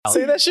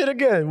Say that shit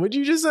again. What'd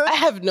you just say? I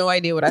have no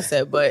idea what I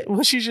said, but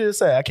What she just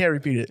say? I can't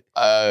repeat it.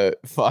 I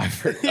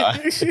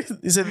forgot. You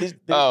said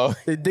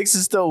the dicks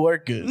is still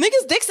working.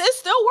 niggas' dicks is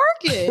still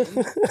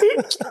working.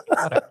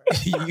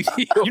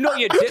 You know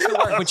your dick will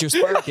work, but you're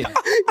sparking.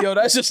 Yo,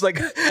 that's just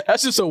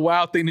a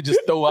wild thing to just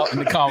throw out in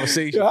the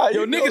conversation.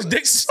 Yo, niggas'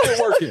 dicks still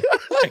working.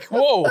 Like,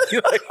 whoa.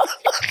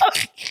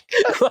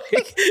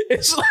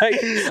 It's like,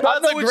 I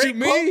know what you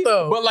mean,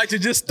 but like to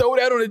just throw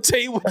that on the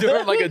table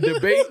during like a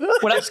debate,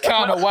 well, that's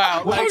kind of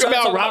wild. Talking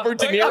about Robert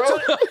De Niro?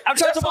 I'm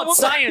trying to talk about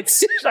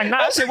science. Like, nah,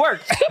 that shit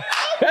work.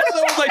 That's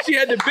almost like she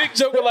had the big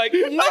joke of like,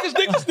 niggas'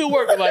 dicks is still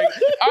working. Like,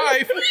 all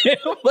right.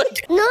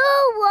 Like, No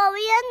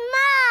worry,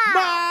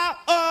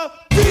 Ma.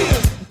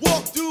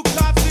 Walk through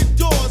concert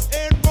doors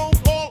and roam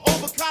all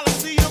over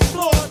Coliseum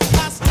floors.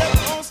 I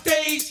stepped on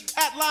stage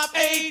at Live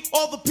Aid.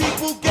 All the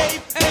people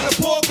gave and the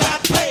poor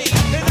got paid.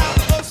 And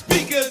out of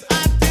speakers,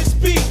 I did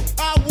speak.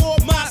 I wore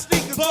my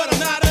sneakers, but I'm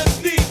not a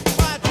sneak.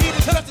 My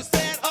Adidas touched the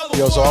sand of the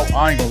yo, so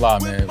I ain't gonna lie,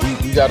 man.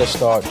 We gotta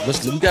start.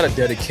 We gotta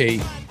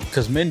dedicate,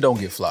 because men don't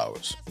get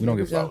flowers. We don't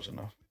get flowers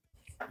enough.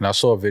 And I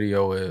saw a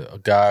video where a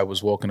guy was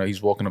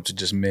he's walking up to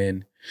just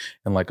men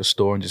in like a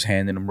store and just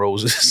handing them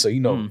roses. So,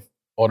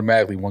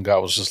 automatically one guy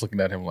was just looking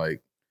at him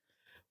like,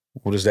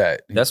 what is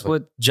that? And That's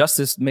what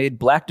Justice made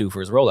Black do for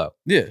his rollout.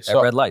 Yeah. At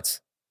So, red lights.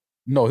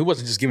 no, he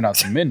wasn't just giving out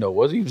to men though,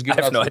 was he? He was giving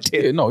I have out no to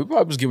idea. Yeah, no, he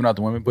probably was giving out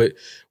to women. But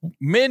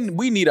men,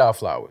 we need our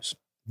flowers.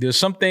 There's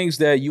some things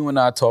that you and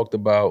I talked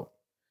about,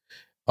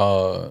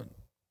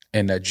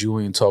 and that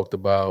Julian talked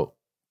about,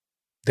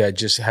 that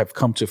just have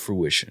come to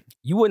fruition.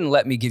 You wouldn't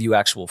let me give you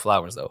actual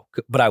flowers though,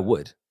 but I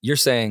would. You're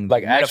saying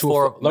Like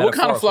actual, like what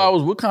kind of metaphorical.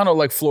 flowers? What kind of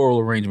like floral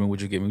arrangement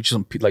would you give me?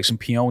 Some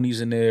peonies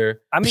in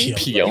there, I mean,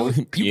 Peonies?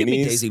 you give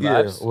me daisy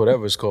yeah, vibes.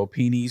 whatever it's called,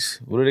 peonies.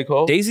 What are they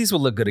called? Daisies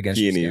would look good against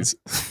your Peonies.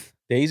 skin.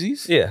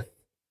 Daisies. Yeah.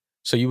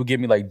 So you would give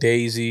me like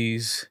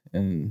daisies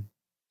and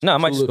No, I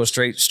might just Look- go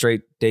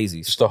straight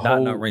daisies. Just the Not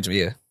an whole- arrangement,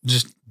 yeah.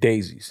 just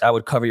daisies. I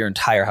would cover your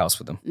entire house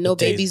with them. No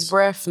The baby's daisies.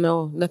 breath,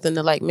 no nothing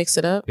to like mix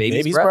it up.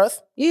 Baby's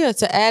breath? Yeah,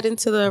 to add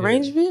into the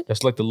arrangement.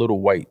 That's like the little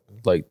white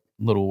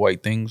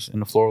things in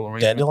the floral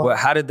arrangement. Dandelion? Well,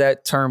 how did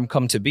that term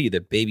come to be?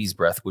 That baby's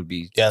breath would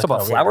be. Yeah, Talk about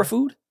that's kinda flower weird.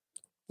 food?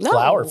 No,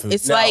 Flower food.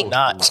 It's No, like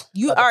not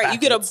you. not All the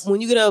right, packets. when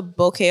you get a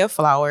bouquet of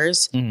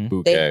flowers. Mm-hmm.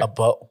 Bouquet. a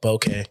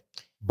bouquet.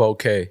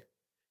 Bouquet.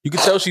 You can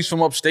tell she's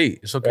from upstate.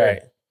 It's okay.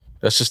 Right.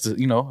 That's just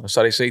that's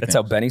how they say That's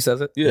how things. Benny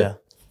says it. Yeah.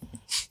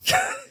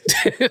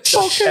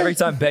 Every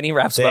time Benny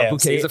raps about Damn,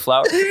 bouquets see? of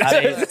flowers.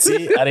 I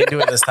didn't do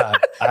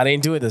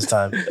it this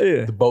time.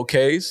 The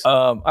bouquets.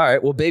 All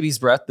right. Well, baby's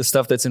breath, the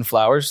stuff that's in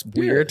flowers,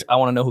 weird. I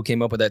want to know who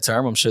came up with that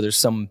term. I'm sure there's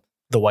some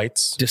The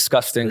whites.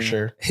 disgusting For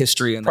sure.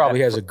 history in Probably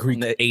that has a from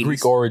the 80s.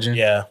 Greek origin.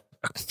 Yeah.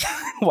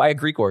 Why a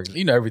Greek origin?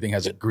 You know everything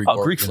has a Greek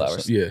origin. Greek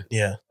flowers. Yeah.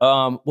 Yeah.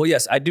 Well,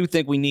 yes, I do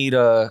think we need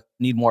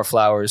more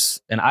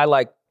flowers, and I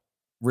like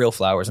real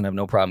flowers, and I have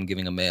no problem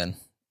giving a man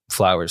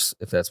flowers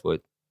if that's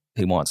what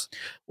he wants.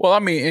 Well, I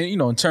mean,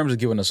 and, in terms of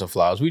giving us our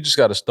flowers, we just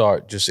got to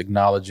start just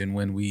acknowledging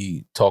when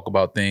we talk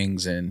about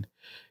things and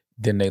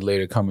then they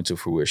later come into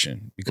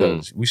fruition.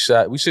 Because we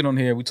sit on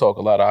here, we talk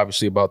a lot,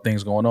 obviously, about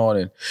things going on,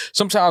 and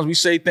sometimes we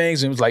say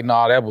things and it's like,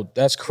 nah,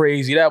 that's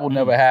crazy. That will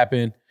never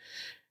happen.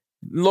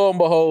 Lo and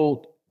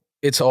behold,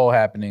 it's all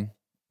happening.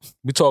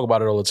 We talk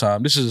about it all the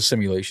time. This is a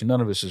simulation. None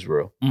of this is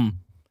real.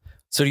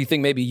 So do you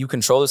think maybe you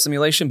control the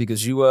simulation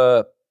because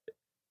you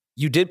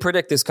did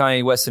predict this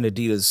Kanye West and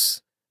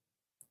Adidas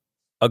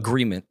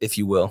agreement, if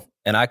you will,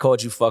 and I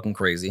called you fucking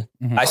crazy.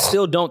 Mhm. I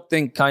still don't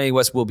think Kanye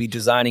West will be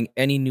designing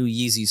any new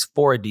Yeezys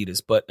for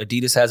Adidas, but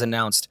Adidas has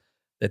announced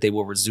that they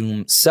will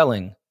resume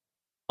selling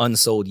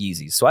unsold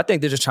Yeezys. So I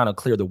think they're just trying to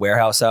clear the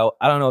warehouse out.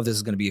 I don't know if this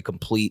is going to be a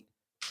complete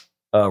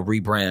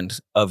rebrand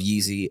of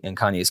Yeezy and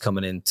Kanye's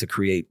coming in to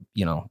create,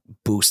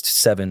 Boost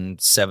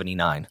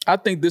 779. I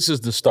think this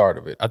is the start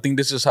of it. I think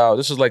this is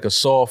like a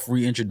soft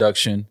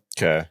reintroduction.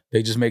 Okay.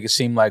 They just make it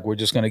seem like we're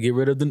just going to get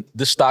rid of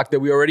the stock that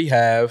we already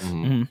have.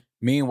 Mm-hmm.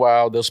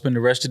 Meanwhile, they'll spend the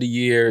rest of the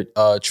year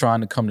trying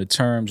to come to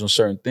terms on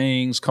certain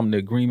things, come to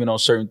agreement on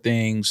certain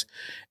things,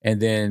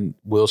 and then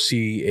we'll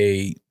see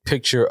a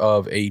picture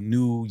of a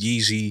new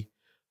Yeezy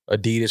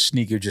Adidas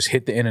sneaker just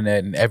hit the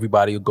internet and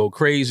everybody will go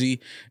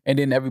crazy, and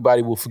then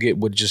everybody will forget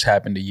what just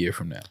happened a year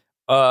from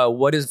now.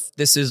 What if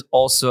this is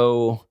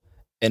also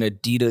an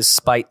Adidas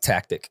spite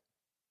tactic?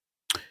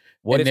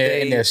 In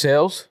their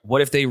sales?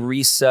 What if they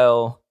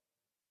resell?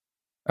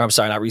 Or I'm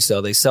sorry, not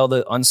resell. They sell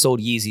the unsold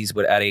Yeezys,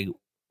 but at a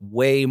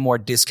way more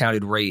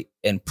discounted rate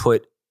and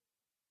put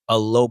a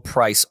low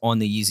price on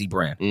the Yeezy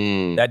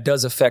brand. That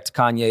does affect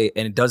Kanye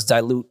and it does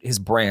dilute his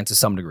brand to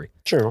some degree.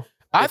 True.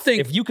 I think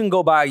if you can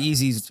go buy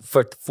Yeezys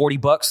for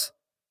 $40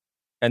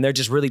 and they're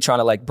just really trying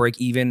to like break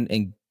even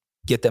and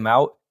get them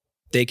out,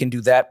 they can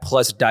do that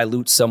plus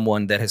dilute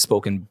someone that has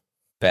spoken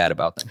bad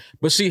about them.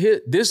 But see,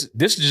 this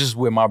is just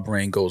where my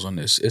brain goes on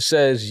this. It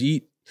says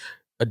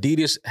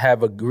Adidas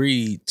have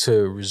agreed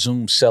to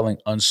resume selling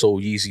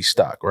unsold Yeezy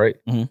stock, right?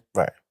 Mm-hmm.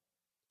 Right.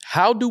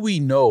 How do we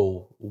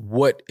know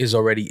what is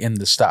already in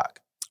the stock?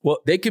 Well-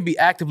 they could be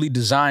actively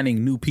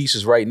designing new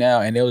pieces right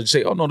now, and they'll just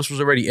say, "Oh no, this was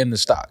already in the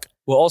stock."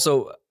 Well,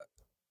 also,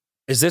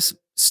 is this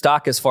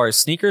stock as far as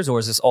sneakers, or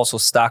is this also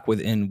stock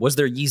within? Was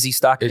there Yeezy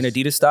stock in It's-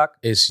 Adidas stock?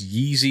 It's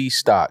Yeezy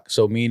stock,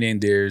 so meaning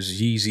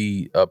there's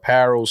Yeezy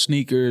apparel,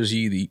 sneakers,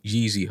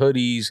 Yeezy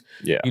hoodies,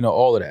 Yeah.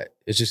 all of that.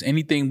 It's just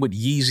anything with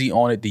Yeezy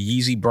on it, the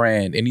Yeezy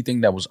brand,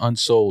 anything that was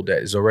unsold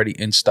that is already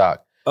in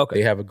stock. Okay.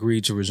 They have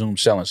agreed to resume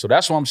selling. So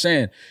that's what I'm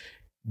saying.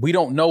 We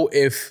don't know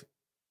if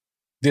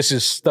this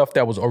is stuff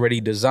that was already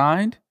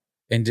designed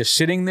and just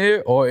sitting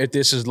there, or if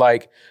this is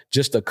like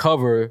just a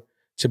cover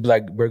to be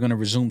like, we're going to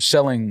resume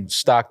selling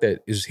stock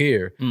that is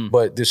here.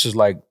 But this is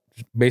like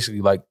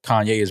basically like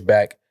Kanye is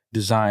back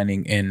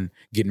designing and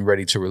getting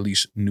ready to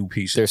release new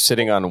pieces. They're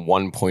sitting on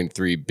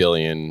 $1.3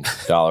 billion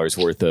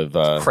worth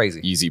of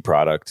Crazy. Yeezy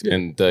product.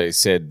 And they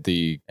said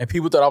And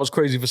people thought I was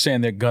crazy for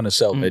saying they're going to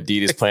sell it.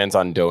 Adidas plans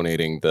on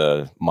donating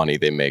the money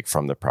they make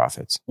from the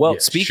profits. Well, Yeah,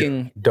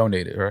 speaking sure.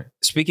 Donate it, right?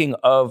 speaking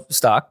of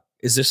stock,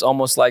 is this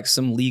almost like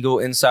some legal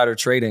insider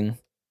trading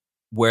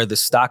where the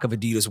stock of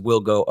Adidas will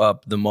go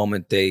up the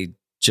moment they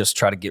just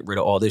try to get rid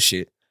of all this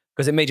shit?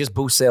 Because it may just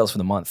boost sales for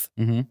the month.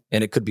 Mhm.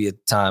 And it could be a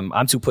time.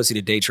 I'm too pussy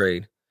to day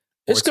trade.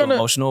 Or It's too gonna-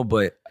 emotional,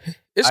 but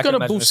It's I can going to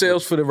imagine boost it's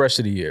sales for the rest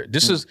of the year.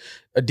 This is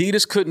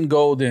Adidas couldn't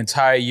go the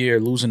entire year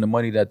losing the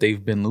money that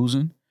they've been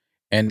losing.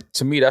 And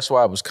to me, that's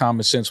why it was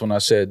common sense when I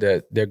said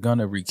that they're going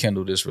to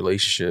rekindle this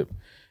relationship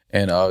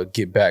and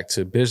get back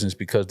to business,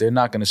 because they're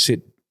not going to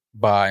sit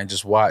by and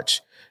just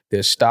watch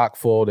their stock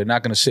fall. They're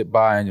not going to sit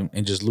by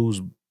and just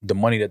lose the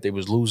money that they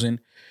was losing.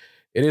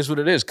 It is what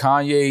it is.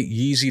 Kanye,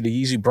 Yeezy,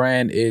 the Yeezy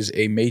brand is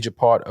a major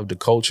part of the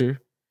culture.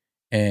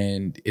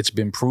 And it's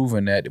been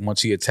proven that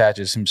once he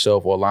attaches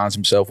himself or aligns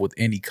himself with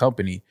any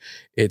company,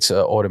 it's an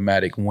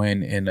automatic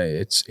win, and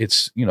it's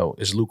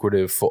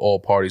lucrative for all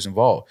parties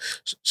involved.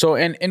 So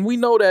and we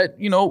know that,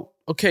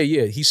 okay,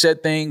 yeah, he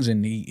said things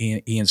and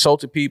he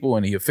insulted people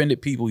and he offended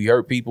people, he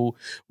hurt people.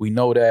 We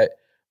know that.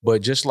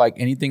 But just like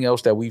anything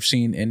else that we've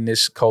seen in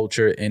this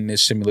culture, in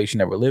this simulation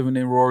that we're living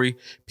in, Rory,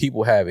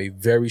 people have a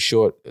very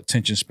short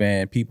attention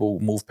span. People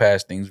move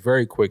past things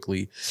very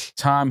quickly.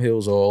 Time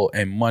heals all,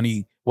 and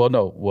money.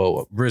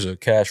 RZA,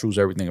 cash rules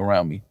everything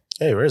around me.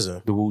 Hey,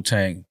 RZA. The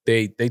Wu-Tang,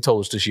 they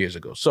told us this years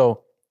ago.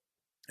 So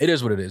it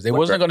is what it is. They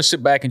wasn't going to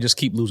sit back and just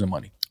keep losing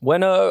money.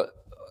 when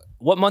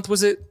what month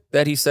was it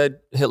that he said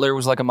Hitler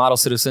was like a model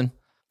citizen?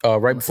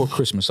 Right before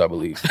Christmas, I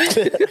believe.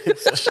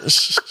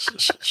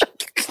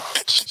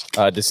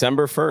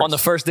 December 1st. On the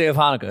first day of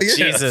Hanukkah.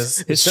 Jesus.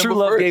 His December true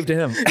love 1st. gave to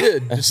him. Yeah,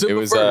 It December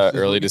was 1st.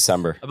 early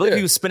December. I believe Yeah.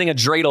 he was spinning a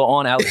dreidel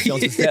on Alex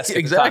Jones' desk.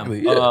 Exactly,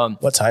 At the time. yeah.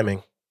 What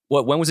timing?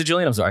 When was it,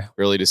 Julian? I'm sorry.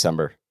 Early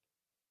December.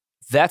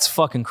 That's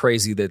fucking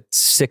crazy that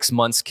 6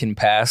 months can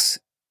pass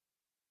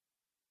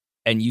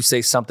and you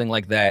say something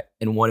like that,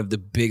 and one of the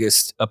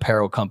biggest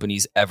apparel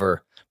companies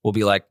ever will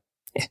be like,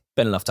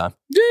 been enough time.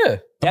 Yeah.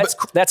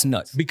 That's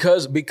nuts.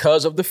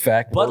 Because of the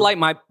fact Bud Light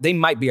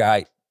might be all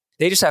right.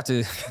 They just have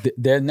to.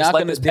 they're not let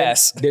going this to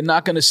pass. they're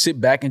not going to sit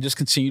back and just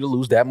continue to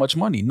lose that much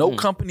money. No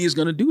company is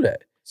going to do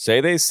that. Say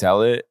they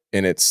sell it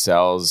and it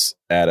sells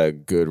at a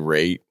good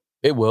rate.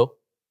 It will.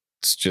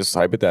 It's just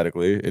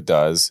hypothetically, it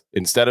does.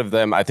 Instead of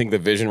them, I think the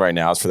vision right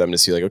now is for them to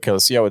see like, okay,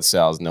 let's see how it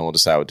sells, and then we'll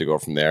decide what to go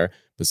from there.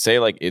 But say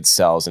like it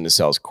sells and it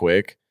sells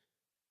quick,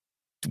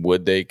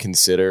 would they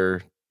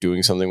consider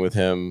doing something with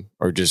him,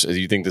 or just do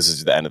you think this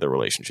is the end of the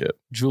relationship?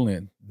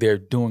 Julian, they're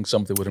doing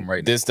something with him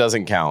right now. This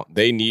doesn't count.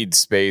 They need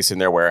space in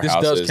their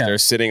warehouses. count. They're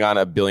sitting on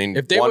 $1 billion.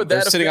 If they were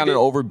they're that sitting on an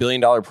offended- over $1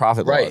 billion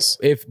profit Right. loss.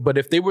 But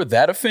if they were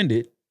that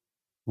offended,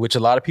 which a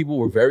lot of people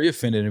were very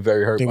offended and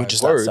very hurt They by would his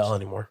just not words, sell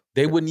anymore.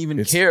 they wouldn't even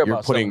It's- care you're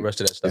about selling putting- the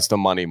rest of that stuff. It's the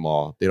money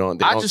mall. They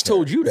don't. I just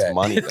told you It's that.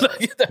 money. though. I No,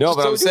 just but I'm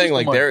told you saying it's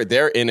like the money.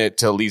 they're in it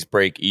to at least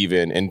break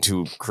even and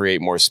to create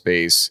more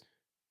space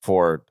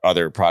for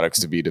other products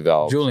to be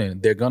developed. Julian,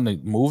 they're going to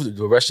move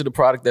the rest of the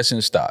product that's in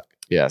stock.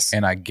 Yes.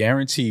 And I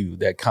guarantee you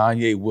that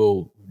Kanye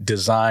will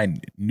design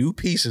new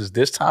pieces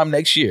this time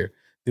next year.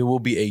 There will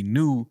be a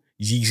new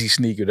Yeezy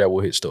sneaker that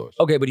will hit stores.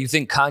 Okay, but do you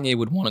think Kanye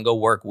would want to go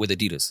work with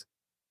Adidas?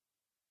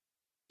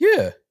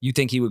 Yeah, You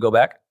think he would go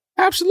back?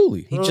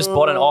 absolutely. He just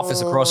bought an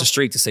office across the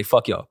street to say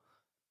fuck y'all.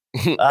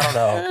 I don't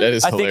know. That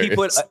is I think he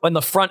put hilarious. on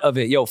the front of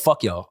it, yo,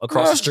 fuck y'all,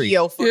 across the street.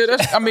 Yo, fuck Yeah,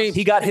 that's, I mean,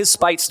 He got his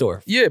Spite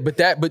store. yeah,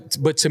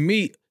 but to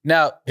me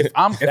now, if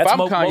I'm That's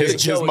Mocha Kanye, His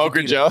Joe Mocha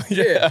Adidas. Joe.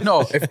 yeah,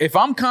 no, if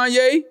I'm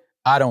Kanye,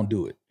 I don't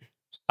do it.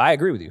 I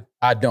agree with you.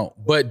 I don't.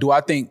 But do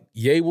I think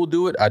Ye will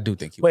do it? I do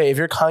think he will. Wait, if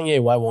you're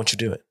Kanye, why won't you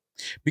do it?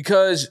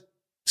 Because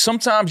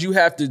sometimes you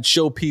have to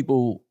show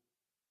people,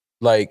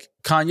 like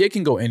Kanye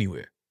can go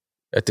anywhere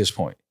at this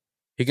point.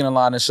 He can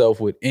align himself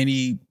with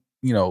any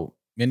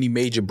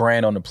major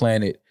brand on the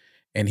planet,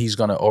 and he's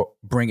gonna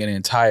bring an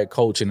entire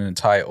culture and an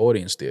entire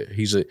audience there.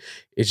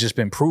 It's just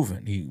been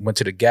proven. He went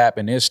to the Gap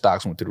and his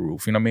stocks went through the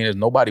roof. You know what I mean?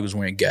 Nobody was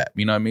wearing Gap.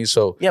 You know what I mean?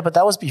 So Yeah, but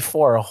that was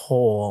before a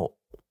whole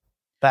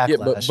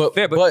backlash. yeah,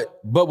 Fair,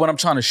 but what I'm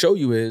trying to show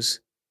you is,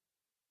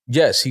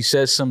 yes, he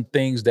says some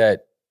things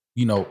that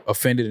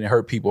offended and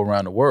hurt people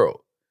around the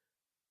world.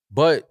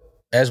 But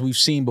as we've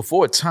seen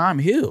before, time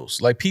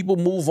heals. Like people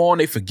move on,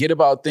 they forget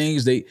about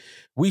things.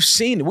 We've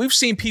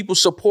seen people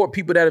support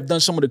people that have done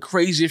some of the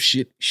craziest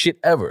shit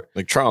ever.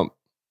 Like Trump.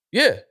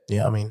 Yeah.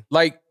 Yeah, I mean,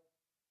 Like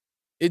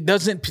it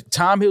doesn't,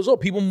 time heals up.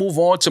 People move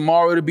on.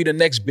 Tomorrow it'll be the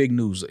next big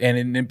news.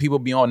 And then people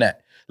be on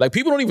that. Like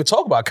people don't even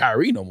talk about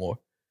Kyrie no more.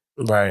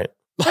 right.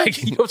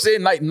 Like, you know what I'm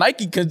saying? Like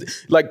Nike,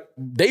 like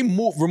they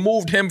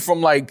removed him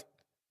from like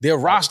their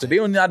roster. They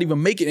don't not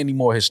even make it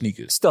anymore, his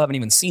sneakers. Still haven't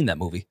even seen that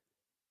movie.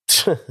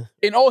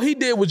 And all he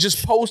did was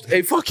just post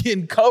a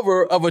fucking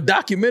cover of a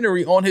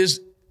documentary on his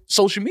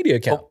social media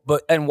account.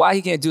 And why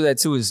he can't do that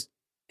too is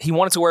he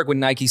wanted to work with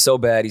Nike so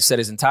bad. He said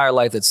his entire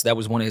life that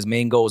was one of his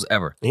main goals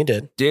ever. He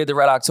did. Did the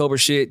Red October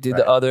shit, did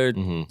the other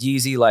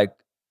Yeezy. Like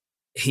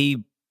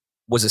he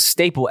was a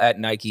staple at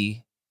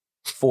Nike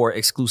for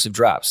exclusive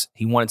drops.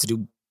 He wanted to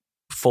do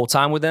full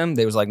time with them.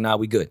 They was like, nah,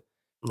 we good.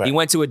 Right. He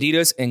went to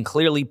Adidas and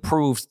clearly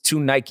proved to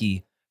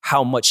Nike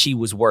how much he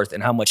was worth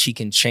and how much he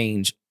can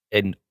change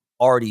an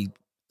already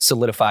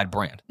solidified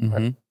brand.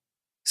 Mhm.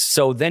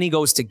 So then he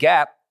goes to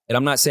Gap, and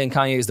I'm not saying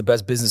Kanye is the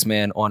best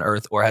businessman on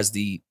earth or has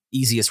the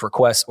easiest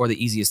requests or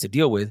the easiest to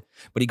deal with,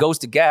 but he goes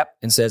to Gap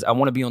and says, I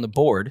want to be on the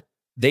board.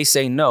 They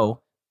say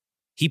no.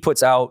 He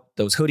puts out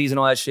those hoodies and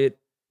all that shit,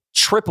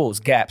 triples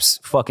Gap's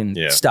fucking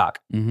stock.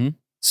 Mm-hmm.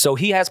 So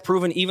he has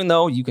proven, even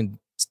though you can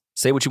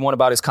say what you want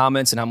about his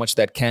comments and how much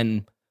that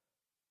can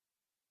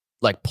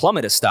like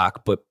plummet a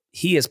stock, but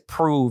he has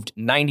proved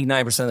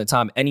 99% of the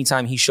time,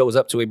 anytime he shows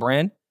up to a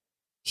brand,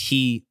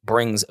 he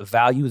brings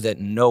value that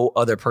no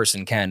other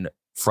person can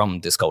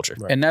from this culture.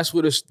 Right. And that's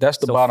the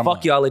So bottom fuck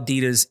line. y'all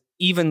Adidas,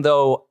 even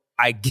though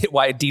I get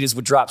why Adidas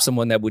would drop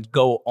someone that would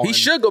go on He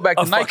should go back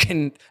a to Nike.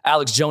 fucking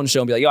Alex Jones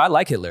show and be like, yo, I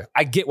like Hitler.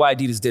 I get why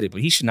Adidas did it,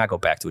 but he should not go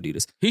back to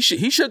Adidas. He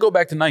should go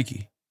back to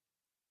Nike.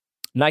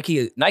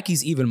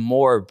 Nike's even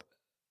more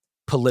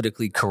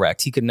politically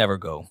correct. He could never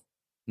go.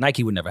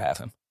 Nike would never have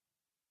him.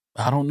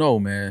 I don't know,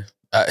 man.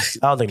 I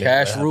don't think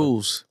Cash they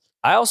rules.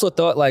 I also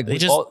thought like They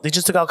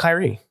just took out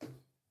Kyrie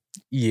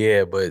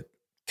Yeah, but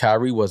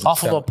Kyrie wasn't off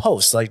of a selling.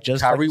 post. Like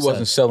just Kyrie like you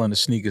wasn't selling the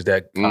sneakers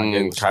that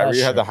Kanye was. Kyrie That's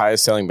had true. the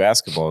highest selling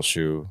basketball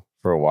shoe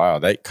for a while.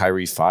 That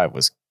Kyrie 5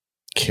 was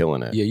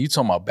killing it. Yeah, you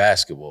talking about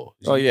basketball?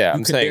 Oh, yeah, You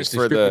I'm saying condensed it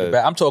for strictly the-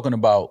 to I'm talking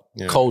about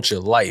Yeah. culture,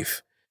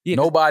 life. Yeah.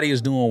 Nobody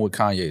is doing what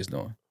Kanye is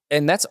doing.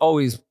 and that's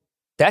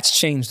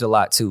changed a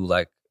lot too.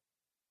 Like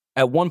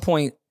at one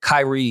point,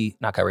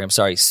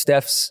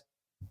 Steph's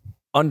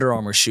Under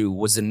Armour shoe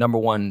was the number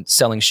one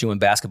selling shoe in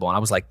basketball. And I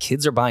was like,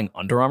 kids are buying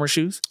Under Armour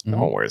shoes? No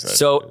one wears that.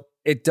 So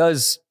it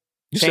does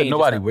You change. said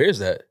nobody wears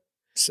that.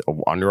 shit.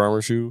 Under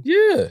Armour shoe?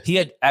 Yeah. He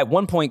had, at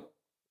one point,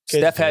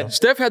 Kids Steph do. had,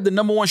 Steph had the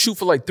number one shoe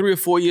for like 3 or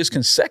 4 years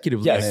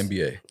consecutively Yes. in the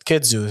NBA.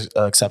 kids do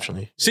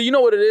exceptionally. So you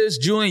know what it is,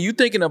 Julian? You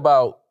thinking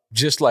about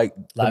just like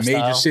the major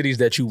Lifestyle. cities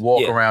that you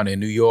walk Yeah. around in,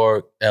 New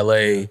York,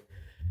 LA.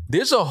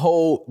 There's a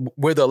whole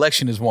where the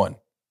election is won,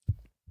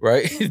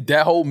 right?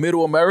 That whole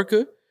middle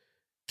America,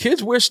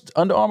 kids wear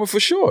Under Armour for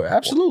sure,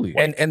 absolutely.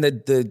 and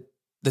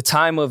the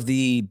time of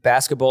the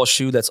basketball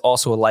shoe that's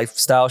also a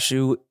lifestyle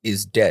shoe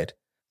is dead.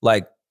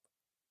 Like,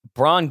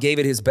 Bron gave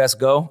it his best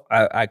go.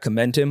 I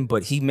commend him,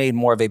 but he made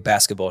more of a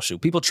basketball shoe.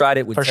 People tried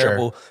it with For sure.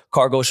 terrible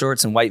cargo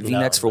shorts and white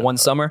V-necks for one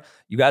summer.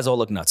 You guys all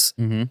look nuts.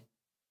 Mm-hmm.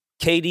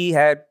 KD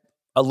had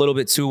a little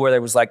bit too, where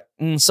there was like,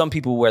 some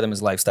people wear them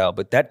as lifestyle,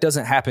 but that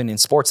doesn't happen in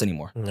sports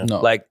anymore. No,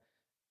 Like,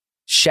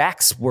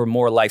 Shaqs were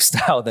more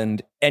lifestyle than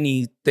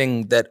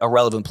anything that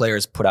irrelevant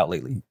players put out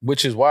lately.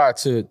 which is why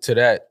to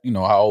that, you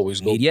know, I always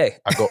go. Media.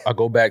 I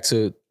go back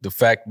to the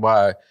fact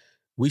why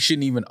we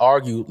shouldn't even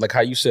argue, like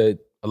how you said,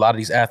 a lot of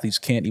these athletes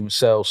can't even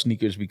sell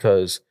sneakers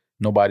because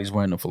nobody's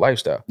wearing them for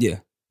lifestyle. Yeah.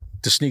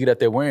 The sneaker that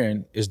they're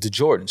wearing is the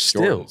Jordan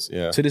still Jordans,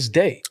 yeah. to this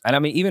day. And I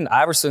mean, even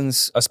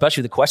Iverson's,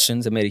 especially the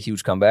questions, that made a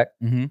huge comeback.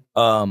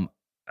 Mm-hmm.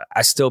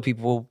 I still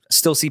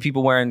see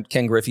people wearing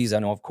Ken Griffey's. I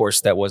know, of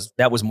course, that was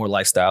more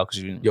lifestyle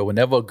because Yo,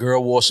 whenever a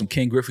girl wore some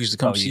Ken Griffey's to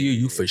come Oh, see yeah.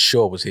 you for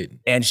sure was hitting.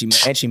 and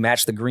she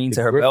matched the green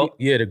to her Griffey- belt.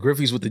 Yeah, the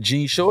Griffey's with the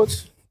jean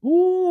shorts.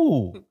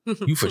 Ooh,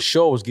 you for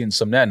sure was getting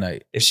some that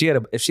night. If she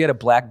had a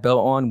black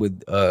belt on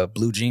with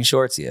blue jean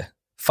shorts, yeah,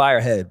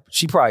 firehead.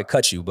 She probably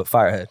cut you, but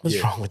firehead.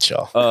 What's wrong with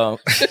y'all?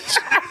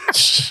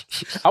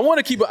 I want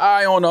to keep an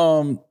eye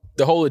on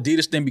the whole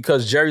Adidas thing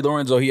because Jerry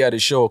Lorenzo, he had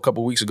his show a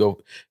couple weeks ago,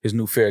 his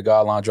new Fair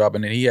God line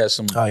dropping, and he has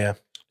some Oh yeah.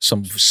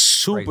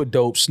 super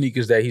dope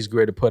sneakers that he's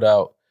great to put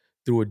out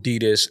through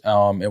Adidas.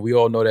 And we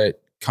all know that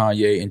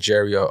Kanye and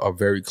Jerry are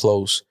very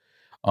close.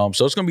 So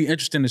it's going to be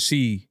interesting to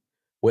see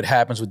what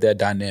happens with that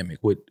dynamic,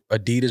 with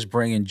Adidas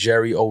bringing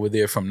Jerry over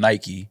there from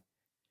Nike.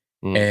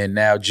 And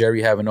now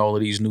Jerry having all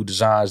of these new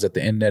designs that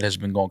the internet has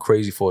been going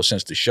crazy for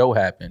since the show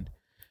happened.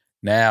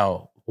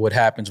 Now, what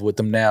happens with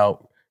them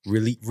now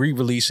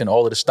re-releasing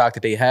all of the stock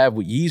that they have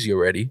with Yeezy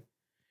already,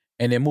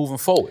 and then moving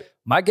forward.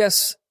 My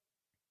guess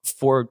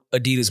for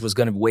Adidas was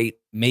going to wait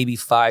maybe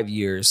 5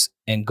 years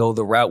and go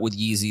the route with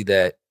Yeezy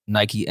that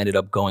Nike ended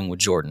up going with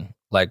Jordan.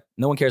 Like,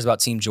 no one cares about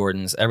Team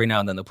Jordans. Every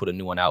now and then they'll put a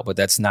new one out, but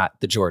that's not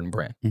the Jordan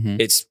brand.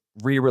 It's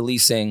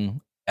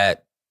re-releasing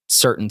at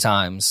certain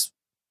times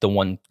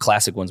the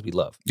classic ones we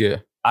love. Yeah.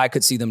 I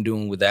could see them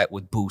doing with that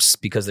with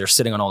Boost because they're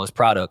sitting on all this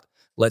product.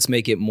 Let's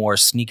make it more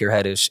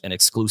sneakerheadish and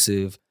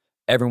exclusive.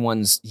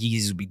 Everyone's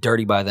Yeezys would be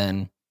dirty by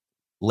then.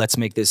 Let's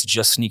make this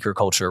just sneaker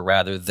culture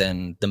rather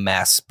than the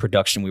mass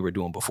production we were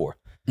doing before.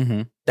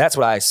 Mm-hmm. That's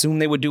what I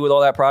assumed they would do with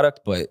all that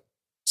product, but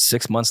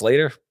 6 months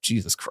later,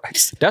 Jesus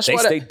Christ.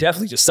 They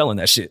definitely just selling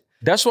that shit.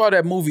 That's why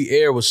that movie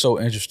Air was so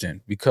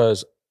interesting,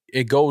 because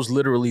it goes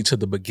literally to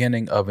the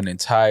beginning of an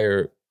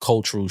entire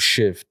cultural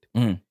shift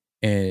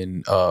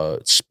in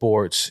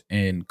sports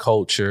and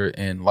culture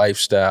and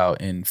lifestyle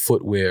and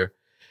footwear.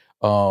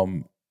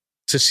 To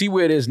see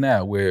where it is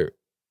now, where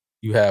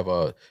you have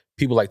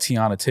people like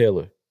Tiana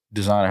Taylor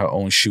designing her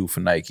own shoe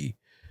for Nike,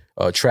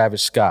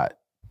 Travis Scott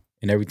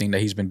and everything that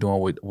he's been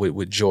doing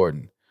with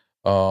Jordan,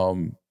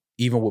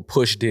 even what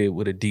Push did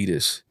with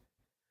Adidas,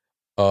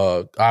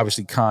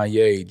 obviously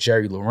Kanye,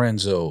 Jerry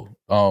Lorenzo,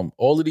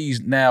 all of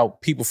these now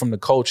people from the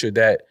culture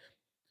that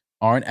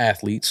aren't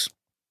athletes,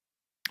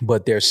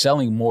 but they're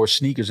selling more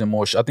sneakers and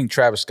more. I think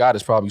Travis Scott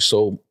has probably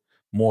sold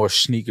more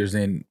sneakers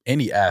than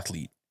any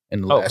athlete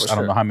in the last, I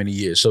don't know how many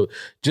years. So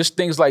just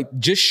things like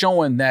just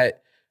showing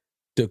that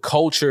the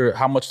culture,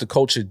 how much the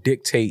culture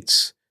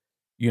dictates,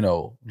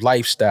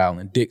 lifestyle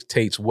and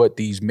dictates what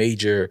these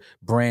major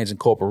brands and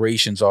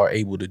corporations are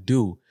able to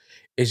do.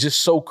 It's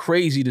just so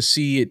crazy to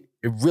see it.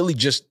 It really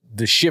just,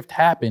 the shift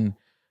happened,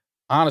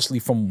 honestly,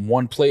 from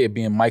one player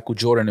being Michael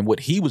Jordan and what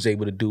he was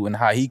able to do and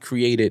how he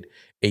created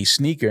a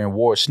sneaker and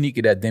wore a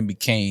sneaker that then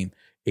became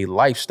a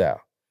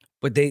lifestyle.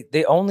 But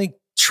they only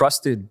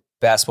trusted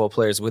basketball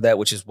players with that,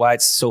 which is why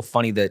it's so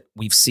funny that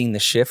we've seen the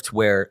shift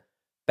where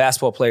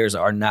basketball players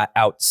are not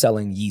out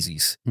selling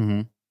Yeezys.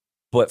 Mm-hmm.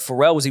 But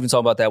Pharrell was even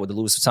talking about that with the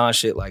Louis Vuitton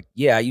shit. Like,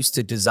 yeah, I used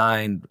to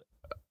design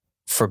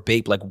for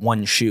Bape like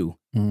one shoe.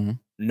 Mm-hmm.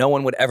 No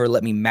one would ever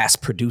let me mass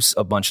produce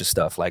a bunch of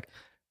stuff. Like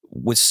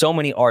with so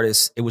many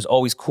artists, it was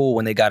always cool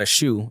when they got a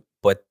shoe,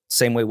 but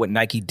same way what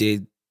Nike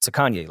did to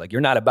Kanye. Like,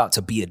 you're not about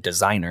to be a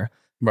designer.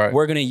 Right.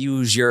 We're going to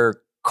use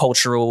your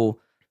cultural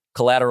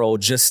collateral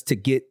just to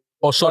get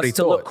us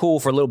to look cool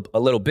for a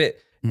little bit.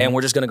 Mm-hmm. And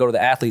we're just going to go to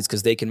the athletes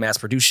because they can mass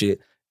produce shit.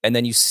 And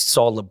then you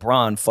saw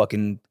LeBron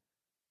fucking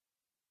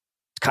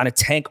kind of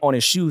tank on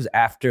his shoes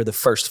after the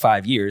first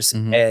 5 years.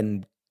 Mm-hmm.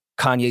 And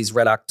Kanye's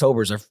Red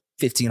Octobers are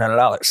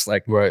 $1,500.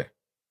 Like, right.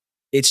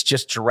 It's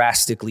just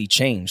drastically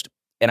changed.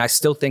 And I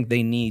still think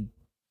they need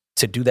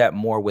to do that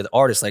more with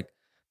artists. Like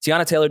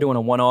Tiana Taylor doing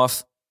a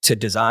one-off to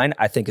design,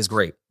 I think is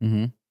great.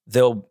 Mm-hmm.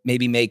 They'll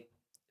maybe make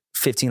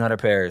 1,500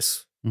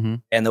 pairs mm-hmm.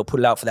 and they'll put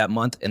it out for that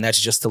month. And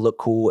that's just to look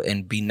cool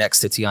and be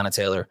next to Tiana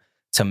Taylor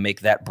to make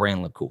that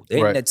brand look cool.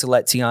 They need to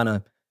let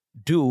Tiana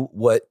do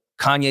what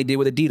Kanye did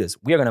with Adidas.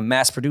 We are going to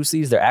mass produce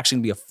these. They're actually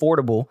going to be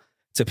affordable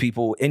to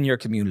people in your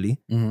community.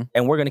 Mm-hmm.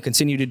 And we're going to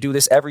continue to do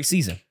this every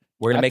season.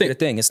 We're going to make it a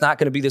thing. It's not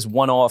going to be this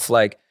one-off,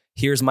 like,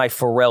 here's my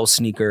Pharrell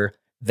sneaker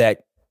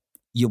that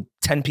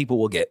 10 people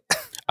will get.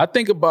 I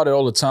think about it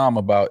all the time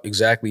about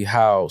exactly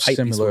how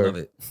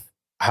similar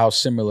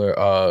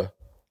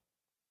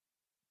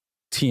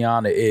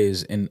Tiana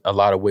is in a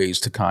lot of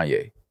ways to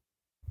Kanye,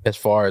 as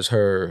far as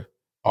her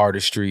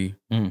artistry,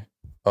 her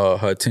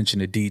attention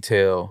to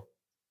detail,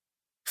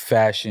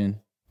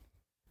 fashion.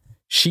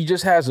 She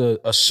just has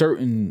a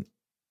certain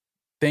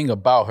thing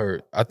about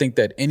her. I think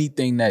that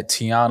anything that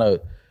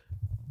Tiana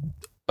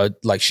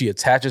like she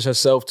attaches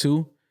herself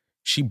to,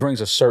 she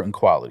brings a certain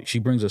quality. She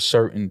brings a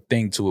certain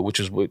thing to it, which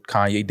is what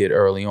Kanye did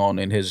early on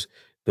in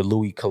the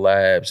Louis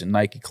collabs and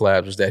Nike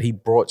collabs, is that he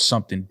brought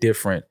something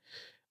different.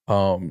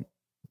 And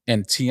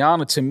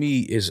Tiana, to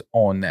me, is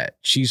on that.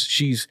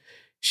 She's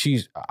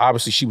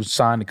obviously, she was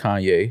signed to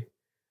Kanye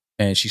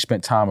and she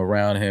spent time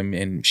around him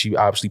and she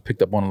obviously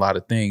picked up on a lot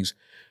of things.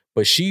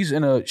 But she's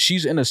in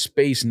a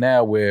space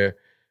now where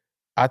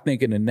I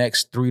think in the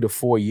next 3 to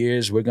 4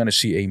 years, we're going to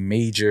see a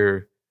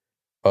major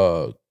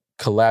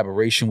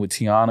collaboration with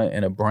Tiana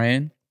and a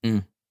brand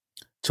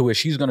to where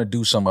she's going to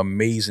do some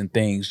amazing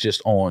things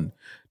just on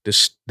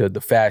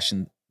the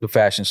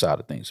fashion side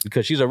of things,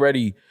 because she's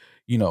already,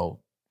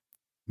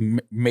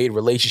 made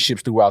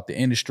relationships throughout the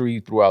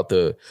industry, throughout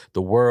the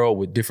world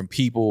with different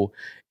people.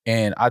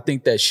 And I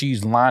think that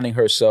she's lining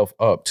herself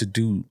up to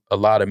do a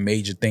lot of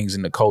major things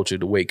in the culture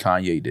the way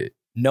Kanye did.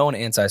 Known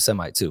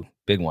anti-Semite too.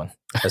 Big one.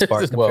 As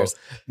far as well,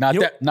 not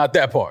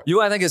that part. You know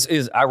what I think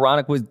is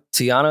ironic with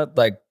Tiana,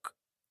 like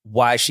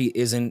why she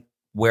isn't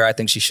where I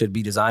think she should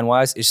be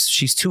design-wise, is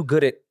she's too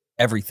good at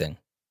everything.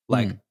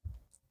 Like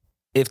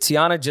if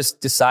Tiana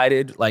just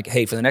decided like,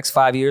 hey, for the next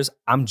 5 years,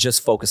 I'm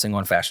just focusing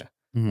on fashion.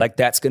 Like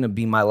that's going to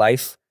be my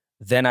life.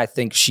 Then I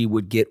think she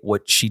would get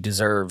what she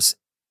deserves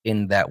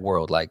in that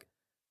world. Like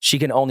she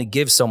can only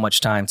give so much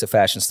time to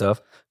fashion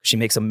stuff. She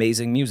makes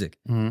amazing music.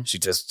 She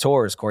does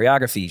tours,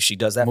 choreography. She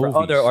does that for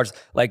other artists.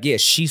 Like, yeah,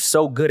 she's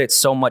so good at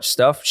so much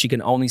stuff. She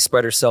can only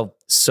spread herself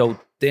so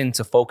thin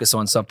to focus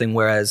on something.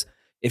 Whereas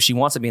if she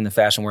wants to be in the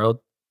fashion world,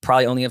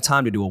 probably only have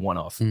time to do a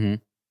one-off.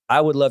 I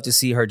would love to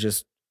see her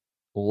just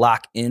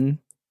lock in,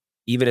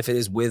 even if it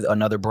is with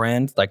another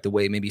brand, like the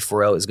way maybe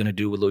Pharrell is going to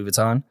do with Louis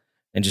Vuitton,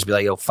 and just be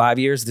like, yo, 5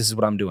 years, this is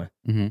what I'm doing.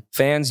 Mhm.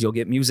 Fans, you'll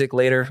get music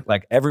later.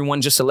 Like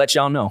everyone, just to let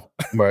y'all know,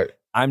 Right.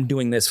 I'm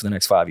doing this for the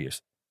next 5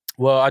 years.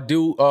 Well, I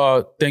do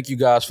thank you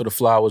guys for the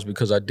flowers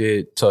because I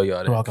did tell y'all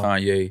that You're welcome.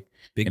 Kanye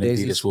Big and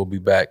daisies. Adidas will be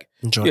back.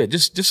 Enjoy. Yeah,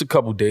 just a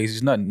couple days.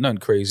 It's nothing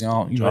crazy. I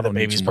don't, Enjoy I the don't need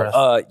baby's too much.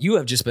 breath. You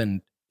have just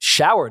been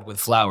showered with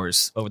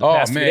flowers over the Oh,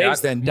 past few man,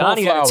 days. Then more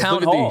Donnie had a flowers. town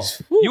Look at hall.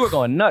 these. Woo. You were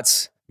going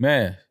nuts.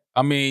 Man,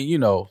 I mean,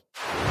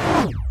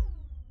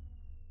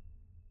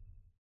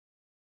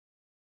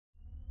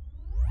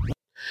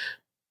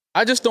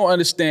 I just don't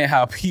understand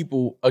how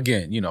people,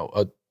 again,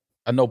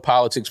 I know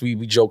politics, we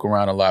joke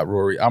around a lot,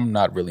 Rory. I'm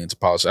not really into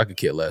politics. I could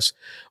care less.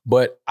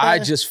 But I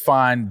just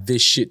find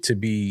this shit to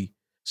be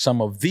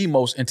some of the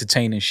most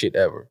entertaining shit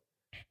ever.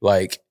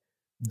 Like,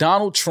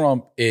 Donald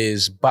Trump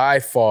is by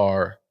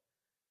far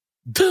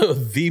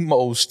the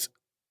most,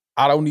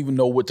 I don't even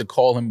know what to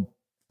call him,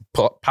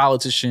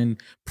 politician,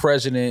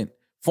 president,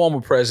 former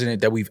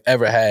president that we've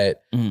ever had.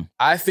 Mhm.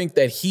 I think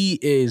that he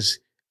is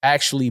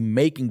actually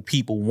making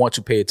people want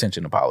to pay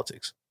attention to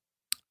politics.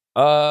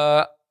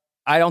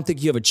 I don't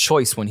think you have a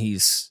choice when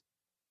he's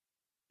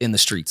in the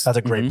streets. That's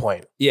a great Mhm.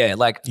 point. Yeah,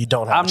 like You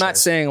don't have I'm a not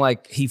choice. saying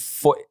like he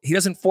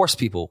doesn't force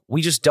people.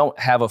 We just don't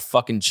have a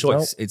fucking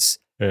choice.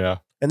 Yeah.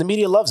 And the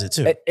media loves it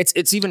too.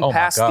 It's even Oh my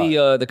past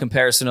God. the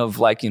comparison of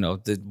like,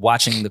 the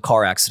watching the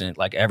car accident.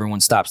 Like everyone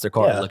stops their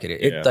car Yeah. to look at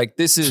it. Yeah. Like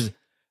this is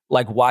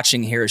like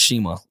watching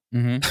Hiroshima.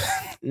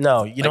 Mm-hmm.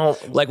 No, you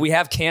don't. Like we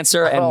have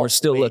cancer and Oh, we're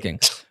still wait. looking.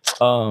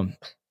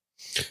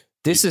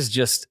 This is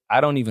just, I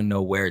don't even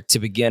know where to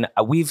begin.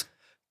 We've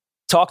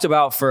talked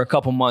about for a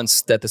couple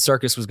months that the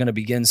circus was going to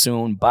begin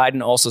soon.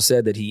 Biden also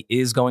said that he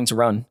is going to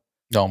run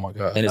Oh my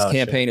God. and his Oh,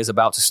 campaign is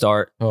about to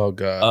start. Oh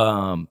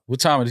God. What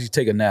time does he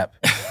take a nap?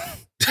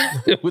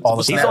 All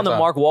the He's Nap on the time?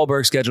 Mark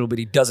Wahlberg schedule, but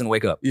he doesn't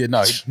wake up. Yeah,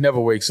 no, he never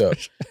wakes up.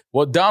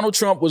 Well, Donald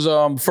Trump was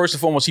first and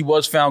foremost, he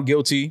was found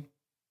guilty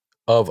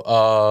of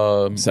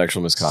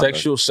Sexual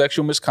misconduct.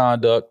 sexual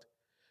misconduct.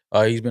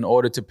 He's been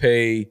ordered to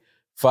pay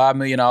 $5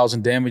 million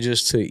in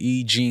damages to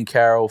E. Jean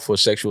Carroll for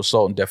sexual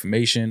assault and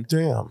defamation.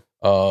 Damn.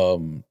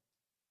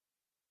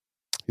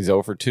 He's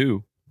 0 for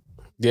 2.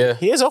 Yeah,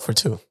 He is over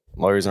too.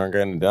 Lawyers aren't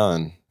getting it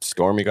done.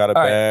 Stormy got a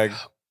All right. bag.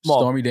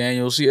 Stormy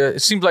Daniels. Yeah,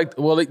 it seems like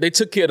they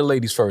took care of the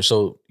ladies first,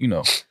 so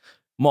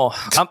Mo,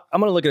 I'm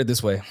going to look at it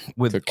this way.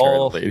 With Took care of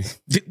all the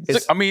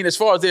lady. I mean, as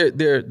far as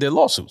their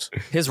lawsuits,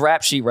 his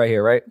rap sheet right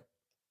here, right?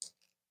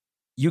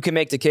 You can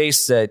make the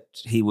case that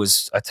he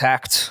was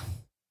attacked.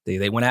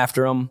 They went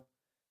after him.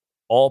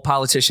 All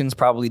politicians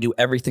probably do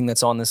everything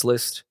that's on this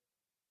list.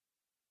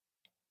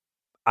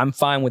 I'm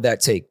fine with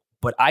that take.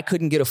 But I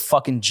couldn't get a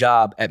fucking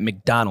job at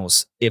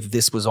McDonald's if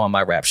this was on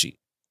my rap sheet.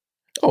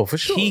 oh for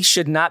sure. He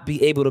should not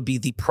be able to be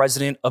the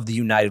president of the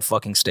United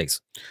fucking States.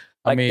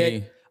 I Like,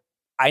 mean,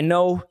 I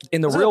know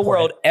in the That's a real good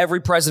world, point.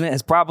 every president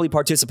has probably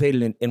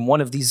participated in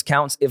one of these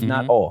counts, if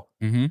not all.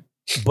 mhm.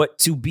 But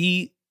to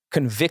be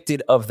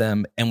convicted of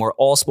them, and we're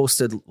all supposed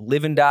to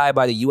live and die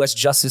by the U.S.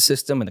 justice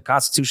system and the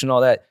Constitution,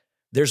 all that,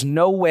 there's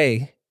no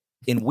way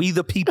in We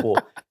the People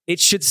it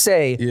should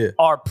say Yeah.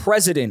 our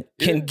president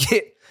can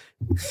get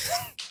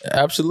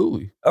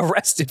Absolutely.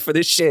 arrested for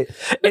this shit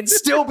and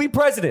still be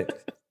president.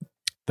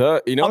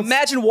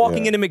 Imagine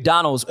walking into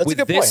McDonald's That's a with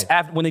good this point.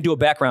 after when they do a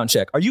background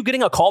check. Are you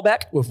getting a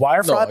callback? With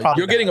wire fraud, No,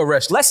 probably you're getting not.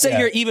 arrested. Let's say Yeah.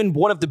 you're even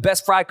one of the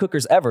best fry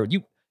cookers ever.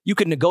 You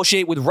could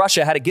negotiate with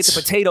Russia how to get the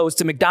potatoes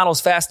to McDonald's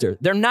faster.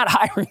 They're not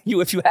hiring you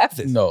if you have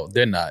this. No,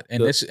 they're not.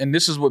 And this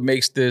is what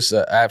makes this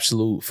an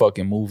absolute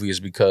fucking movie is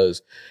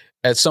because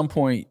at some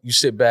point you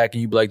sit back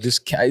and you be like, this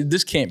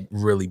can't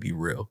really be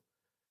real.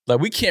 Like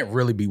we can't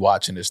really be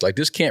watching this. Like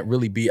this can't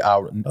really be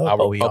our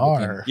but we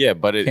Republican. are. Yeah,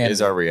 but it Candidate.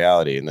 is our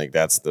reality, and like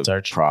that's the It's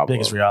our problem.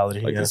 biggest reality.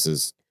 Like yeah. this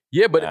is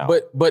Yeah, but Now.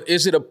 but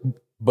is it a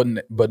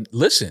but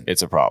listen,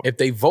 it's a problem. if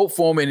they vote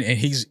for him and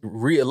he's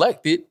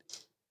reelected,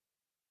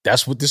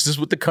 this is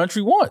what the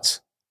country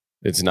wants.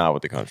 It's not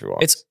what the country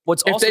wants. It's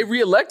what's If also they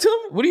reelect him,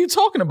 what are you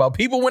talking about?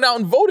 People went out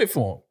and voted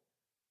for him.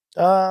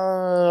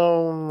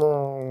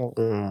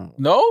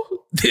 No,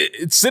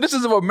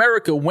 citizens of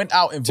America went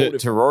out and to,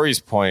 voted. to Rory's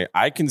point,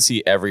 I can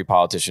see every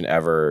politician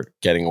ever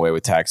getting away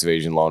with tax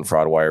evasion, loan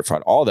fraud, wire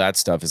fraud. All that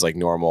stuff is like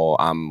normal.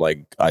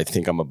 I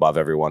think I'm above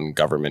everyone,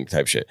 government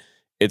type shit.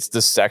 It's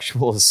the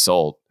sexual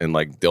assault and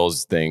like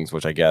those things,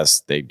 which I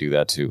guess they do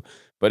that too.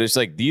 But it's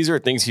like these are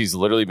things he's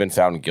literally been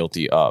found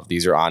guilty of.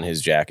 These are on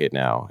his jacket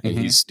now, and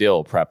he's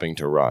still prepping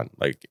to run.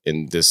 Like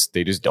in this,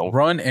 they just don't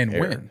Run and care.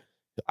 win.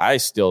 I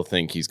still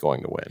think he's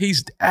going to win.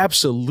 He's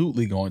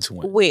absolutely going to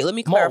win. Wait, let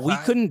me Mo, clarify. we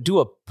couldn't do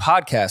a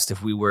podcast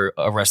if we were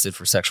arrested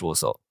for sexual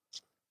assault.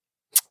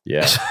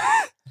 Yeah.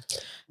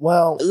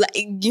 Well,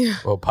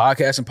 Well,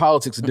 podcasts and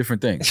politics are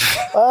different things.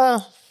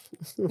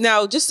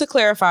 now, just to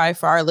clarify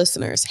for our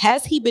listeners,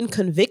 has he been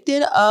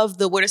convicted of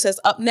the what it says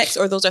up next,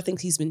 or those are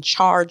things he's been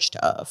charged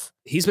of?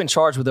 He's been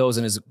charged with those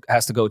and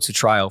has to go to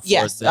trial for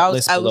Yes, that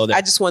list below that.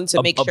 I just wanted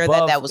to make sure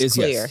Above that was is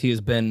clear. yes, he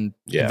has been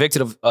Yeah.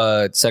 convicted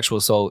of sexual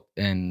assault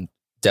and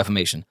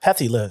defamation.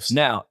 hefty lifts.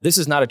 Now, this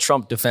is not a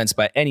Trump defense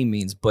by any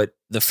means, but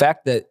the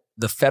fact that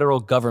the federal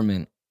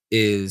government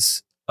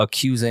is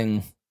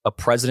accusing a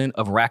president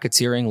of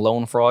racketeering,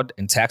 loan fraud,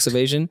 and tax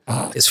evasion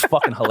is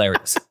fucking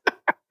hilarious.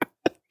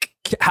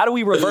 How do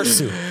we reverse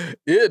to?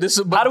 Yeah, this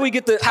is. How do we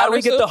get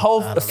the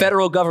whole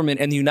federal government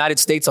and the United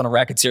States on a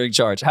racketeering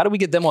charge? How do we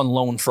get them on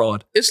loan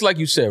fraud? It's like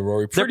you said,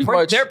 Rory.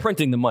 They're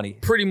printing the money.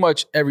 Pretty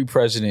much every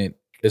president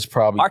is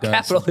probably Our done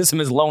capitalism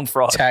is loan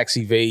fraud. tax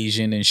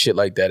evasion and shit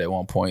like that at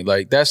one point.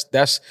 Like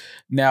that's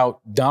now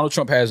Donald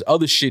Trump has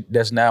other shit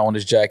that's now on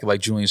his jacket,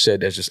 like Julian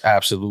said, that's just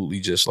absolutely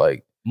just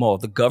like Mo,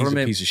 the he's a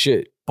government piece of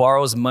shit.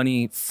 borrows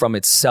money from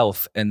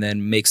itself and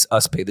then makes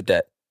us pay the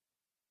debt.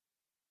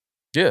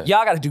 Yeah.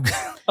 Y'all got to do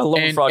a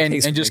loan fraud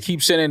case. And just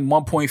keep sending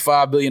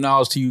 $1.5 billion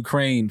to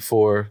Ukraine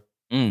for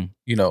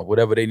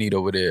whatever they need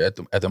over there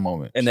at the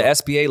moment. And the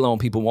SBA loan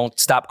people won't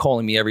stop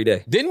calling me every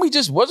day. Didn't they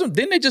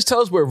just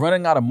tell us we're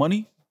running out of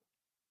money?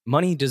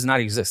 Money does not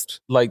exist.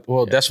 Like,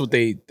 well, that's what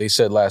they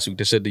said last week.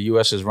 They said the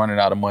U.S. is running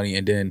out of money,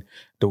 and then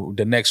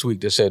the next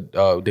week they said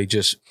they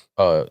just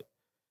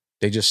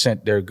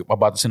sent they're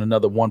about to send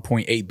another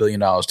 $1.8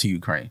 billion to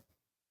Ukraine.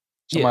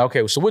 So I'm like,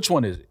 okay, so which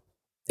one is it?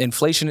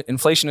 Inflation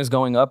is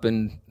going up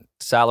and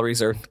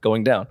salaries are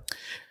going down.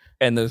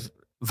 And the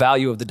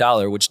value of the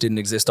dollar, which didn't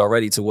exist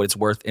already, to what it's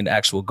worth in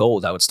actual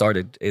gold, how it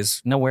started,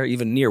 is nowhere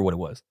even near what it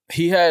was.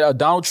 He had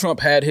Donald Trump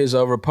had his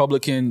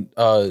Republican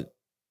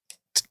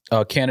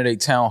candidate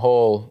town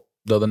hall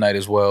the other night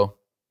as well.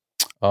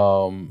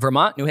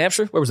 Vermont, New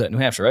Hampshire? Where was that? New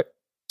Hampshire, right?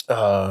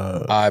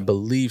 I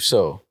believe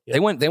so. They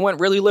went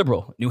really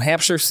liberal. New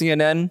Hampshire,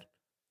 CNN,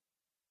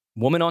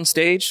 woman on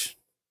stage.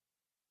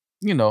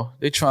 You know,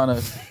 they trying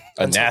to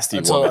a nasty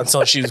woman.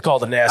 Until she was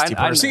called a nasty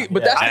person. See,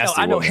 but that's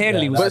I know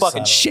Hannity was that's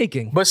fucking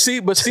shaking. But see,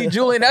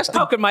 Julian, that's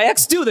How could my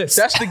ex do this?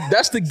 that's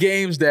the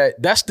game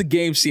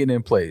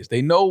CNN plays.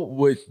 They know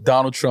what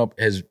Donald Trump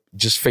has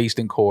just faced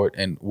in court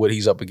and what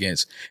he's up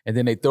against, and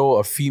then they throw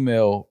a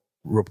female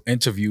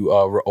interview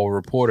or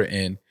reporter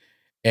in,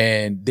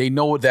 and they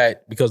know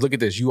that because look at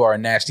this, you are a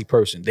nasty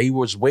person. They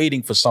was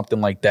waiting for something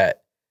like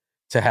that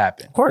to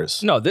happen. Of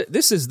course. No,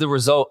 this is the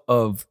result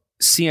of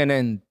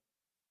CNN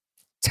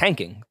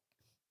tanking.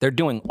 They're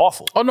doing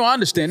awful. Oh no, I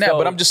understand that, So-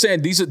 but I'm just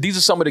saying these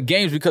are some of the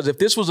games, because if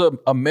this was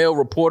a male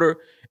reporter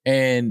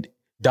and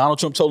Donald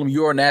Trump told him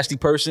you're a nasty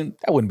person,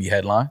 that wouldn't be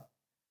headline.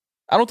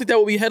 I don't think that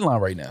would be a headline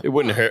right now. It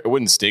wouldn't hurt. It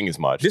wouldn't sting as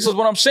much. This is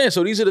what I'm saying.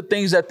 So these are the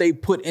things that they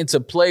put into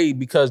play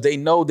because they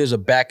know there's a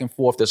back and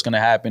forth that's going to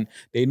happen.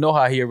 They know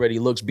how he already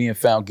looks being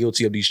found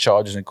guilty of these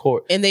charges in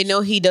court. And they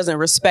know he doesn't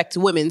respect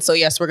women. So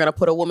yes, we're going to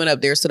put a woman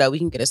up there so that we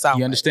can get a sound.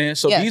 You understand?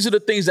 So Yes. these are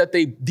the things that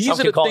they Some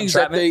could call it these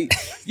are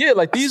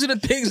the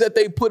things that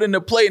they put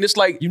into play. And it's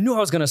like, You knew I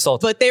was going to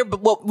assault. But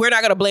we're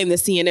not going to blame the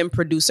CNN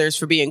producers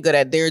for being good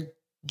at their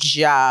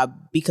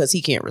job because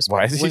he can't respect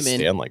Why does he women.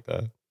 stand like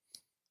that?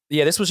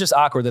 Yeah, this was just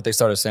awkward that they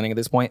started sending at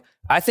this point.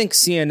 I think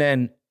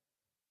CNN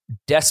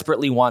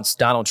desperately wants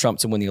Donald Trump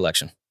to win the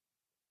election.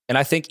 And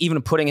I think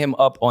even putting him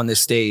up on this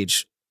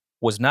stage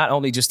was not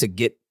only just to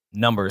get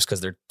numbers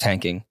because they're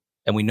tanking.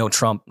 And we know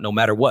Trump, no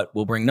matter what,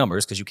 will bring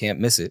numbers because you can't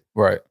miss it.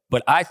 right.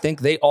 But I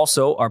think they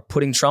also are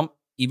putting Trump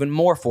even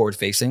more forward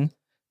facing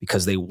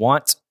because they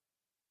want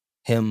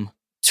him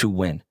to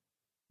win.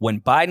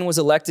 When Biden was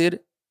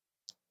elected,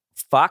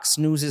 Fox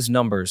News's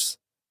numbers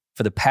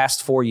for the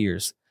past 4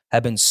 years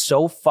have been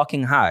so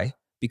fucking high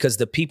because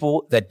the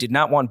people that did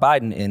not want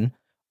Biden in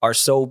are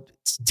so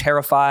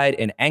terrified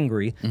and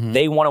angry. Mhm.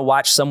 They want to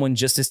watch someone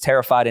just as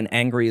terrified and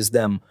angry as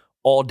them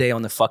all day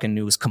on the fucking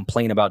news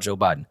complain about Joe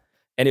Biden.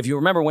 And if you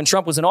remember when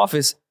Trump was in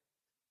office,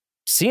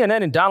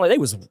 CNN and Donald, they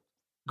was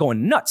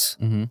going nuts.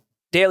 Mm-hmm.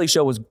 Daily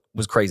Show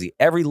was crazy.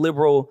 Every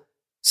liberal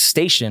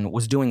station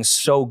was doing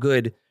so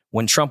good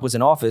when Trump was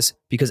in office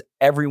because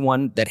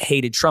everyone that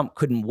hated Trump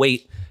couldn't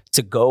wait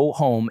to go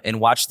home and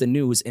watch the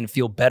news and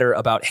feel better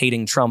about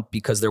hating Trump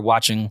because they're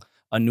watching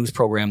a news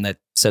program that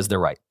says they're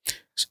right.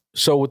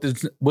 So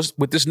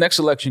with this next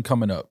election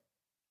coming up,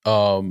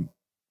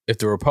 if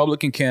the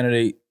Republican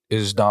candidate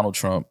is Donald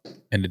Trump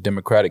and the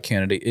Democratic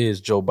candidate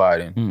is Joe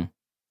Biden,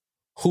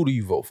 who do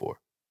you vote for?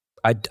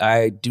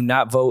 I do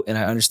not vote, and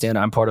I understand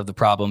I'm part of the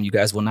problem. You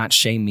guys will not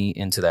shame me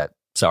into that.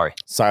 Sorry.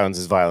 Silence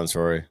is violence,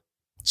 Rory.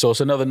 So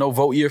it's another no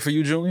vote year for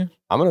you, Julian?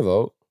 I'm gonna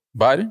vote.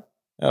 Biden?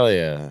 Hell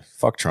yeah.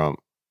 Fuck Trump.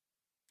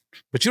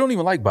 But you don't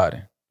even like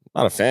Biden.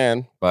 Not a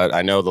fan, but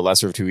I know the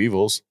lesser of two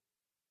evils.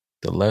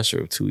 The lesser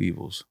of two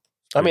evils.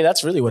 I mean,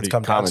 that's really what's Pretty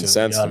come down common to.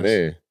 sense to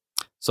me.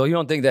 So you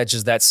don't think that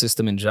just that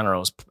system in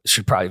general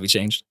should probably be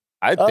changed?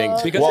 I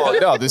think. Because- Well,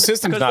 no, the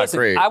system's Because not listen,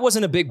 great. I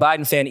wasn't a big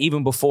Biden fan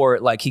even before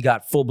like he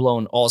got full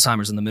blown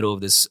Alzheimer's in the middle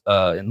of this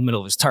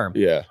term.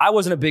 Yeah. I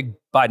wasn't a big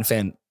Biden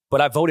fan,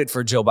 but I voted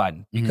for Joe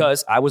Biden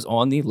because I was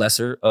on the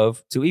lesser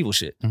of two evil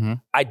shit.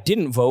 Mhm. I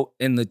didn't vote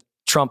in the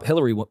Trump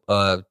Hillary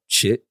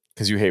shit.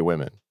 Because you hate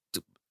women.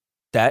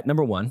 That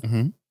number one.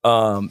 Mhm.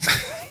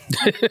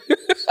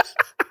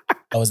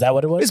 Oh, is that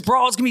what it was? This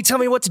brawl's gonna be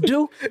telling me what to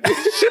do.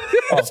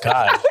 Oh,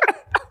 God.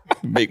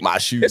 Make my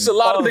shoes. It's a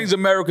lot of things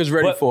America's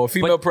ready but- for. A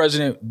female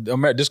president,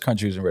 this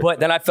country isn't ready. But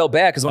then I felt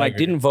bad because when I I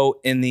agree. didn't vote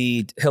in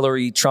the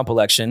Hillary Trump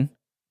election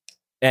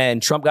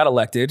and Trump got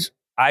elected,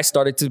 I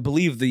started to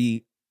believe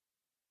the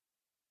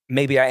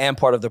maybe I am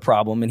part of the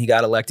problem and he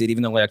got elected,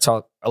 even though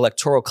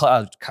electoral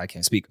college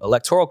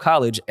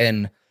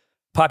and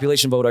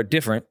population vote are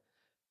different.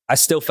 I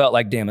still felt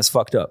like, damn, it's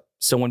fucked up.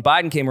 So when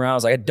Biden came around, I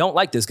was like, I don't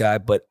like this guy,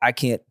 but I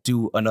can't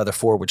do another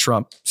 4 with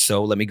Trump.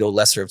 So let me go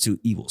lesser of 2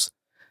 evils.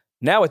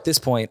 Now at this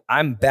point,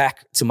 I'm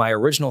back to my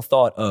original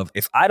thought of,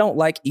 if I don't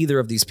like either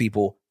of these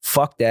people,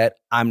 fuck that,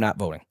 I'm not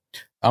voting.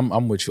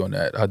 I'm with you on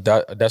that.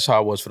 That's how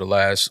I was for the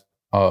last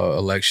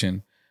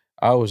election.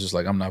 I was just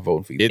like, I'm not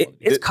voting for you.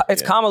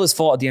 It's Kamala's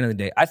fault at the end of the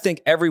day. I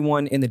think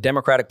everyone in the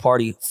Democratic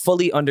Party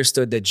fully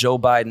understood that Joe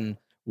Biden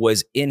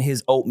was in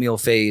his oatmeal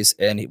phase,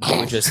 and we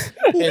were just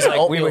His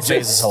oatmeal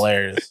phase is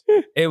hilarious.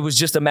 It was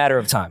just a matter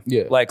of time.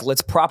 Yeah. Like,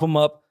 let's prop him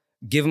up,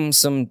 give him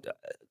some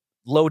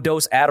low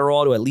dose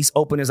Adderall to at least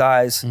open his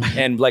eyes,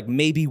 and like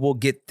maybe we'll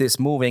get this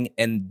moving,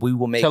 and we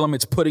will make. Tell him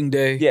it's pudding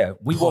day. Yeah,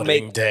 we will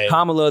make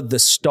Kamala the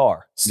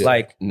star. Yeah.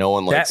 Like, No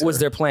one likes that was her.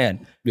 their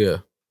plan. Yeah.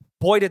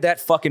 Boy, did that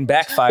fucking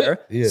backfire.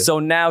 Yeah. So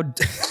now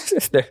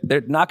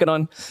they're knocking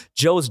on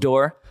Joe's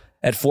door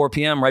at 4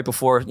 p.m. right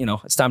before,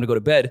 it's time to go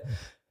to bed.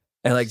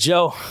 And like,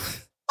 Joe,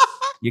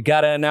 you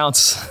got to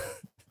announce,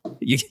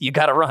 you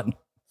got to run.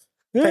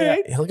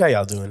 Hey, look how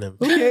y'all doing him.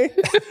 Okay.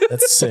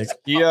 That's sick.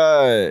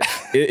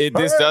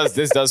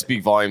 This does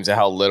speak volumes to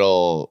how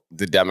little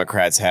the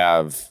Democrats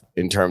have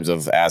in terms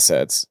of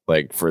assets,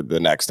 like for the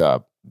next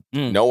up.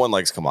 No one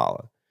likes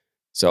Kamala.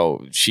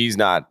 So she's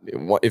not,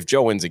 if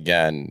Joe wins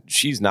again,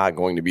 she's not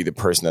going to be the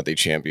person that they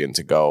champion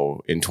to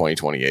go in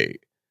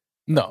 2028.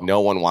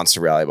 No one wants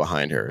to rally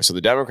behind her. So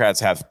the Democrats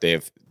have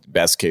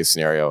best case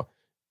scenario,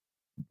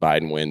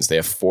 Biden wins. They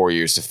have 4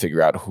 years to figure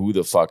out who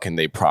the fuck can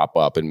they prop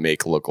up and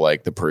make look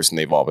like the person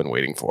they've all been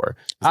waiting for.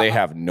 They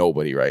have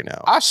nobody right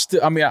now.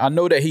 I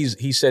know that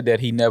he said that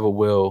he never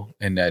will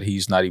and that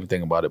he's not even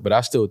thinking about it, but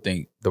I still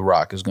think The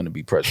Rock is going to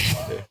be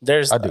president.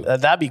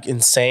 That'd be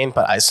insane,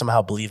 but I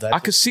somehow believe that. I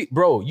could see,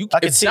 bro.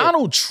 If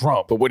Donald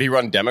Trump, but would he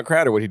run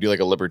Democrat or would he do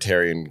like a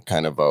libertarian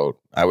kind of vote?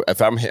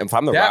 If I'm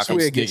The Rock,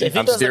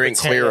 I'm steering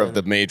clear of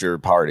the major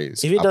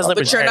parties. If he does,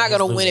 but you're not going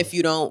to win if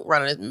you don't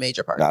run a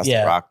major party. That's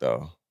The Rock,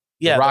 though.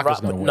 Yeah, The Rock is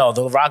going to win. No,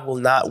 The Rock will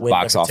not win.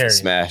 Box office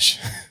smash.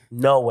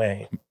 No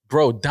way.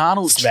 Bro,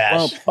 Donald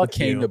Trump Fuck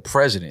became you. the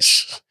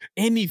president.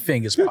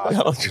 Anything is possible.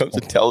 Donald Trump's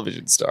a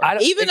television star.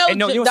 Even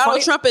though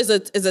Donald Trump is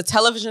a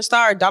television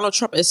star, Donald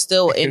Trump is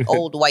still an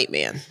old white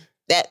man.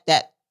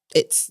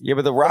 It's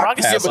but The Rock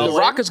The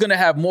Rock is going to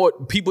have more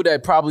people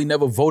that probably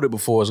never voted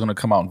before is going to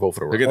come out and vote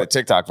for The Rock. Look at the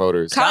TikTok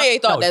voters.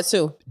 Kanye thought that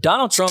too.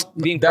 Donald Trump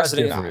being That's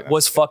president different.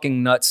 was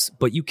fucking nuts,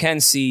 but you can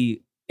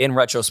see in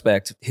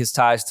retrospect his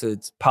ties to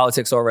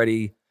politics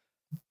already,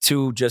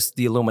 to just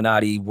the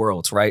Illuminati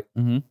worlds, right?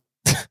 Mm-hmm.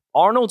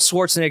 Arnold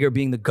Schwarzenegger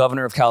being the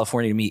governor of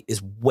California to me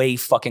is way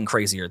fucking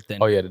crazier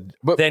than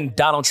than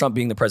Donald Trump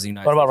being the president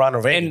of the What United about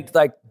Ronald Reagan? And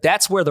like,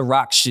 that's where The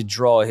Rock should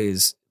draw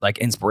his like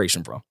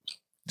inspiration from.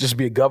 Just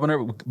be a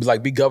governor,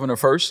 like be governor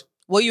first.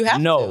 Well, you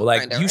have No, to,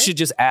 like kinda, you right? should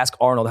just ask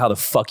Arnold how the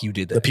fuck you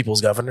did that. The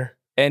people's governor.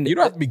 And You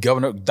don't have to be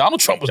governor. Donald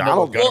Trump was never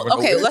governor. Well,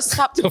 okay, let's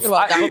stop talking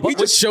about Donald. He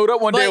just showed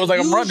up one day and was like,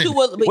 I'm running.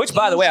 which,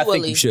 by the way, I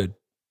think you should.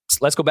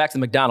 Let's go back to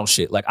the McDonald's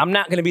shit. Like, I'm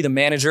not going to be the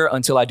manager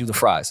until I do the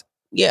fries.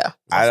 Yeah.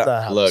 That's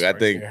not how this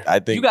works here. I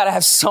think You got to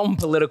have some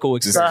political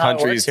this experience. not how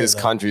it works here, this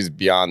though. country's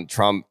beyond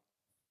Trump.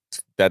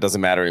 That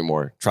doesn't matter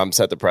anymore. Trump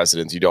set the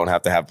precedence. You don't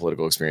have to have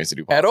political experience to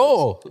do politics. At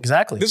all.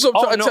 Exactly. This is what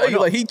I'm trying to tell you.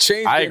 no. Like, he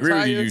changed I the agree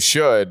with you. entire- You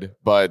should,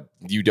 but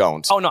you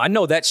don't. Oh, no, I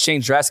know that's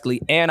changed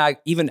drastically. And I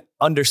even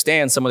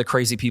understand some of the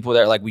crazy people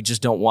that are like, we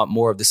just don't want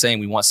more of the same.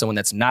 We want someone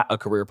that's not a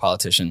career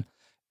politician.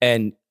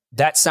 And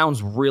that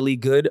sounds really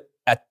good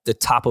at the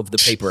top of the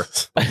paper.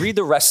 Read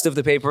the rest of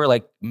the paper.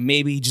 Like,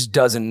 maybe he just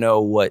doesn't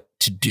know what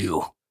to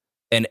do.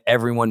 And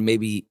everyone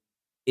maybe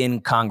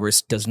in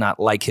Congress does not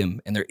like him,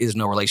 and there is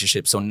no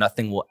relationship, so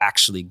nothing will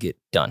actually get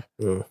done.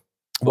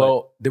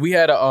 Well, we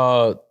had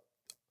I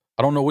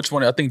don't know which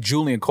one. I think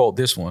Julian called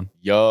this one.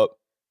 Yup.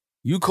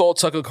 You called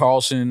Tucker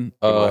Carlson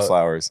Give my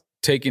flowers.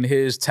 taking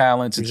his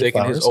talents and Here's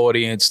your taking his flowers.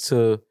 audience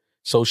to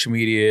social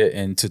media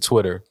and to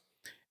Twitter.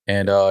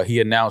 And he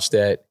announced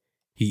that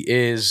he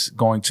is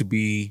going to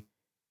be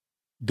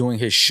doing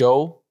his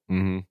show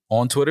Mm-hmm.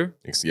 on Twitter.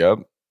 Yep.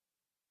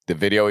 The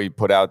video he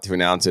put out to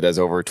announce it has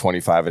over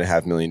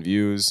 25.5 million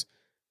views.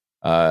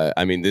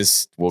 I mean,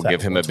 this will Is that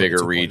give him a bigger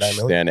 22.9 reach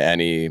million? than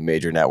any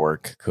major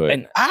network could.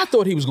 And I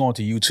thought he was going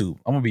to YouTube.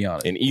 I'm going to be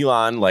honest. And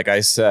Elon, like I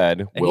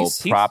said, And will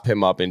he's- prop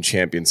him up and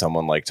champion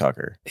someone like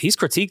Tucker. he's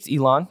critiqued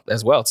Elon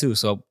as well, too.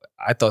 So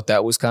I thought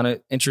that was kind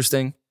of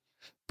interesting.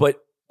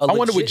 But I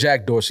wonder what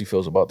Jack Dorsey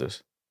feels about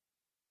this.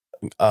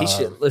 He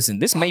should listen.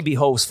 This may be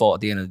Ho's fault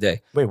at the end of the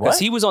day. Wait, Because what?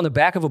 he was on the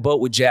back of a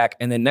boat with Jack,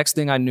 and then next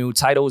thing I knew,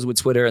 Tidal was with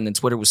Twitter, and then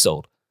Twitter was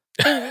sold.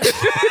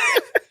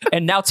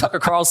 And now Tucker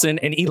Carlson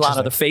and Elon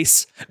are the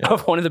face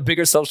of one of the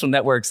bigger social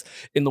networks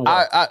in the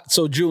world.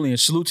 So Julian,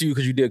 salute to you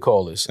because you did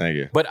call this. Thank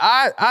you. But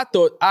I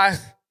thought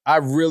I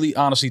really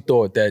honestly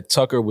thought that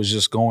Tucker was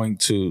just going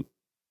to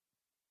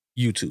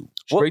YouTube.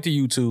 Straight to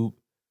YouTube.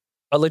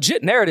 A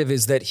legit narrative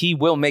is that he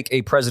will make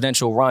a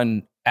presidential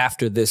run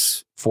after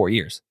this 4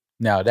 years.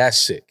 Now that's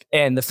sick.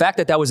 And the fact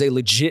that that was a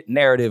legit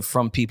narrative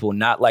from people,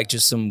 not like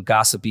just some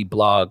gossipy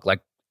blog,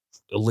 like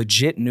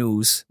legit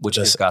news, which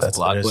is gossip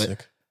blog,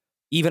 but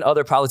even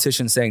other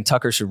politicians saying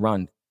Tucker should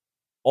run.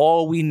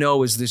 All we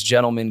know is this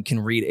gentleman can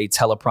read a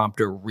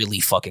teleprompter really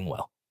fucking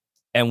well.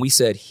 And we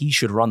said he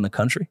should run the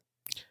country.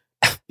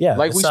 Yeah,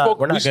 Like we're not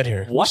good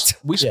here. What?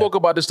 We spoke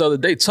about this the other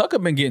day. Tucker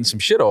been getting some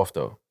shit off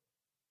though.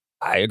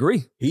 I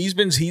agree. He's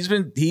been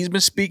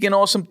speaking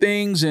on some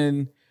things,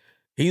 and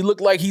he looked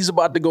like he's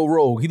about to go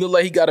rogue. He looked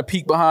like he got a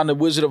peek behind the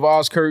Wizard of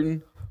Oz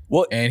curtain.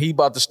 What? And he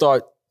about to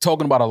start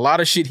talking about a lot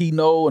of shit he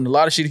know and a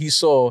lot of shit he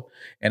saw.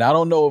 And I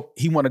don't know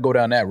if he want to go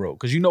down that road,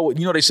 because you know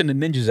they send the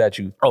ninjas at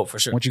you. Oh, for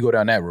sure. Once you go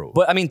down that road.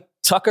 But I mean,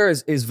 Tucker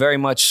is very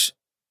much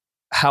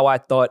how I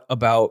thought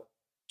about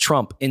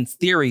Trump. In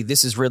theory,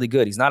 this is really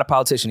good. He's not a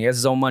politician. He has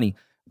his own money.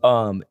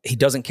 He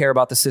doesn't care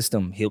about the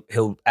system.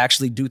 He'll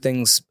actually do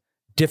things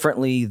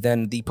differently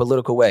than the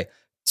political way.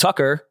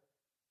 Tucker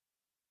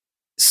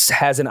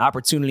has an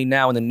opportunity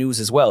now in the news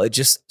as well. It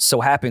just so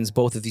happens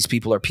both of these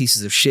people are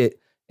pieces of shit,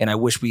 and I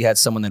wish we had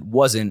someone that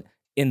wasn't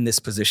in this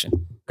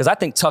position, because I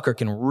think Tucker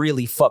can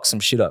really fuck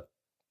some shit up.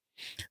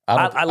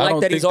 I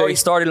like that he's already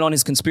started on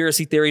his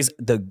conspiracy theories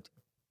the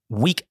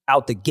week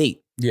out the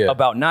gate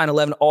about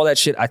 9/11, all that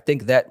shit. I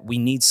think that we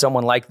need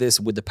someone like this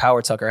with the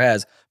power Tucker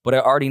has, but I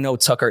already know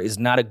Tucker is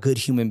not a good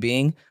human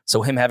being,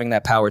 so him having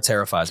that power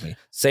terrifies me.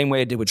 Same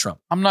way it did with Trump.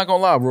 I'm not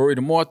gonna lie, Rory,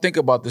 the more I think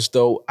about this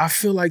though, I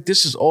feel like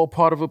this is all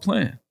part of a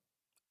plan.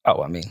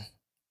 Oh, I mean,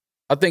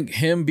 I think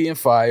him being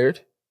fired,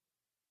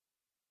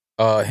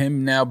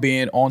 him now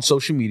being on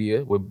social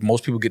media, where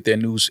most people get their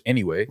news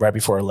anyway. Right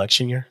before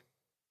election year.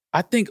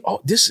 I think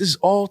this is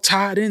all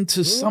tied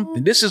into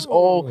something. This is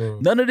all,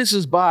 none of this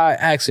is by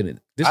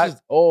accident. This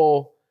is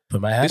all, put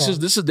my hat on.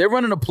 This is, they're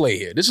running a play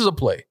here. This is a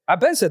play. I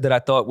Ben said that I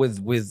thought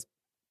with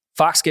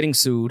Fox getting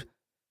sued,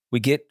 we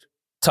get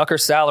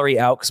Tucker's salary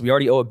out because we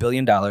already owe $1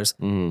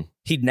 billion.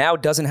 He now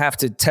doesn't have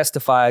to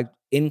testify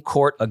in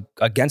court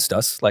against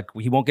us. Like,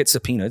 he won't get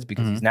subpoenaed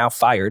because he's now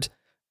fired.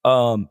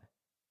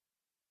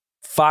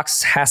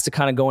 Fox has to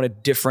kind of go in a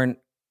different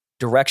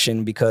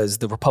direction because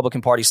the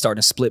Republican Party is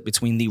starting to split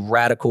between the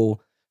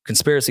radical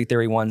conspiracy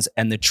theory ones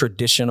and the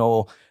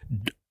traditional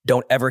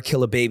don't ever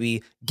kill a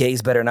baby,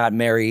 gays better not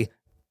marry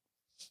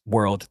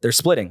world. They're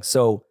splitting.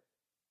 So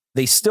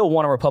they still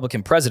want a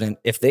Republican president.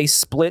 If they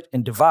split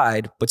and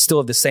divide, but still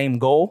have the same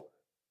goal,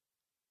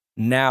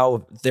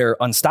 now they're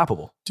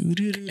unstoppable.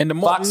 And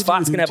the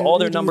Fox can have all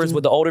their numbers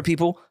with the older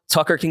people.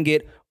 Tucker can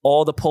get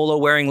all the polo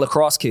wearing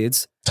lacrosse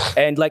kids.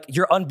 And like,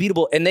 you're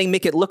unbeatable. And they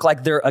make it look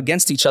like they're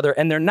against each other,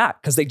 and they're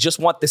not, because they just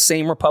want the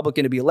same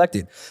Republican to be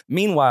elected.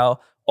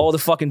 Meanwhile, all the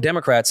fucking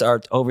Democrats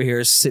are over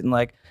here sitting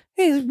like,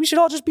 hey, we should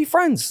all just be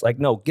friends. Like,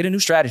 no, get a new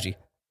strategy.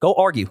 Go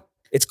argue.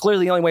 It's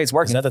clearly the only way it's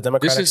working. Is that the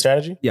Democratic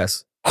strategy?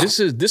 Yes. This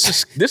is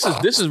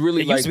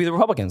really it used to be the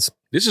Republicans.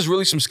 This is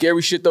really some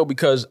scary shit though,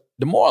 because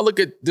the more I look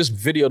at this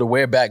video, the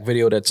wear back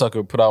video that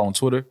Tucker put out on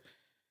Twitter,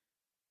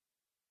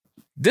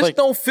 this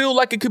don't feel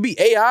like it could be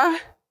AI.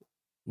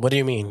 What do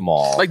you mean?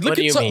 Like, look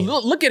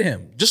at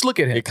him. Just look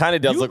at him. It kind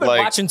of does You've look been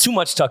like watching too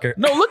much Tucker.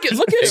 No, look at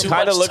it. him.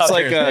 Kind of looks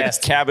like a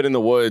cabin in the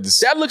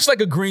woods. That looks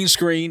like a green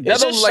screen. That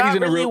doesn't look like he's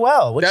in a real.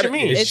 Well, what do you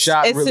mean? It's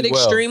an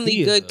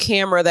extremely good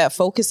camera that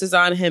focuses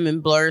on him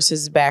and blurs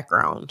his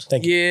background.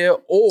 Yeah,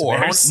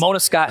 or Mona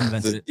Scott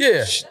invented it.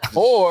 Yeah,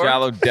 or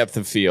shallow depth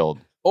of field.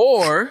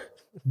 Or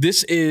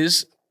this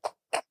is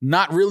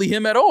not really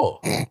him at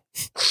all.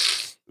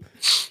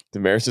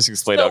 Damaris just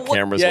explained how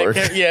cameras work.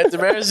 Yeah,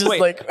 Damaris just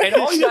like... And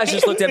all you guys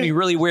just looked at me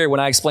really weird when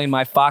I explained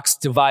my Fox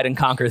divide and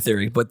conquer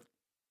theory, but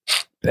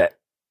bet.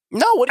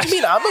 No, what do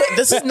you mean?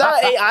 This is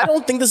not AI. I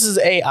don't think this is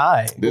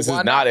AI. This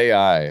is not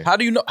AI. How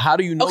do you know?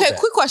 Okay, that?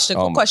 quick question.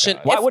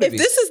 Why would it if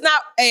this is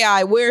not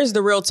AI, where's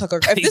the real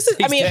Tucker? If this is,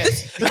 if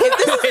this is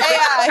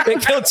AI, they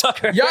killed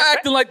Tucker. Y'all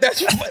acting like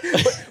that,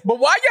 but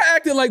why y'all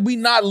acting like we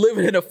not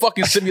living in a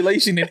fucking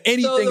simulation and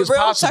anything so the is real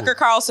possible? Tucker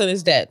Carlson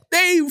is dead.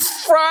 They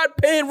fried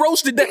pan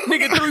roasted that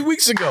nigga 3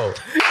 weeks ago.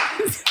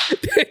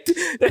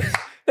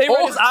 They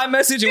read his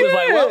iMessage and was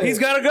like, well, he's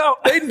got to go.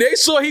 They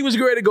saw he was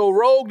ready to go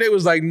rogue. They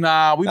was like,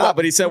 nah,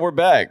 but he said we're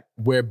back.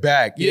 We're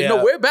back. Yeah,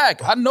 no, we're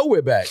back. I know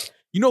we're back.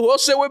 You know who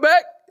else said we're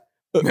back?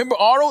 Remember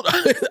Arnold?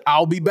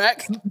 I'll be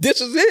back.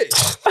 This is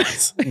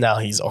it. Now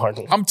he's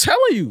Arnold. I'm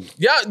telling you.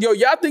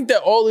 Y'all think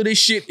that all of this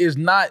shit is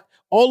not,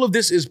 all of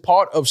this is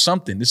part of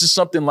something. This is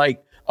something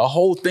like a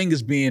whole thing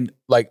is being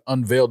like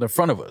unveiled in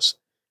front of us.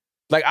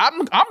 Like, I'm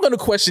going to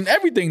question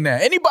everything now.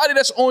 Anybody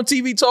that's on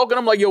TV talking,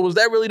 I'm like, yo, was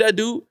that really that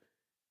dude?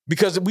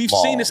 Because we've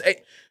seen this,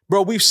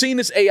 we've seen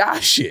this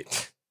AI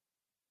shit.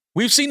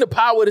 We've seen the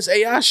power of this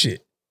AI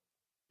shit.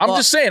 I'm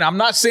just saying, I'm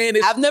not saying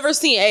it's... I've never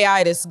seen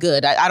AI this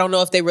good. I don't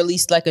know if they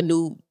released like a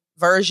new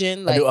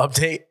version. Like, a new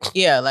update?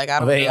 Yeah, like I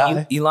don't know.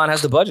 AI? Elon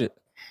has the budget.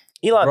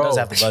 Elon does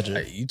have the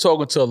budget. You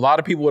talking to a lot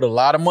of people with a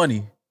lot of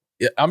money.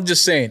 I'm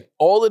just saying,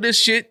 all of this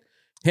shit,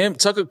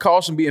 Tucker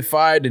Carlson being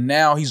fired, and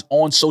now he's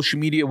on social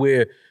media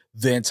where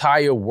the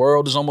entire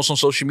world is almost on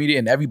social media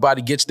and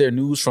everybody gets their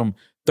news from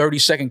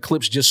 30-second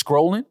clips just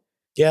scrolling.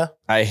 Yeah.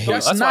 I hate.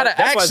 That's not an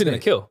That's why it's gonna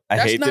accident. kill. I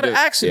That's hate not to an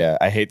accident.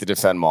 Yeah, I hate to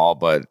defend Maul,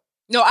 but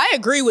No, I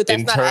agree with that's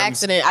In not an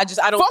terms- accident.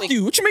 I don't Fuck think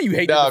you. What you mean you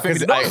hate no, the because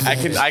defendant?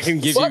 I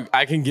can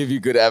give Fuck. you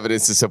good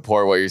evidence to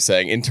support what you're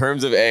saying. In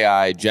terms of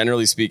AI,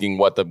 generally speaking,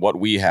 what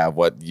we have,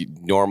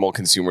 normal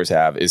consumers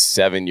have, is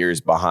 7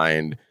 years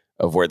behind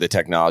of where the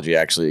technology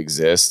actually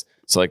exists.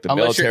 So like the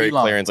Unless you're military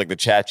Elon. clearance, like the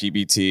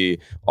ChatGPT,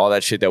 all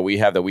that shit that we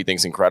have that we think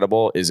is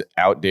incredible is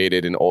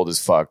outdated and old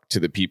as fuck to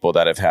the people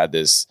that have had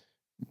this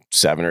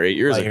 7 or 8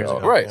 years 5 ago. years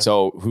ago, Right. yeah.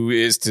 So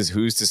who's to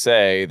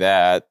say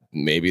that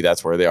maybe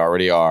that's where they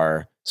already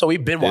are? So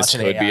we've been This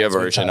watching could AI, be a is what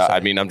you're version. trying to I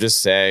say. mean, I'm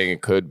just saying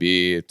it could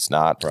be. It's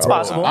not. Probably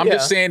possible. not. I'm Yeah.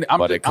 just saying. I'm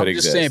But it could just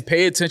exist. saying.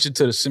 Pay attention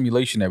to the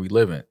simulation that we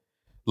live in.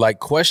 Like,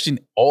 question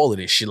all of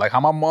this shit. Like how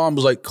my mom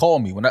was like, call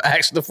me when I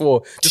asked her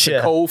for just a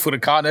Yeah. code for the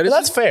car. Now, But this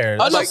that's is- fair.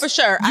 Oh, no, Like, for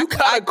sure. you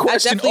gotta I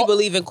question definitely all-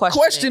 believe in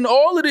questioning. question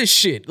all of this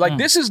shit. Like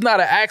this is not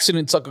an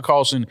accident, Tucker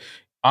Carlson.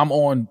 I'm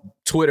on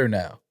Twitter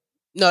now.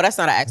 No, that's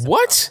not an accident.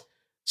 What?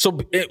 So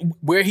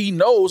where he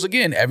knows,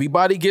 again,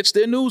 everybody gets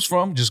their news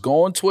from. Just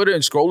go on Twitter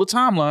and scroll the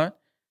timeline.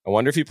 I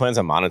wonder if he plans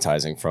on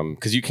monetizing from,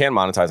 because you can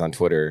monetize on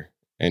Twitter.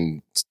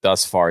 And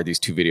thus far, these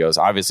 2 videos,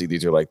 obviously,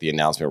 these are like the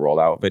announcement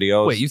rollout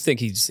videos. Wait, you think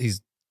he's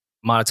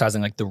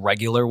monetizing like the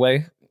regular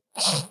way?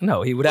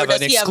 No, he would Or have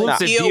does an he have a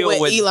exclusive deal deal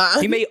with with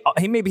Elon?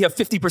 He may be a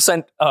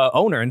 50%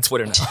 owner in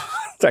Twitter now.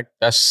 It's like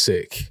That's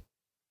sick.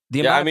 the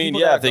yeah, amount I of mean,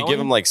 people yeah, that if they are give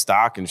him going- like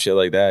stock and shit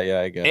like that,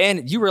 yeah, I guess.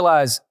 and you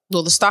realize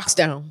Well, the stock's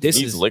down. this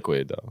He's is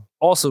liquid, though.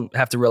 also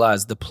have to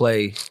realize the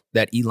play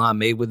that Elon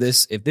made with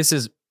this. If this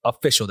is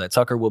official, that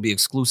Tucker will be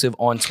exclusive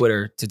on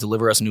Twitter to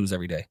deliver us news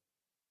every day,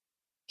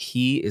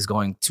 he is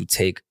going to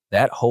take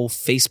that whole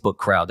Facebook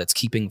crowd that's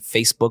keeping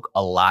Facebook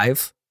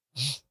alive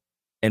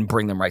and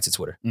bring them right to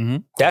Twitter. Mm-hmm.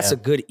 That's Yeah. a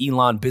good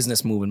Elon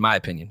business move, in my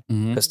opinion,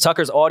 Mm-hmm. because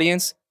Tucker's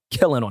audience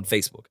killing on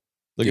Facebook.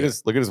 Look at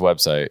his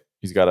website.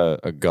 He's got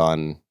a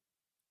gun,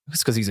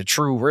 It's because he's a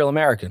true, real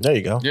American. There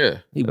you go. Yeah.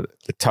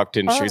 a tucked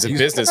in shirt. He's a He's-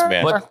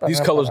 businessman. But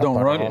These colors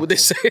don't run. What they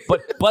say?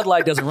 But Bud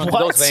Light doesn't run through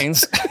What? those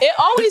veins. It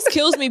always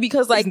kills me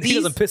because like he these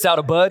doesn't piss out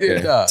a bud.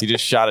 Yeah. Nah. He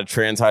just shot a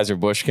Transizer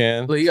Bush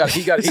can. Look,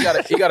 he got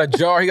a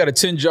jar. He got a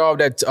tin jar of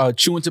that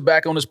chewing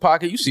tobacco in his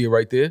pocket. You see it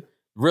right there.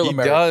 Real He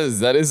American. does.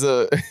 That is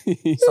a.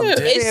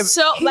 it's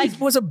so He like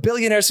was a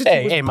billionaire since Hey,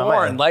 he was hey, my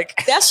born. man.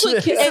 Like that's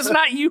what kids. it's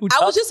not you.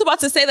 I was just about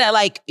to say that,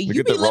 like, you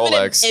at be the living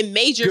Rolex. in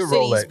major Good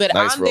cities, Rolex. but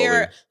Nice I'm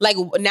there, like,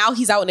 now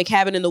he's out in a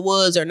cabin in the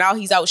woods, or now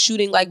he's out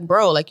shooting, like,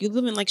 bro, like, you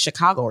live in, like,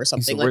 Chicago or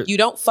something. a Like, you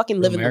don't fucking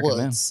live in the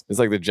American woods. It's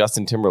like the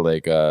Justin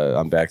Timberlake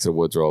on Back to the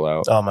Woods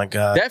rollout. Oh my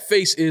god. That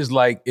face is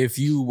like if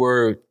you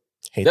were.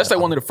 Hate That's that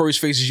like one of the first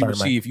faces you Sorry, would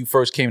Mike. see if you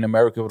first came to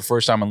America for the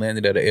first time and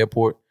landed at an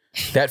airport.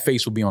 That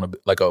face would be on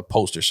a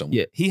poster somewhere.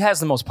 Yeah, he has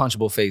the most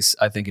punchable face,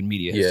 I think, in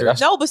media Yeah, history. that's-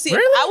 No, but see, if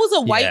I was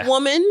a white Yeah.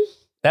 woman,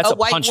 That's a a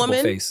white punchable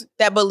woman face.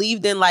 that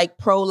believed in, like,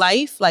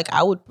 pro-life, like,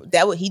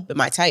 he'd be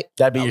my type.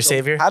 That'd be your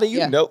savior. How do you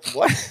Yeah. know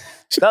what?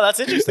 No, that's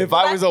interesting. If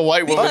I was a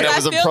white woman Because that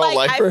was a I feel pro-lifer,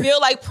 like I feel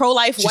like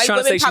pro-life She's white trying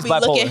to say women she's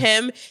probably look bipolar. at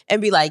him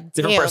and be like,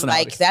 Different damn,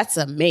 personalities. like, that's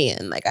a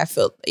man. Like, I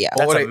feel, yeah.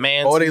 That's or a they,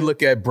 man Or they too.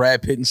 look at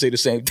Brad Pitt and say the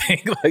same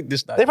thing. Like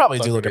this. They probably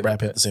do look at Brad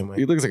Pitt the same way.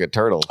 he looks like a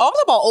turtle. Oh, I'm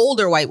talking about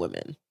older white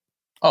women.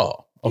 Oh,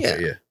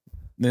 okay, Yeah. yeah.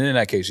 Then in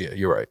that case, yeah,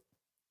 you're right.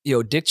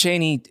 Yo, Dick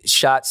Cheney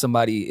shot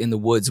somebody in the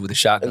woods with a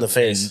shotgun In the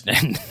face.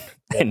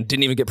 and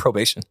didn't even get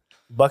probation.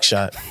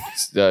 Buckshot.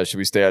 Should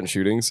we stay on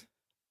shootings?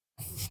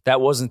 That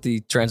wasn't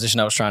the transition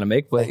I was trying to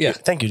make, but yeah,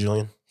 Thank you,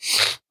 Julian.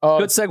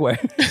 good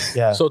segue.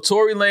 Yeah. So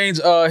Tory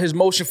Lanez, his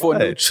motion for a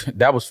new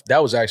that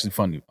was actually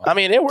funny. I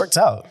mean, it worked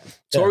out.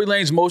 Tory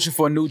Lanez motion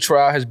for a new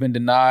trial has been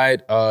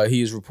denied.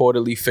 He is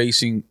reportedly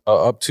facing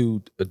up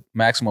to a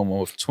maximum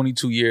of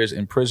 22 years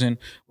in prison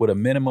with a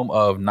minimum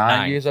of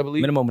 9 years, I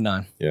believe. Minimum of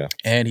 9.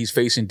 And he's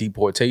facing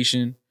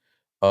deportation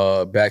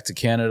back to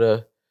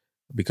Canada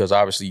because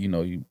obviously,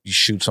 you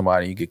shoot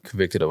somebody, you get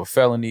convicted of a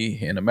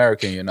felony in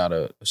America and you're not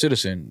a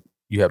citizen,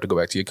 you have to go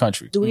back to your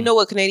country. Do we know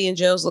what Canadian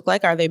jails look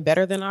like? Are they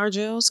better than our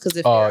jails? Because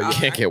if Yeah. they are,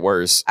 Can't get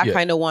worse. I yeah.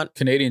 kind of want,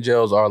 Canadian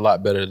jails are a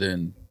lot better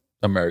than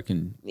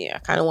American. I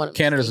kind of want.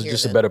 Canada's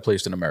just a better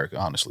place than America,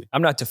 honestly.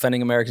 I'm not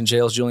defending American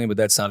jails, Julian, but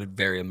that sounded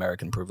very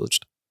American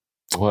privileged.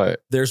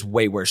 What? There's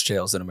way worse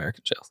jails than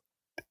American jails.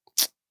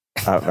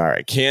 All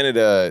right.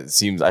 Canada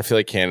seems. I feel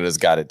like Canada's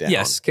got it down.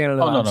 Yes,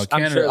 Canada. Oh, no, I'm- no, I'm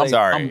Canada- sure they- I'm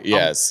Sorry.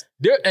 yes.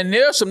 There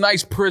are some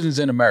nice prisons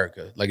in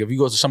America. Like if you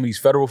go to some of these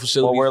federal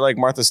facilities, Well, where like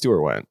Martha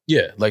Stewart went.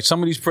 yeah, like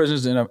some of these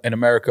prisons in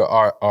America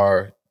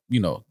are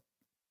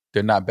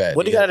they're not bad.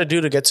 What do you got to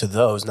do to get to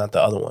those, not the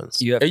other ones?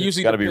 You have It to,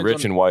 usually Got to be depends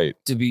rich on- and white.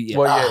 to be. Yeah.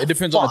 Well, yeah, it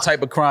depends on the fuck.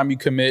 type of crime you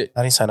commit.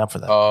 I didn't sign up for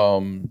that.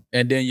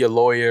 And then your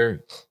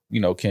lawyer,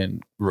 can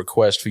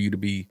request for you to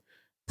be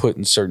put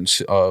in certain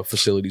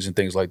facilities and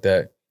things like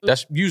that.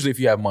 That's usually if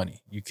you have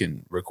money, you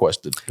can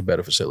request the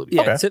better facility.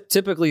 Yeah, Okay.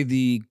 typically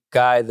the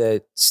guy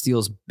that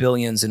steals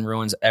billions and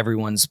ruins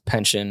everyone's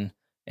pension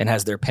and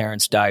has their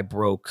parents die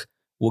broke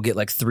will get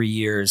like 3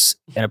 years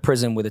in a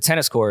prison with a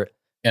tennis court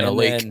And a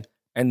lake.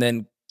 and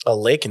then A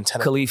lake in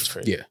Tennessee.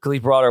 Khalif, Yeah.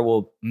 Khalif Browder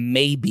will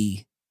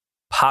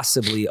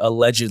possibly,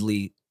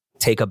 allegedly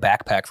take a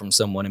backpack from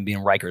someone and be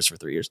in Rikers for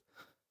 3 years.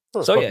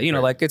 So yeah, you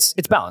know, like it's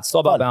balanced. It's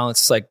all about balance.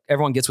 It's like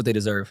everyone gets what they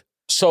deserve.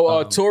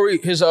 So Tory,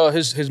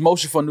 his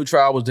motion for a new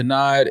trial was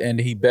denied, and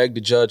he begged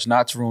the judge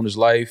not to ruin his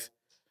life.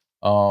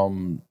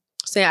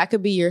 Saying I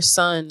could be your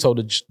son. Told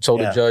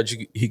the judge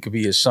he could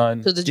be his son.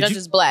 Because the judge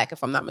is black,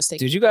 if I'm not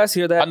mistaken. Did you guys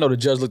hear that? I know the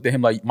judge looked at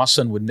him like, my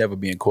son would never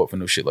be in court for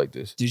no shit like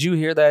this. Did you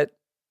hear that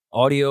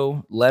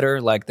audio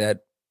letter, like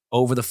that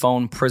over the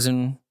phone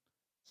prison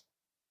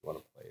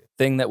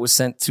thing that was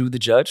sent to the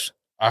judge?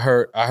 I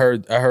heard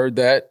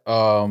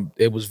that.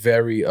 It was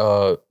very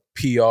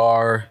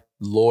PR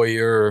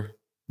lawyer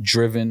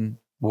driven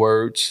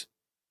words.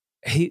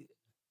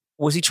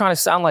 Was he trying to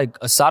sound like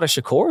Assata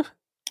Shakur?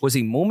 Was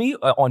he Mumi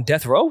on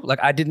death row? Like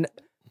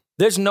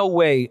there's no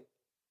way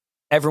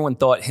everyone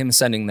thought him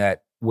sending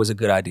that was a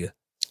good idea.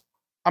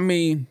 I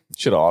mean,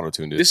 should have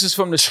auto-tuned it. This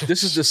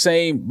is the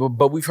same,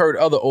 but we've heard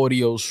other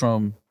audios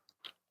from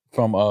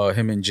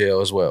him in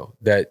jail as well.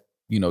 That,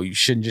 you know, you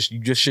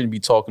just shouldn't be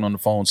talking on the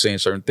phone saying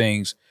certain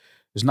things.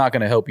 It's not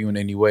going to help you in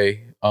any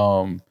way.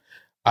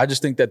 I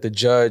just think that the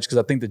judge, because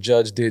I think the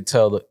judge did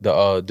tell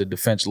the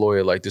defense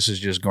lawyer, like, this is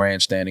just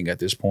grandstanding at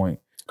this point.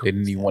 They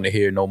didn't even want to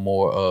hear no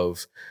more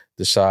of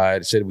the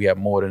side. It said we have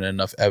more than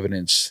enough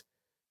evidence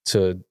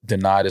to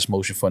deny this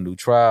motion for a new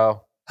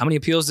trial. How many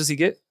appeals does he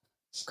get?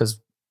 Because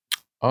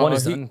one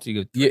is done.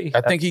 Yeah,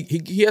 I think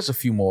he has a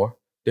few more.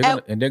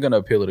 They're gonna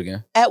appeal it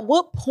again. At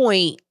what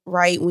point,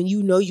 right, when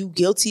you know you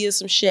guilty of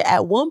some shit,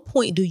 at one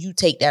point do you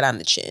take that on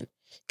the chin?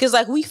 Because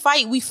like we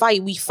fight,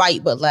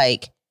 but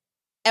like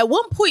at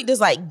one point does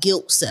like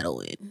guilt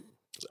settle in?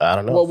 I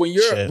don't know. Well,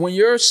 when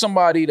you're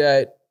somebody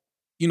that,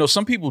 you know,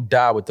 some people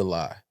die with the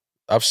lie.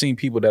 I've seen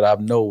people that I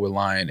know were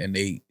lying, and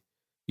they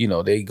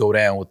go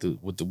down with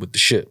the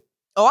ship.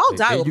 Oh, I'll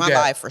die with my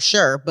lie for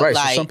sure. But right,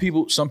 like,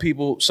 so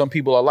some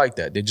people are like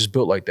that. They're just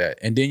built like that.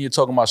 And then you're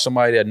talking about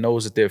somebody that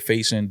knows that they're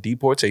facing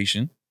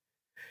deportation,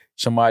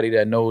 somebody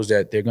that knows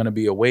that they're going to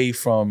be away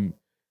from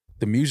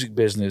the music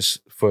business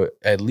for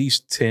at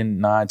least 10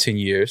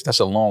 years. That's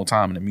a long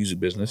time in the music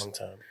business.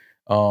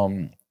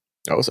 That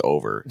was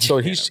over. So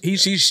he's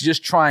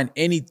just trying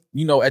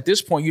at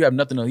this point you have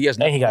nothing to, he has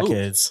nothing and he got to lose.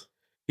 kids.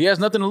 He has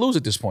nothing to lose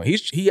at this point.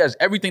 He has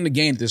everything to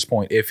gain at this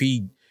point. If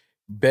he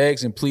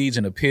begs and pleads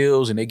and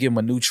appeals and they give him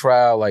a new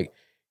trial, like,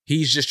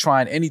 he's just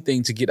trying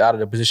anything to get out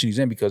of the position he's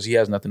in because he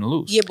has nothing to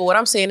lose. Yeah, but what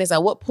I'm saying is,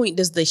 at what point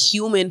does the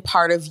human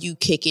part of you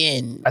kick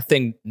in? I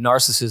think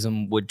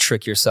narcissism would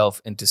trick yourself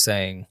into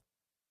saying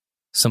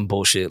some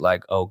bullshit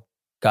like, oh,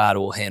 God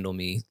will handle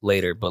me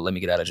later, but let me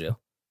get out of jail.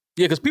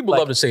 Yeah, because people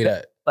love to say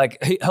that.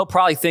 Like, he'll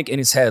probably think in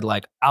his head,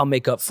 like, I'll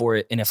make up for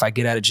it, and if I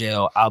get out of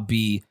jail, I'll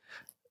be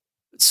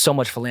so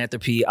much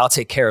philanthropy. I'll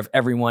take care of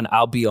everyone.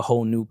 I'll be a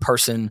whole new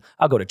person.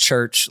 I'll go to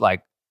church.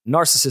 Like,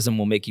 narcissism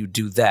will make you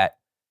do that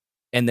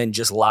and then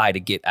just lie to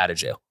get out of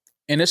jail.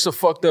 And it's a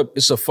fucked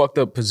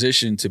up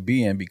position to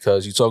be in,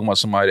 because you're talking about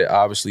somebody that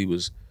obviously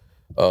was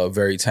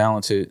very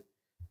talented,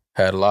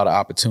 had a lot of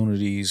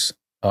opportunities.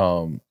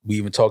 We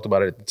even talked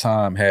about it at the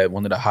time, had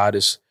one of the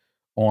hottest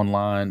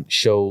online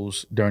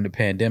shows during the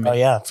pandemic. Oh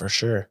yeah, for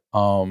sure.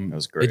 That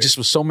was great. It just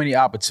was so many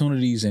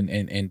opportunities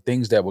and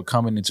things that were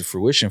coming into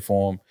fruition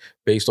for him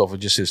based off of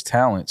just his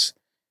talents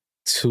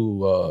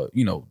to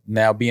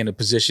now be in a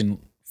position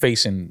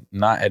facing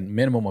not at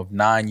minimum of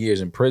 9 years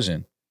in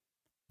prison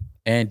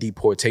and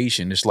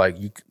deportation. It's like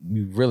you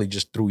really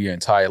just threw your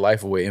entire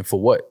life away. And for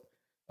what?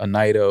 A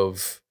night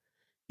of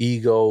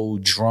ego,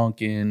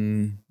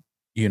 drunken,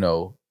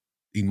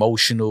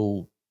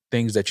 emotional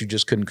things that you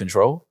just couldn't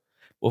control.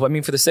 Well, I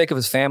mean, for the sake of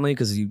his family,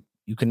 because you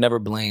can never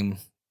blame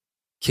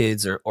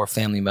kids or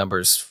family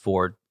members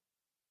for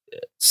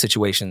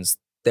situations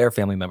their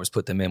family members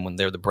put them in when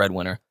they're the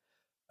breadwinner.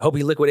 I hope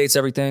he liquidates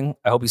everything.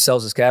 I hope he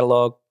sells his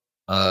catalog.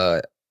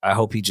 I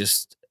hope he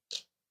just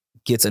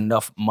gets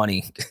enough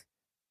money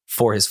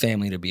for his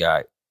family to be all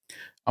right.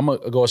 I'm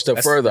going to go a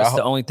step further. That's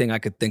the only thing I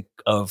could think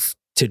of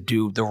to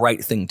do the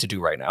right thing to do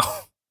right now.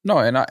 No,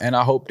 and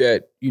I hope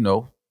that,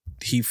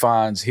 he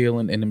finds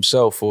healing in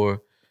himself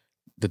for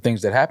the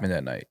things that happened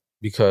that night,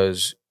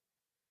 because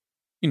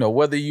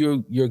whether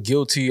you're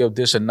guilty of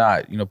this or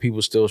not,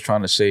 people still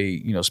trying to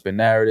say, spin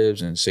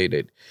narratives and say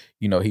that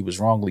he was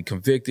wrongly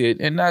convicted,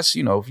 and that's,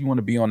 if you want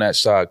to be on that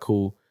side,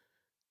 cool.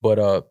 But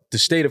the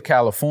state of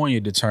California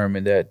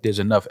determined that there's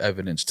enough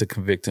evidence to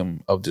convict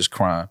him of this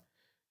crime,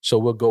 so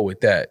we'll go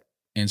with that.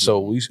 And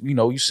so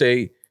you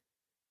say,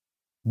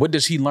 what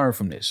does he learn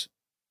from this?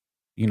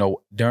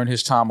 During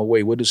his time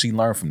away, what does he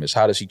learn from this?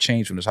 How does he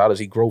change from this? How does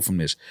he grow from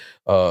this?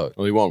 Well,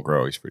 he won't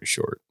grow. He's pretty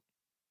short.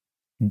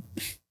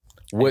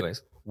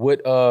 What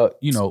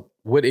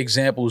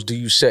examples do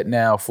you set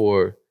now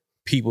for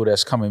people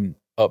that's coming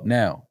up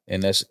now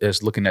and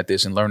that's looking at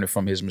this and learning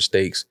from his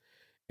mistakes?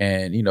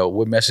 And,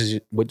 what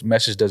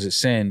message does it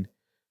send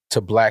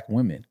to Black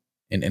women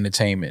in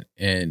entertainment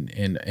and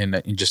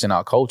just in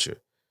our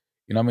culture?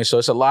 You know what I mean? So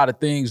it's a lot of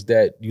things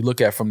that you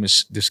look at from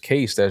this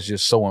case that's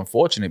just so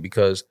unfortunate,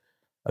 because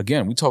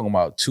again, we're talking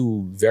about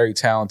two very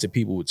talented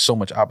people with so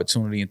much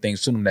opportunity and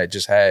things to them that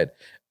just had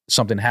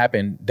something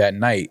happen that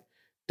night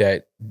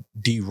that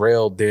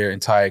derailed their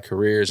entire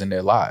careers and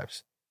their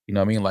lives. You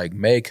know what I mean? Like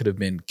Meg could have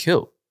been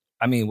killed.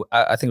 I mean,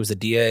 I think it was the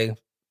DA.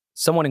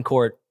 Someone in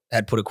court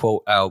had put a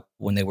quote out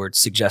when they were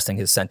suggesting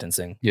his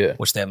sentencing, Yeah.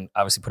 which they haven't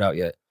obviously put out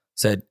yet.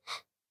 Said,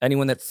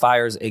 anyone that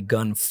fires a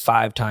gun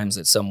 5 times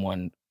at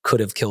someone could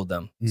have killed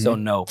them. So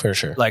no, For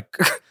sure. like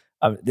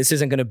this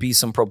isn't going to be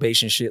some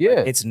probation shit. Yeah.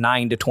 Like, it's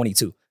 9 to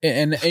 22.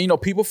 And you know,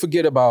 people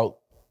forget about,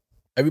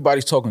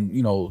 everybody's talking,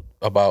 you know,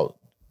 about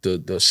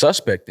the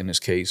suspect in this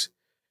case.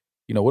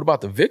 You know, what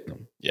about the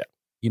victim? Yeah.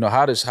 You know,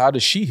 how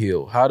does she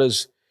heal? How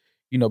does,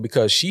 you know,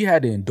 because she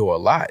had to endure a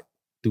lot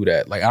through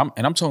that. Like I'm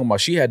talking about,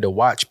 she had to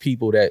watch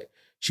people that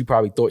she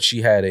probably thought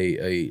she had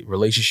a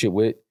relationship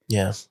with,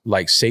 Yeah.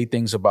 like say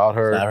things about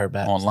her, Stab her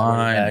back, online,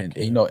 stab her back, and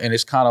yeah. you know, and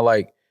it's kind of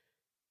like,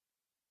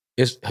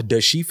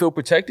 does she feel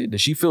protected?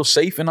 Does she feel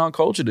safe in our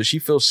culture? Does she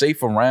feel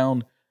safe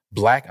around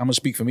black? I'm gonna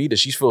speak for me. Does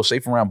she feel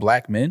safe around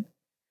black men?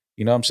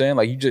 You know what I'm saying?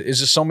 Like it's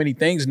just so many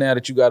things now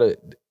that you gotta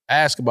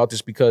ask about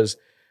this, because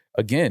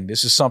again,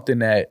 this is something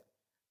that,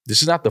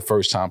 this is not the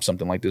first time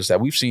something like this,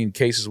 that we've seen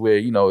cases where,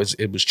 you know,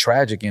 it was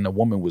tragic and a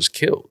woman was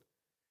killed.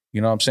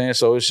 You know what I'm saying?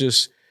 So it's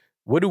just,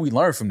 what do we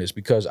learn from this?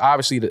 Because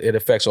obviously it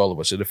affects all of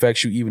us. It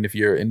affects you even if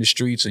you're in the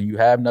streets and you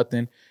have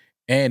nothing.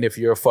 And if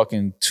you're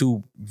fucking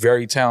 2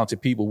 very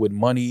talented people with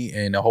money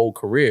and a whole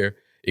career,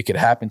 it could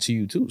happen to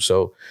you too.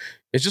 So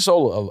it's just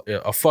all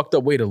a fucked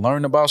up way to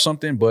learn about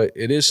something, but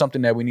it is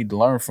something that we need to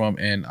learn from.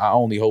 And I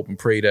only hope and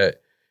pray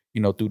that,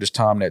 you know, through this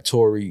time that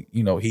Tory,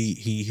 you know, he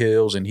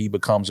heals and he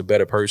becomes a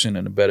better person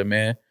and a better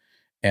man.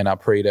 And I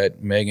pray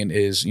that Megan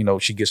is, you know,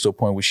 she gets to a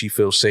point where she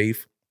feels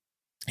safe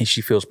and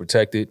she feels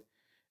protected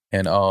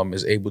and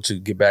is able to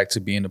get back to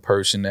being the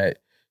person that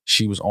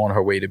she was on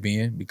her way to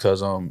being.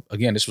 Because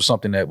again, this was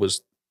something that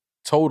was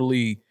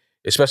totally,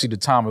 especially the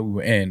time that we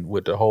were in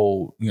with the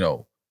whole, you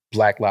know,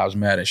 Black Lives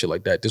Matter and shit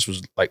like that. This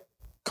was like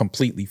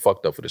completely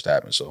fucked up for this to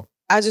happen. So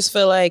I just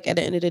feel like at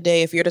the end of the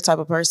day, if you're the type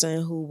of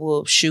person who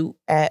will shoot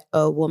at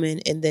a woman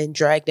and then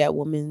drag that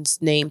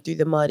woman's name through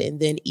the mud, and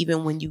then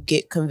even when you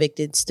get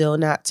convicted, still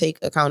not take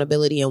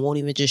accountability and won't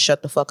even just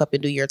shut the fuck up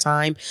and do your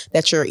time,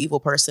 that you're an evil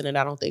person. And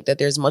I don't think that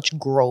there's much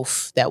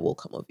growth that will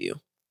come of you.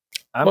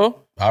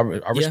 well, I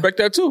respect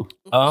that too.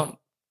 I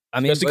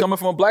mean, Especially coming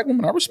from a black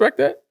woman, I respect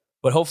that.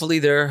 but hopefully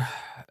they're,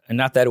 and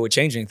not that it would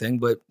change anything,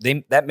 but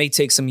that may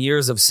take some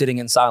years of sitting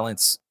in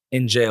silence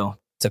in jail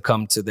to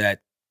come to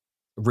that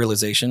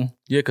realization.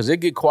 Yeah, because it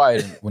get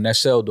quiet when that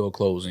cell door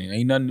closes.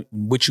 Ain't nothing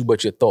with you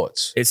but your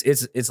thoughts.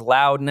 It's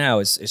loud now.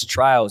 It's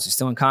trials. You're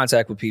still in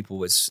contact with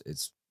people. It's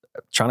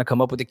trying to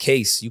come up with a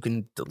case. You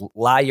can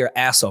lie your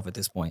ass off at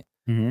this point.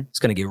 Mm-hmm. It's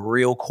going to get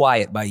real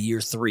quiet by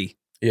year 3.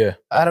 Yeah.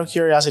 Out of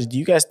curiosity, do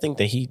you guys think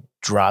that he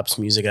drops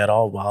music at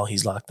all while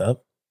he's locked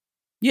up?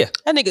 Yeah.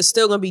 That nigga's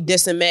still gonna be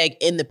dissing Meg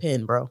in the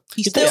pen, bro.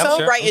 He's You think still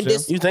so? writing I'm sure.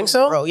 this. You think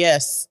so? Bro,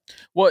 yes.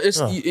 Well, it's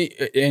Huh.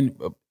 and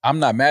I'm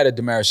not mad at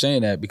Damaris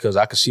saying that because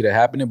I could see that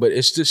happening, but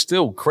it's just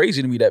still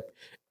crazy to me that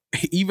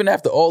even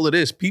after all of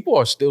this, people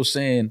are still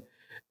saying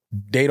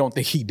they don't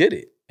think he did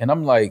it. And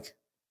I'm like,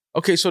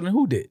 okay, so then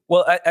who did?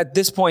 Well, at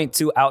this point,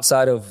 too,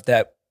 outside of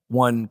that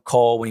one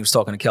call when he was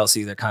talking to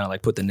Kelsey, that kind of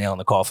like put the nail in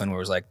the coffin, where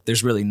it was like,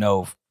 there's really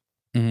no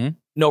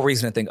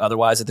reason to think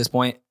otherwise at this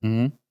point.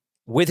 Mm-hmm.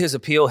 With his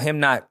appeal, him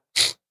not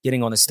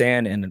getting on the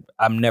stand, and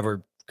I'm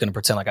never going to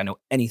pretend like I know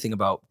anything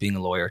about being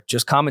a lawyer.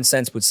 Just common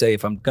sense would say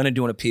if I'm going to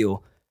do an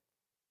appeal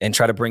and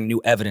try to bring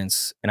new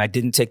evidence, and I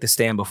didn't take the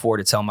stand before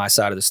to tell my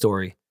side of the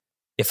story,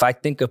 if I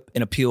think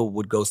an appeal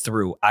would go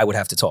through, I would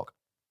have to talk.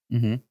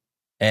 Mm-hmm.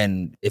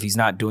 And if he's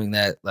not doing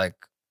that, like,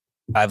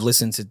 I've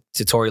listened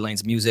to Tory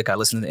Lanez music. I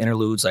listen to the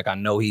interludes. Like, I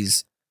know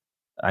he's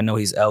El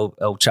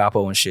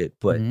Chapo and shit,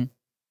 but Mm-hmm.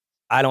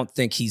 I don't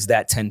think he's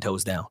that 10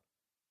 toes down.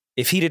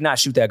 If he did not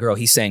shoot that girl,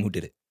 he's saying who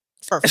did it.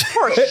 For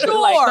sure.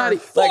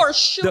 For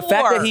sure. The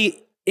fact that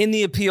he, in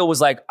the appeal,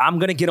 was like, I'm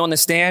going to get on the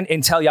stand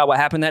and tell y'all what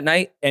happened that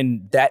night,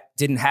 and that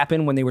didn't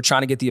happen when they were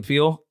trying to get the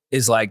appeal,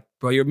 is like,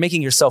 bro, you're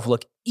making yourself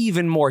look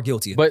even more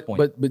guilty at this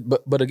point.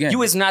 But again,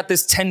 You is not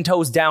this 10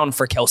 toes down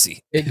for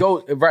Kelsey. it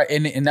goes right,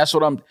 and that's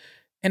what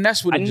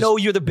I know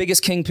you're the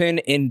biggest kingpin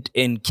in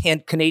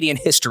Canadian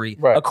history,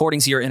 Right. according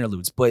to your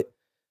interludes, but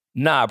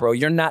nah, bro,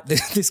 you're not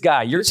this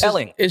guy. You're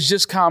telling. It's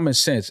just common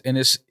sense, and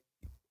it's,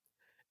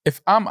 if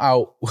I'm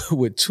out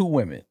with 2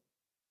 women,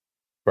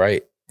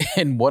 right,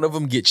 and one of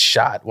them gets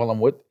shot while I'm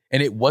with,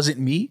 and it wasn't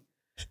me,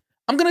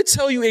 I'm gonna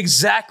tell you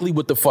exactly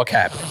what the fuck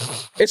happened.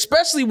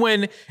 Especially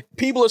when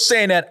people are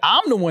saying that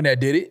I'm the one that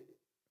did it.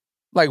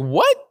 Like,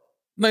 what?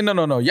 Like, no.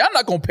 Y'all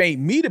not gonna paint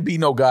me to be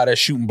no guy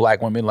that's shooting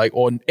black women, like,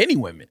 or any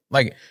women.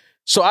 Like,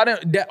 so I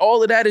don't. That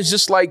all of that is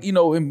just like, you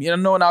know in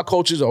our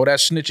cultures. Oh,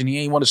 that's snitching. He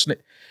ain't want to snitch.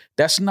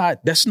 That's not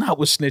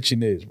what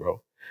snitching is,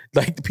 bro.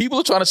 Like, the people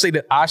are trying to say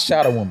that I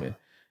shot a woman.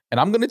 And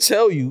I'm going to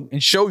tell you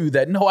and show you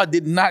that, no, I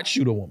did not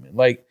shoot a woman.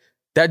 Like,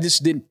 that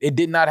just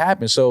did not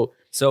happen. So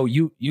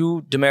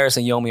you, Damaris,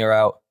 and Yomi are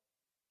out.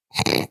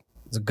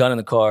 There's a gun in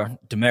the car.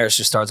 Damaris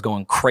just starts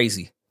going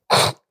crazy.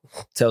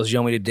 Tells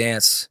Yomi to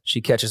dance. She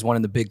catches one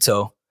in the big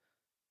toe.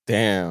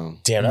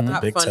 Damn. Damn, not the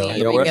Not big funny. toe.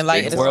 You know, we can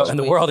lighten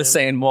The world is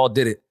saying Maul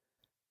did it.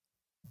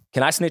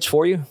 Can I snitch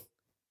for you?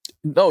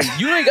 No,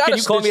 you ain't got to Can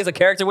you call me as a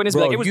character witness? Be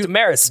Bro, like, it was you-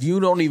 Damaris. You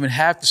don't even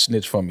have to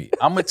snitch for me.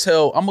 I'm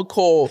gonna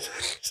call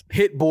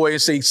Hit Boy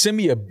and say, send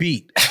me a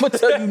beat. I'm gonna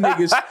tell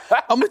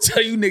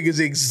you niggas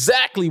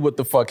exactly what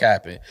the fuck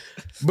happened.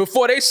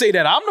 Before they say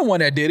that I'm the one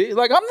that did it.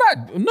 Like,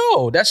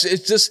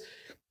 it's just,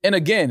 and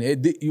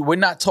again, we're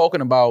not talking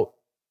about,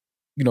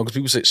 because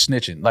people say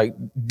snitching. Like,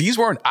 these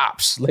weren't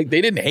ops. Like,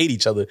 they didn't hate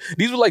each other.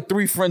 These were like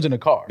three friends in a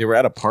car. They were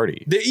at a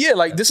party.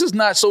 This is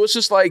not, so it's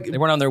just like, They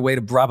weren't on their way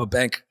to rob a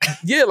bank.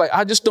 yeah, like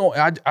I just don't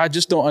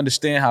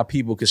understand how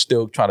people could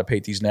still try to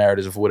paint these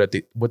narratives of what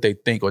they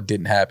think or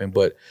didn't happen.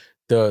 But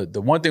the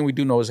one thing we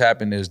do know has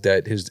happened is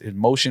that his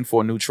motion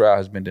for a new trial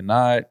has been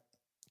denied.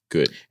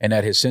 Good. And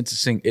that his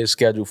sentencing is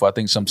scheduled for, I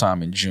think,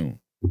 sometime in June.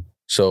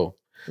 So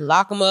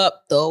Lock him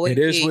up, throw away it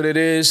the is key. what it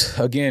is.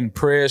 Again,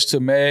 prayers to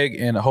Meg,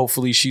 and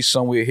hopefully she's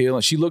somewhere healed.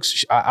 And she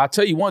looks, I'll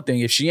tell you one thing,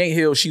 if she ain't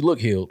healed, she look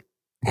healed.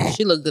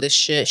 She looked good as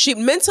shit. She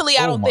mentally,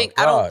 I Oh don't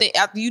my think.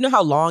 You know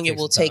how long it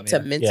will Takes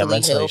some take time, to yeah. mentally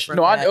mentally. heal from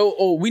No,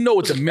 that. we know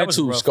what the That was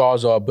mental rough.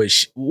 scars are, but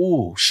she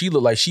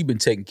looked like she been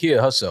taking care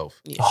of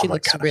herself. Yeah, Oh she my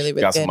looks gosh. really,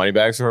 really Got good. some money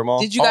bags for her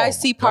mom? Did you guys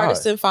see my God.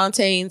 Partisan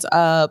Fontaine's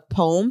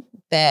poem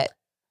that?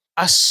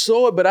 I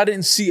saw it, but I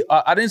didn't see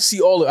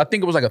all of it. I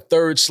think it was like a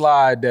third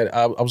slide that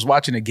I was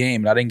watching the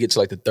game and I didn't get to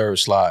like the third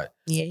slide.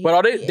 Yeah, But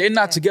are they're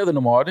not together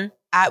no more, are they?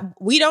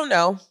 We don't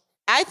know.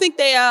 I think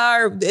they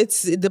are.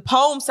 It's the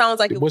poem sounds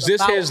like it was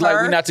this about his her. like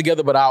we're not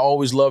together, but I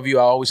always love you.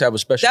 I always have a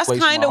special That's place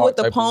in kind my of what heart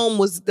the type poem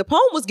was. The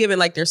poem was given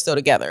like they're still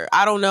together.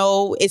 I don't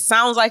know. It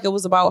sounds like it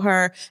was about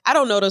her. I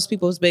don't know those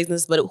people's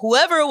business, but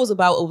whoever it was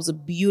about, it was a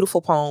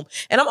beautiful poem.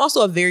 And I'm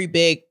also a very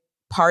big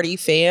Party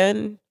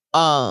fan.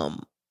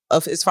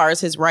 Of as far as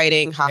his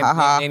writing,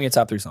 Name your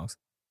top 3 songs.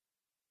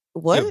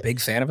 What? You're a big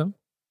fan of him?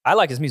 I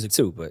like his music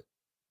too, but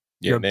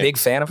you're a big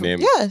fan of him?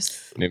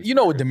 Yes. You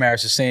know what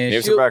Damaris is saying.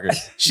 Name some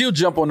records. She'll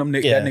jump on that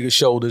nigga's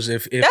shoulders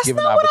if That's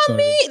given not what I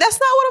opportunity. mean. That's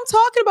not what I'm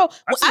talking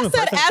about. I've seen I him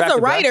said perform as back a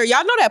to back. writer,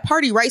 y'all know that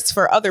Party writes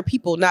for other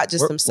people, not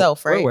just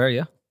himself, right? We're aware,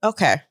 yeah.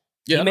 Okay.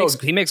 Yeah,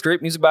 He makes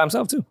great music by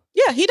himself too.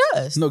 Yeah, he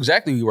does. I know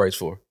exactly who he writes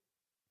for.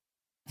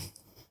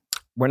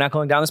 We're not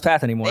going down this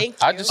path anymore. Thank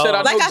I you. just said I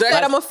know like I exactly.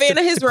 said, I'm a fan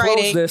of his To close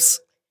writing. this,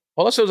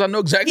 All I said is I know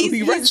exactly who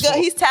he writes he's good. for.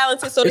 He's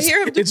talented. So to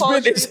hear him do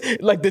poetry,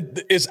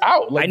 it's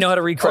out. Like, I know how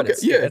to read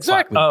credits. Okay, yeah, That's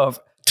fine.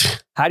 exactly.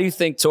 How do you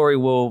think Tory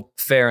will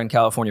fare in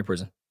California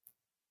prison?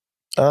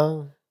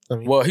 I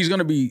mean, Well, he's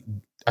gonna be.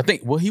 I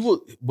think. Well,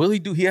 will he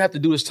do? He have to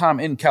do his time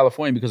in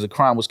California because the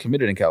crime was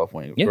committed in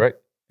California, Yeah.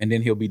 correct? And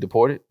then he'll be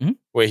deported.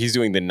 Wait, he's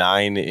doing the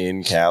 9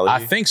 in Cali?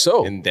 I think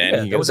so. And then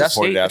Yeah, he that was goes a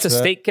deported state, it's after a that?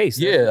 state case.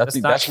 Yeah, I That's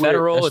think not that's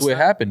federal. where it's it not-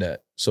 happened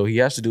at. So he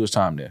has to do his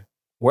time there.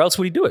 Where else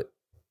would he do it?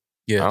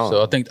 Yeah. Oh.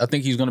 So I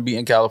think he's gonna be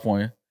in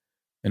California,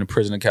 in a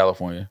prison in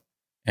California,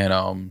 and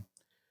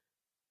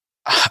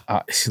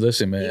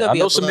listen, He man. gonna I be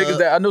know a some plug.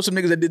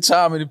 niggas that did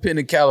time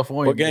in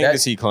California. What gang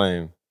does he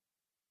claim?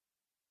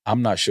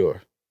 I'm not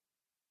sure.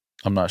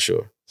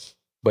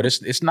 But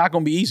it's not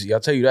gonna be easy. I'll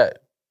tell you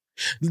that.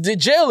 The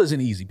jail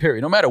isn't easy,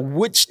 period. No matter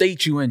which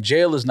state you in,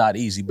 jail is not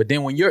easy. But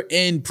then when you're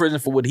in prison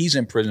for what he's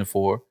in prison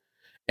for,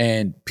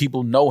 and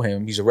people know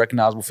him, he's a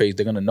recognizable face,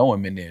 they're gonna know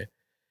him in there.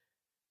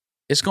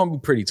 It's gonna be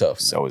pretty tough.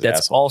 So his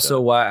That's asshole also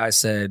done. why I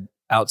said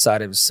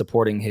outside of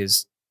supporting he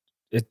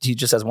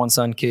just has one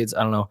son, kids,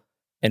 I don't know,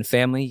 and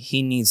family,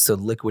 he needs to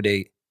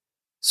liquidate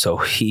so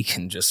he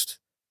can just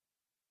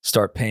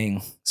start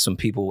paying some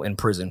people in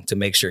prison to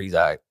make sure he's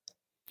all right.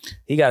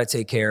 He got to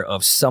take care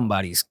of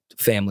somebody's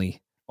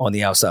family on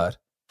the outside.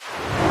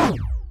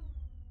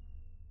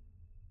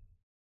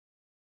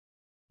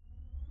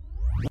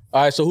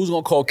 All right, so who's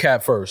gonna call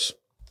Cap first?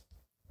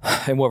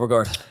 In what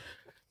regard?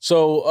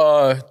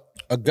 So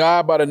a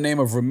guy by the name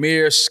of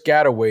Ramir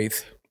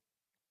Scatterwaith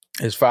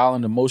is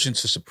filing a motion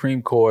to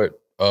Supreme Court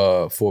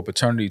for a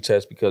paternity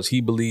test because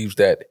he believes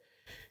that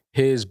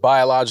his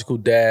biological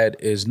dad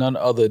is none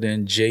other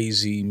than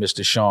Jay-Z,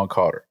 Mr. Sean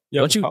Carter.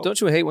 Don't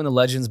you hate when the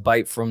legends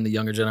bite from the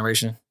younger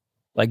generation?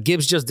 Like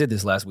Gibbs just did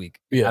this last week.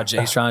 Yeah. Now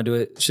Jay's trying to do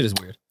it. Shit is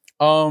weird.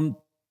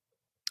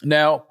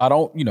 Now I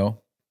don't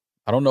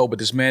know, but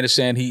this man is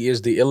saying he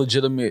is the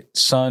illegitimate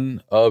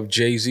son of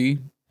Jay-Z.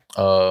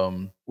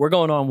 We're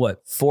going on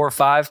what, 4 or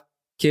 5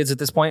 kids at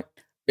this point?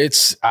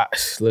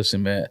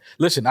 Listen, man.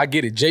 Listen, I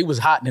get it. Jay was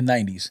hot in the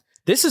 90s.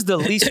 This is the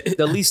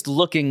least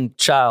looking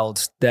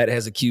child that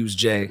has accused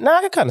Jay. nah,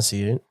 I can kind of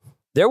see it.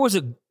 There was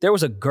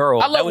a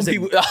girl. I love when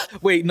people.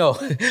 Wait, no.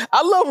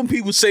 I love when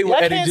people say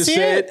what I Eddie can't just see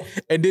said,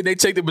 and then they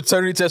take the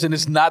paternity test and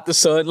it's not the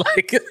son.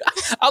 Like,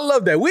 I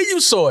love that. Where you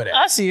saw it at?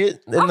 I see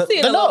it. I see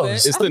it a little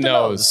bit. It's the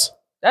nose.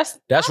 That's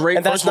That's racist.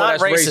 And that's not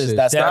racist.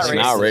 That's not That's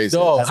not racist. racist.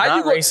 Dog, That's how not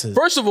you go- racist.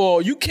 First of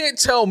all, you can't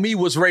tell me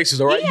what's racist,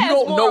 all right? he You has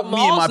don't more know of me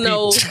and my Maul's people.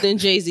 nose than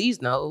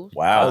Jay-Z's nose.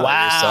 Wow. Oh,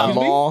 wow. Your son,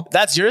 Maul?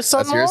 That's your son?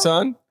 That's your Maul?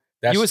 son?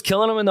 That's, You was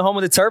killing him in the home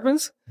of the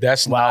Turpins?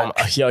 that's Wow.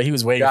 not. Yo, he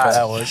was waiting God. for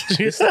that one.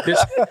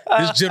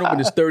 This gentleman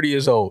is 30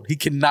 years old. He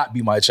cannot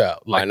be my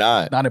child. Why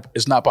not?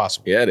 It's not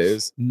possible. Yeah, it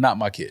is. Not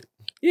my kid.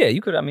 Yeah,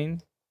 you could. I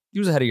mean,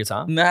 you was ahead of your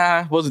time.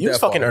 Nah, wasn't You that was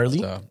fucking far.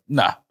 early.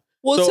 Nah.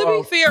 Well, So,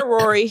 to be fair,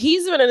 Rory,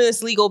 he's been in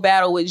this legal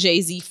battle with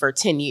Jay-Z for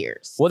 10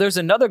 years. Well, there's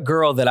another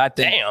girl that I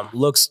think Damn.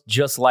 looks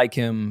just like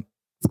him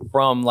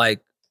from like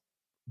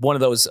one of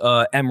those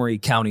Emory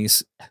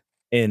counties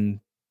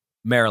in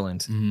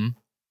Maryland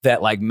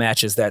that like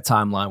matches that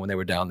timeline when they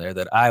were down there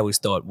that I always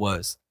thought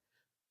was.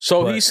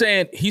 So But- he's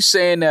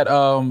saying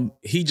that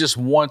he just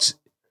wants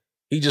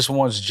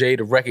Jay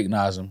to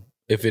recognize him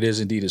if it is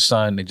indeed his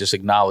son and just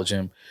acknowledge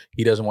him.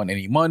 He doesn't want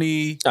any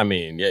money. I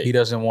mean, yeah. He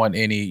doesn't want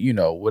any,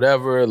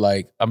 whatever.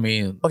 Like, I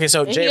mean, Okay,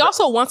 so And Jay, he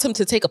also wants him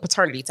to take a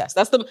paternity test.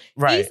 That's the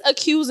right. He's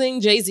accusing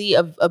Jay-Z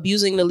of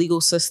abusing the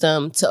legal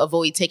system to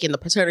avoid taking the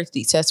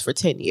paternity test for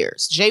 10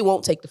 years. Jay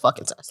won't take the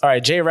fucking test. All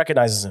right, Jay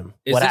recognizes him.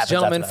 Is what this happens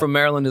gentleman after from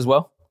Maryland as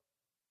well?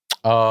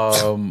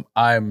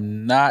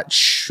 I'm not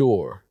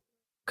sure.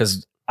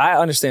 Because I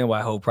understand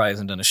why Ho probably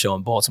hasn't done a show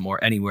in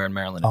Baltimore, anywhere in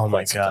Maryland. Oh in my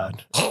quite some time.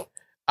 God.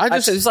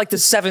 I'd say he's like the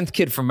seventh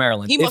kid from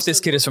Maryland. He If must this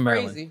have kid is from looked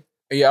Maryland. crazy.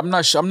 Yeah, I'm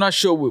not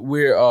sure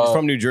where He's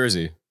from New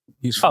Jersey.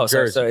 he's from Oh, so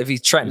Jersey. if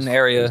he's Trenton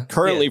area.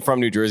 Currently from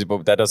New Jersey,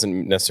 but that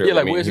doesn't necessarily Yeah,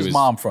 like mean where's he his was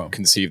mom from?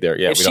 conceived there.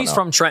 Yeah, if we don't she's know.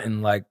 from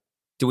Trenton, like,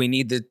 do we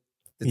need the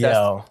test?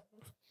 Yo,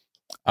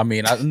 I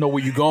mean, I don't know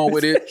where you're going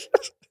with it,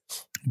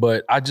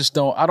 but I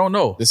don't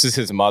know. This is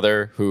his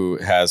mother who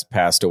has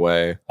passed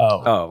away.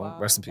 oh, Oh,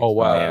 rest in peace. Oh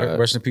wow! Uh,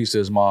 Rest in peace to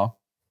his mom.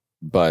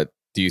 But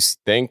do you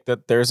think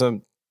that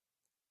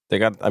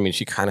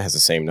she kind of has the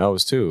same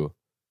nose too?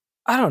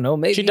 I don't know.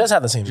 Maybe she does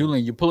have the same.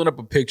 Julian, you're pulling up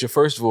a picture.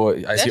 First of all,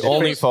 I That see The shit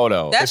only was-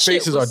 photo. that their shit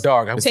faces are was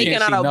dark. I taken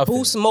can't out see of nothing.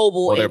 Boost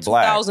Mobile Well, they're in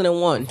black.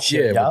 2001. Yeah,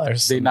 Y'all but are they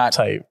some not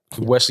type.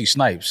 Wesley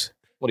Snipes.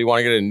 What, do you want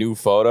to get a new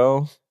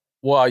photo?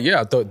 Well,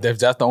 yeah, I thought that's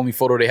the only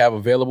photo they have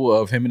available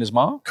of him and his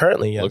mom.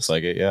 Currently, yes. Looks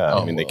like it, yeah.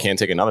 Oh, I mean, they well. can't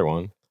take another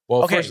one.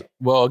 Well, Okay.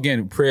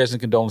 again, prayers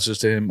and condolences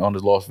to him on the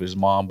loss of his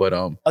mom. But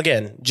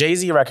Again,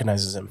 Jay-Z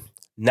recognizes him.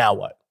 Now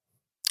what?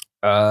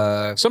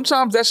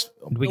 sometimes that's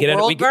we The get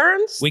world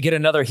burns? we get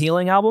another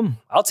healing album.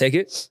 I'll take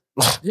it.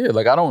 yeah.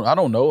 Like I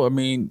don't know. I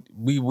mean,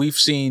 we've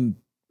seen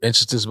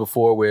instances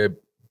before where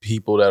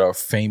people that are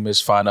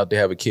famous find out they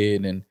have a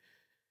kid, and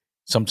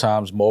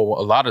sometimes a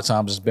lot of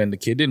times it's been the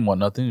kid didn't want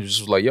nothing. It's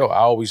just like, yo, I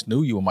always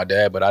knew you were my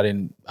dad, but I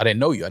didn't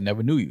know you. I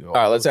never knew you. All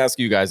right, let's ask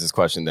you guys this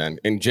question then.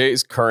 In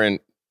Jay's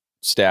current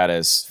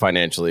status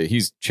financially,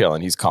 he's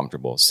chilling, he's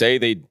comfortable. Say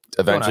they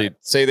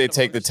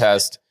take the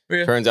test,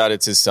 Yeah. turns out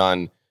it's his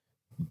son.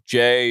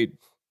 Jay,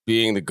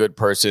 being the good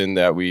person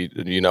that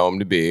you know him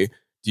to be,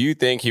 do you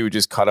think he would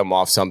just cut him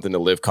off something to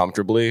live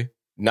comfortably?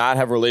 Not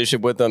have a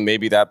relationship with him?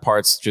 Maybe that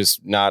part's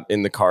just not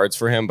in the cards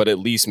for him, but at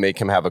least make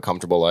him have a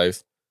comfortable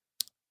life.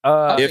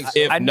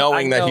 If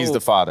knowing that he's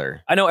the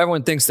father. I know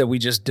everyone thinks that we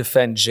just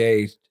defend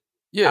Jay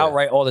Yeah.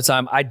 outright all the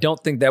time. I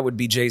don't think that would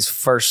be Jay's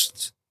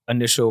first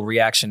initial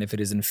reaction if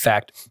it is in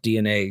fact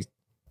DNA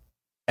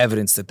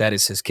evidence that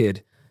is his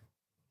kid.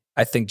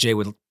 I think Jay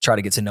would try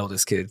to get to know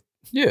this kid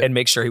Yeah. and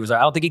make sure he was.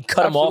 I don't think he'd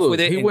cut him off with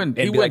it. He and- wouldn't.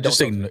 and He be wouldn't like, just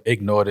 "Don't talk."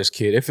 ignore this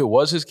kid. If it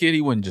was his kid,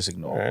 he wouldn't just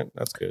ignore All it. right,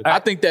 that's good. I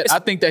think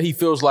that he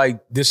feels like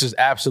this is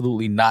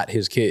absolutely not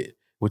his kid,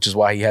 which is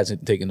why he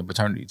hasn't taken the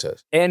paternity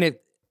test. And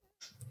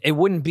it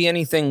wouldn't be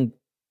anything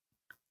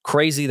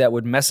crazy that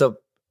would mess up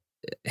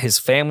his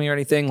family or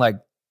anything. Like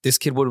this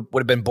kid would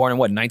have been born in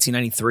what,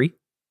 1993?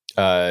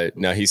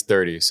 No, he's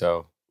 30,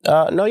 so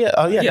No, yeah.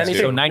 Oh, yeah. Yeah, 93. so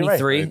You're right.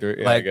 93.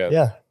 93, Like, I guess.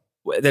 Yeah.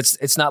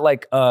 it's not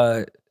like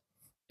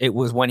it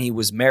was when he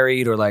was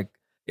married or like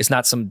it's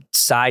not some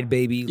side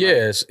baby. Like,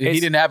 Yes, he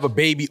didn't have a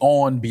baby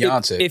on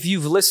Beyonce. if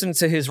you've listened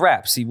to his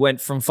raps, he went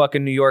from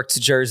fucking New York to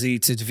Jersey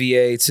to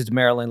VA to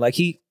Maryland. Like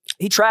he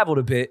traveled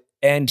a bit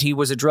and he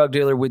was a drug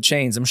dealer with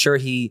chains. I'm sure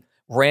he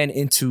ran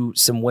into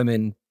some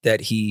women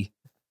that he.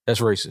 That's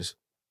racist.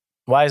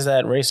 Why is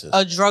that racist?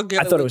 A drug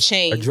dealer I thought it with was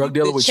chains. a drug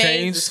dealer with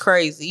chains? is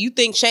crazy. You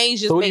think chains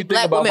just So what do you make think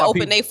black about women my open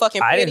people? their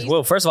fucking I panties? didn't.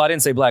 Well, first of all, I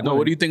didn't say black No, women.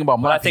 what do you think about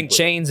But my I think people?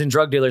 chains and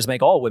drug dealers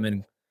make all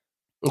women.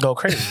 Go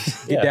crazy.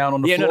 Get Yeah. down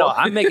on the Yeah, floor. no.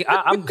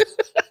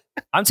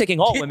 I'm taking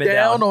all Get women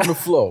down down. on the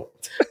floor.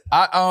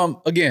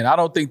 Again, I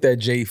don't think that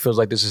Jay feels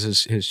like this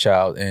is his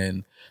child,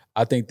 and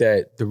I think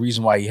that the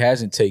reason why he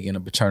hasn't taken a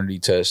paternity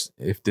test,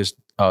 if this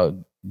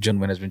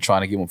gentleman has been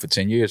trying to get one for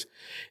 10 years,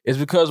 is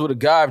because with a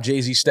guy of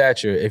Jay-Z's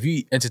stature, if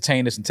you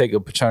entertain this and take a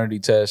paternity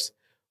test,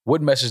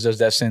 what message does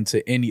that send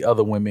to any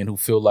other women who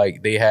feel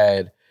like they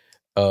had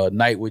a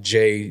night with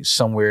Jay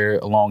somewhere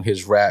along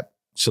his rap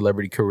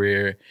celebrity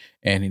career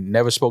and he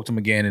never spoke to him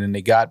again, and then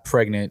they got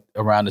pregnant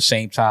around the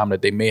same time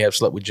that they may have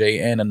slept with Jay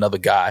and another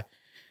guy?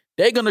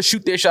 They're going to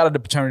shoot their shot at the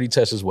paternity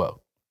test as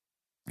well.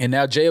 And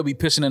now Jay will be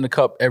pissing in the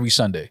cup every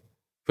Sunday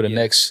for the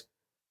next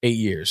 8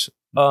 years.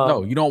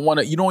 No, you don't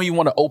even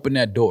want to open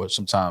that door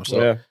sometimes.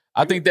 So Yeah.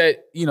 I think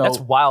that, That's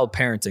wild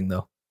parenting,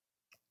 though.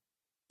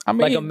 I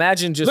mean, Like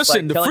imagine just listen,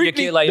 like the telling your Freaknik-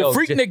 kid like, the yo,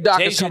 Freaknik doc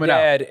Jay's is your coming out.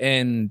 dad,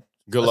 and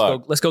Good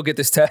luck. let's go get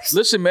this test.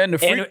 listen, man,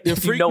 the And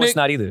if you know it's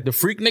not either. The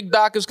Freaknik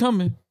doc is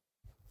coming.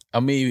 I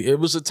mean, it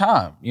was a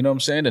time. You know what I'm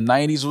saying? The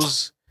 90s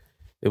was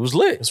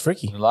lit. It's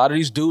freaky. A lot of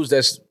these dudes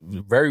that's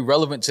very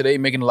relevant today,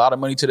 making a lot of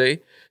money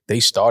today, they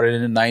started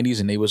in the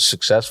 90s and they were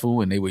successful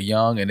and they were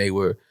young and they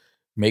were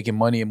making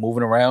money and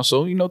moving around.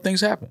 So,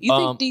 things happen. You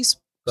think these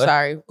Go ahead.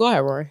 Sorry. Go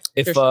ahead, Rory.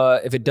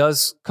 If it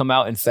does come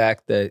out in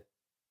fact that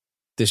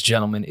this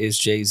gentleman is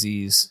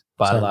Jay-Z's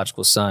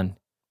biological son,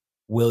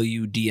 will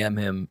you DM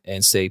him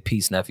and say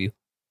peace, nephew?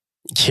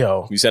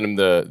 Yo, You send him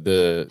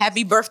the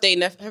Happy birthday,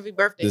 Happy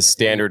birthday. the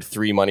standard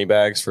 3 money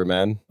bags for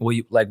men. Will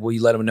you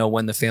let him know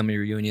when the family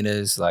reunion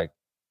is? Like,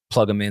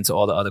 plug him into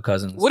all the other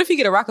cousins. What if he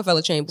get a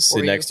Rockefeller chain before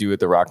Sit next to you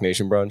at the Rock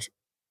Nation brunch.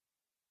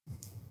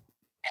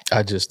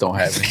 I just don't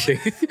have anything.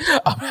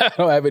 I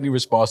don't have any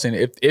response. And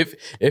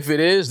if it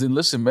is, then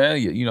listen,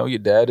 man. You know your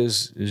dad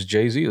is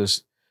Jay-Z.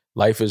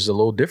 Life is a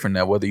little different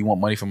now. Whether you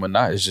want money from him or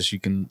not, it's just you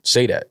can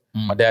say that.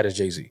 My dad is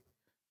Jay-Z.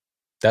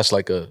 That's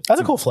like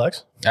that's a cool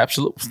flex.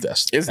 absolute.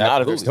 It's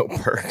not if there's no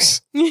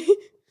perks. I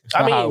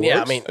how mean, it yeah, I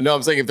works. mean, No,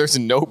 I'm saying if there's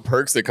no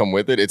perks that come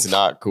with it, it's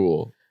not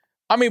cool.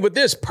 I mean, but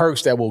there's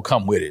perks that will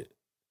come with it.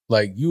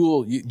 Like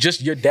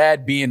just your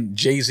dad being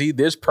Jay-Z.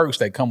 There's perks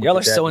that come with Y'all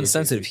your are dad so being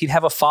insensitive. Jay-Z. He'd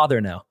have a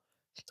father now.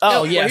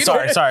 oh yeah,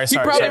 sorry. He probably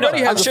sorry. already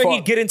I'm has a sure fa-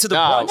 he'd get into the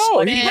No, brunch. no,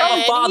 Like, he he'd have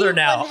a father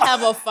now.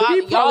 Have a father. He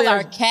Y'all probably are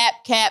has-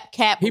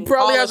 cap. He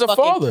probably has a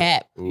father.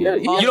 Cap. Yeah,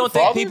 he has You a don't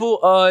think father?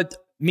 people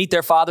meet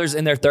their fathers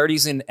in their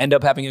 30s and end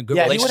up having a good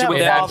Yeah, he would relationship have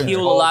with a them, father.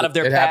 heal a lot of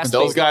their It past? happens.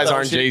 Those guys other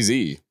aren't shit?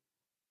 Jay-Z.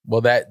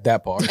 Well,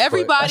 that part.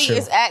 Everybody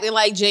That's is acting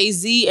like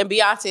Jay-Z and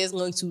Beyonce is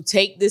going to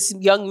take this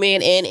young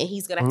man in and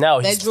he's going to No,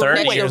 have he's bedroom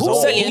 30 next years to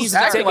old. him. Who said Who's he's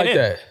acting taking like it?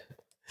 that?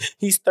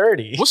 He's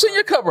 30. What's in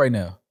your cup right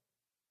now?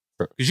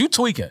 Because you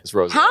tweaking. It's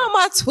Rose. How am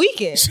I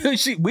tweaking?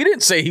 We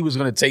didn't say he was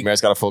going to take.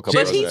 Mary's got a full cup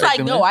But of he's rose.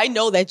 like, no, I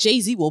know that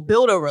Jay-Z will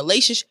build a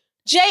relationship.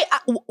 Jay,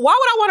 why would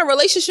I want a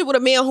relationship with a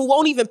man who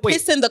won't even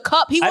piss in the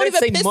cup? He I won't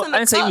didn't even say piss mo- in the I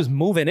didn't say he cup. was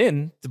moving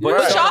in. But Right.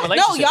 But starting a y'all,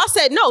 no, relationship. y'all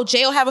said no. Jay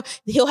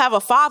he'll have a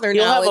father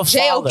He'll now, have and a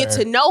Jay will get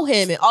father. to know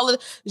him and all of.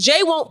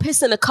 Jay won't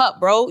piss in a cup,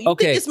 bro. You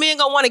Okay. think this man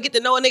gonna want to get to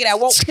know a nigga that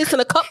won't piss in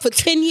a cup for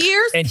 10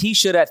 years? And he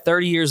should, at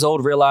 30 years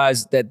old,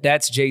 realize that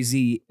that's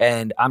Jay-Z.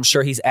 And I'm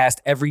sure he's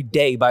asked every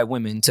day by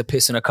women to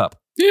piss in a cup,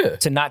 Yeah.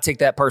 to not take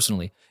that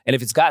personally. And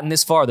if it's gotten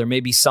this far, there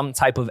may be some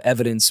type of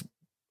evidence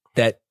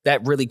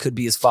that really could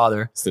be his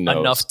father It's the nose.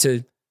 enough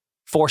to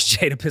force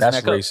Jay to piss That's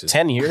in that cup. racist.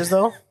 10 years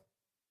though.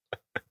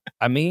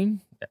 I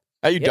mean,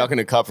 How you Yeah. ducking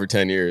a cup for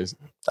 10 years?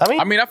 I mean,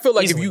 I mean, I feel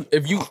like Easily.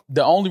 if you,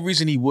 the only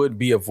reason he would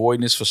be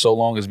avoiding this for so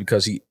long is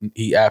because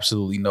he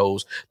absolutely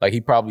knows. Like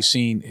he probably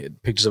seen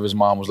pictures of his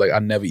mom. Was like, I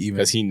never even.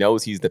 Because he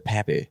knows he's the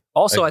pappy.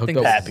 also, Like, I think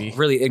hooked up that's with-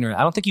 really ignorant.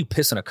 I don't think you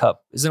piss in a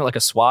cup. Isn't it like a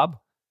swab?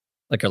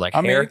 Like, or like I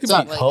mean, hair? it could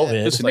Something be. like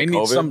COVID. Listen, like they need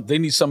COVID. They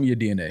need some of your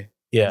DNA.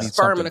 yeah. Need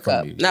Sperm in something a from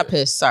cup, you. not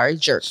piss. Sorry,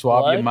 jerk.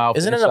 Swab your What? mouth,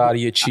 Isn't it a- inside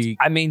of your cheek.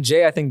 I mean,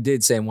 Jay, I think,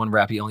 did say in one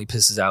rap he only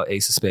pisses out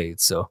Ace of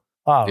Spades. So,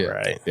 All Yeah.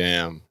 right.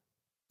 Damn.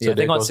 So yeah, I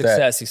there think on goes that.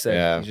 Success, he said,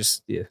 Yeah. he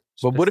just,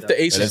 But what if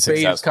the Ace That of is Spades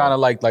is successful. kind of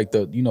like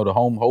the the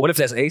home What if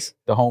that's Ace?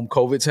 the home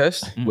COVID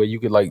test Mm. where you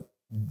could like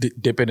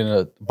dip it in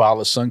a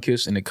bottle of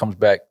Sunkiss and it comes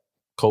back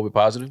COVID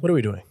positive? What are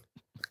we doing?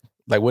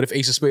 Like what if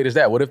Ace of Spades is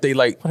that? What if they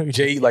like What are we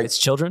Jay like It's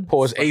children?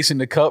 pours Ace in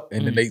the cup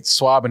and then they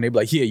swab and they be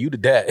like, yeah, you the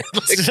dad.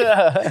 Like,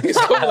 it's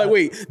gonna be like,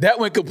 wait, that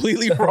went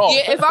completely wrong.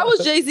 Yeah, if I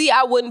was Jay-Z,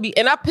 I wouldn't be.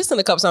 And I piss in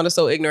the cup sounded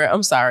so ignorant.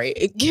 I'm sorry.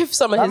 It give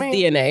some of I his mean-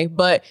 DNA.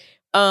 But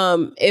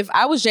if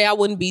I was Jay, I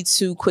wouldn't be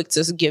too quick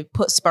to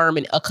put sperm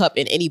in a cup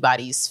in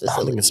anybody's I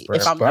don't think it's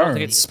facility. sperm. If I'm I don't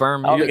think it's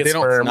sperm. I don't Yeah, think it's they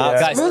don't- sperm. not yeah.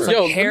 Guys, it's Yo, like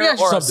let me hair ask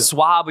you or a something.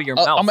 swab of your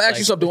mouth. I'm gonna ask Like,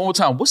 you something one more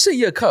time. What's in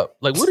your cup?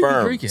 Like, what are you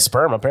Sperm. drinking?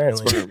 Sperm,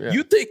 apparently. Sperm, yeah.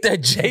 You think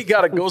that Jay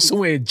gotta go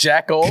somewhere and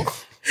jack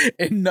off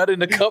and nut in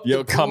the cup?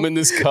 Yo, come in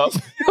this cup.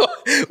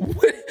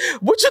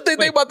 what you think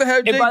they about to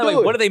have Jay And by the way,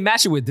 doing? what do they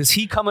match it with? Does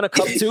he come in a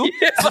cup too?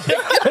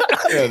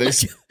 Yeah,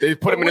 they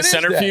put him in a What is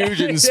that?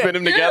 centrifuge and spin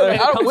him together. I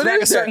don't- comes what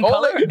back is a that? certain All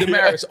color?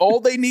 Damaris, all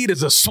they need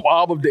is a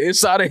swab of the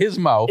inside of his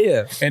mouth.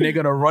 Yeah. And they're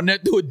gonna run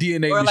that through a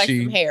DNA or like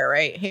machine some hair,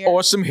 right? Hair.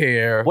 or some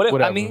hair. What if- I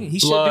whatever. mean, he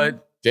should blood.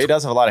 Jay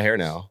does have a lot of hair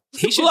now.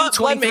 He should Blood- do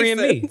blood makes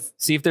 23andMe. sense.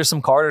 See if there's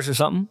some Carters or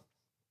something.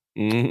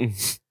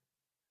 Mm.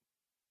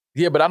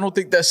 Yeah, but I don't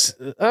think that's.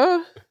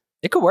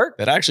 It could work.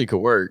 That actually could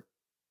work.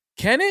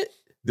 Can it?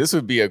 This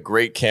would be a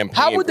great campaign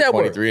How would for that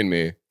work?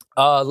 23andMe.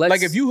 Let's,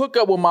 Like if you hook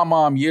up with my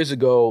mom years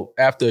ago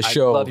after a I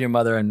show. love your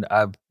mother, and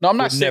I No, I'm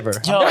not would saying, never.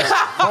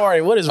 Yo,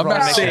 Rory, what is I'm wrong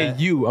not with saying that?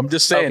 you. I'm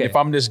just saying Okay. if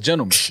I'm this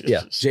gentleman.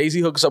 Yeah. Jay-Z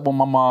hooks up with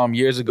my mom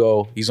years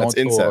ago. He's That's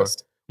on tour.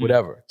 incest.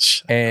 Whatever.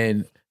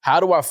 And how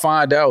do I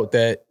find out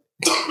that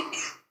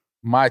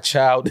my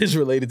child is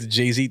related to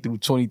Jay-Z through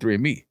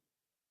 23andMe?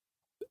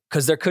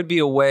 Because there could be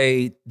a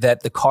way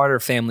that the Carter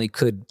family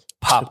could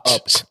pop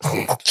up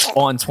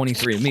on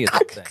 23andMe. Is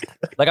what I'm saying.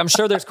 Like I'm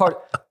sure there's Carter.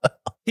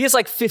 He has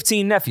like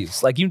 15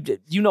 nephews. Like you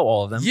know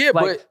all of them. Yeah,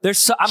 like, but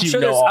there's. I'm you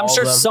sure. know I'm all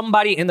sure of them.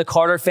 somebody in the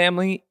Carter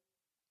family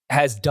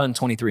has done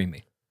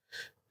 23andMe.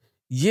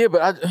 yeah,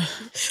 but I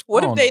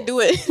What I if don't they know. do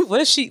it?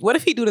 What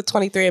if he do the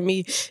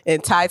 23andMe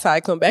and Ty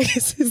come back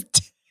as his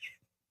dad?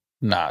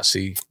 Nah,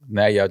 see,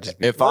 now y'all just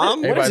If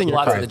I'm what is in your A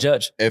lot to cup? the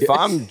judge. if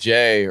I'm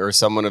Jay or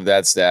someone of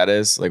that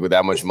status, like with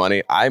that much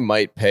money, I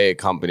might pay a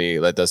company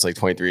that does like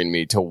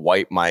 23andMe to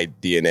wipe my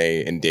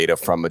DNA and data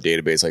from a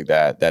database like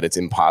that it's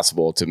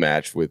impossible to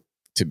match with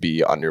to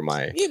be under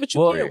my. Yeah, but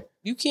you Well, can't.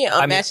 You can't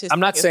I mean, unmatch his. I'm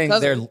not his saying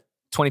cousin. they're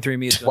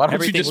 23andMe is Why doing don't you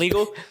everything just-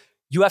 legal.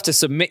 You have to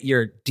submit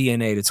your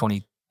DNA to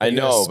 20. I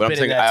know, but I'm spitting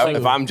saying that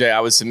if I'm Jay, I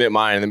would submit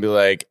mine and then be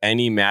like,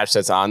 any match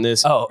that's on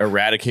this, Oh.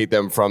 eradicate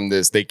them from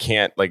this. They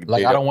can't Like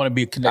I don't want to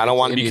be connected. I don't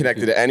want to any be of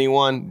connected the- to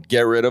anyone.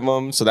 Get rid of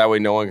them so that way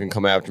no one can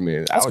come after me.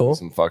 That's I would cool. do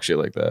some fuck shit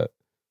like that.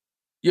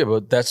 Yeah,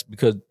 but that's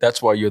because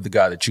that's why you're the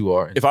guy that you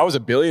are. If I was a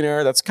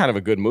billionaire, that's kind of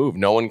a good move.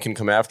 No one can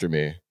come after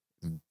me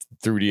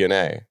through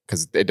DNA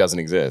because it doesn't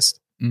exist.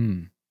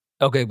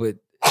 Okay, but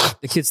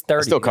the kid's 30.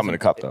 I still come in a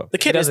cup though. The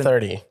kid is doesn't-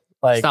 30.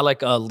 Like, It's not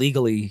like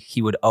legally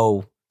he would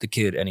owe the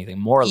kid anything.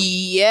 Morally,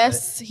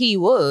 Yes, he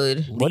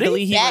would.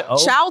 legally he Back would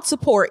owe. child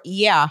support.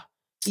 Yeah.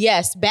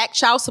 Yes, back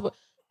child support.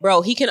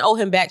 Bro, he can owe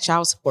him back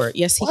child support.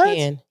 Yes, he What?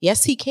 can.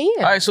 Yes, he can.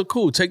 All right, so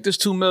cool. Take this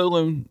 $2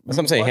 million. That's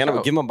what I'm saying. Watch Hand him,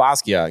 out. give him a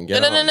Basquiat and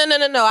get No. on.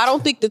 I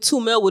don't think the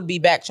 $2 million would be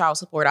back child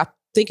support. I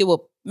think it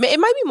will. It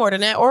might be more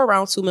than that, or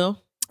around $2 million.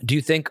 Do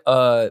you think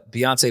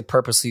Beyonce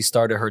purposely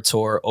started her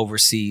tour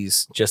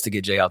overseas just to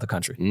get Jay out the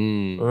country?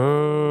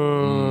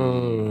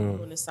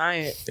 Doing the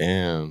science.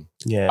 Damn.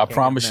 yeah. I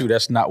promise you,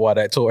 that's not why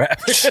that tour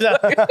happened.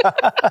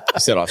 I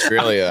said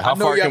Australia. How I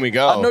know far y'all- can we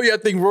go? I know y'all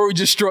think Rory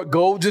just struck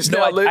gold just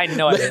now. I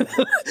know I did.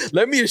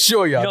 Let me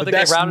assure y'all You don't that think they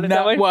that's rounded it that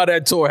not way? why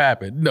that tour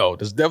happened. No,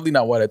 that's definitely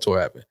not why that tour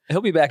happened.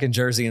 He'll be back in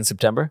Jersey in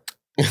September.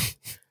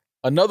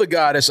 Another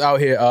guy that's out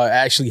here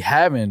actually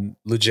having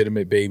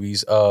legitimate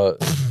babies.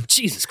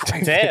 Jesus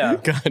Christ.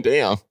 Damn. God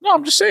damn. No,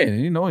 I'm just saying.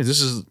 He knows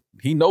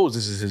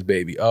this is his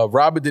baby.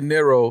 Robert De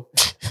Niro.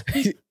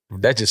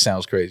 That just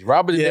sounds crazy.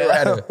 Robert De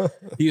Niro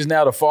he's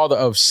now the father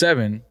of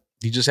 7.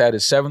 He just had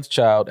his 7th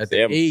child at the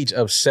Damn. age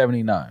of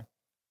 79.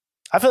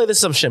 I feel like this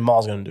is some shit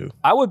Maul's gonna do.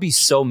 I would be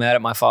so mad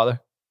at my father.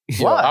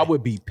 Yo, Why? I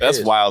would be That's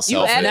pissed. wild You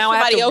selfish. add Now I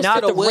have somebody to, else now I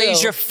to have the to raise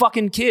will. your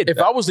fucking kid. If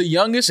I was the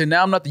youngest and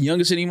now I'm not the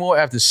youngest anymore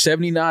after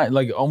 79,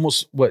 like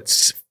almost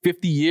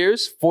 50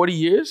 years, 40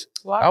 years,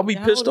 I'll be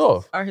How pissed old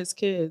off. Are his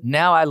kids?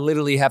 Now I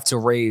literally have to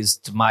raise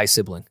my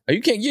sibling.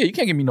 You can't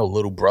give me no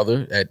little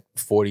brother at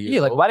 40 years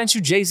Yeah, like old. why didn't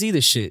you Jay-Z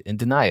this shit and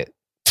deny it?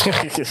 Fuck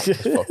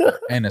that.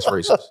 And that's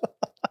racist.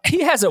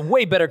 He has a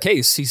way better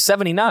case. He's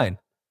 79.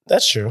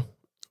 That's true.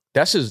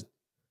 That's his.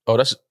 Oh,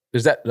 that's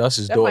his That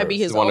daughter. might be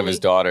his It's one of only- his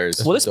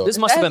daughters. Well, this must have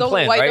That's been the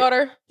planned, white right?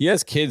 daughter. He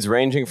has kids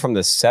ranging from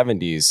the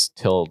 70s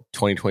till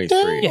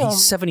 2023. Yeah,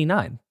 he's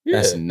 79. Yeah.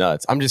 That's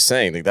nuts. I'm just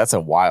saying, like, that's a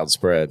wild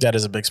spread. That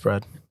is a big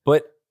spread.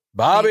 But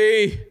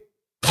Bobby.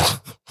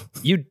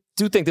 you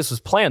do think this was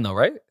planned, though,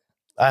 right?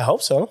 I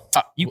hope so.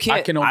 You can't.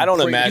 I can only I don't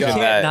pray to imagine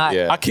God. that. not-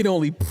 yeah. I can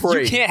only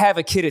pray You can't have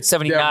a kid at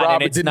 79 that and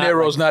Robert it's De not.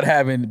 Niro's Like, not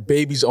having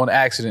babies on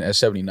accident at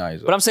 79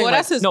 years old. but I'm saying, Well, like,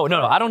 that's his no.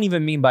 I don't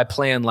even mean by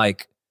plan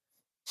like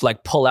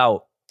pull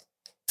out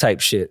type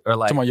shit or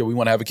like Come on, yo, we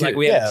want to have a kid. like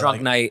we had Yeah, a drunk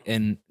like- night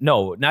and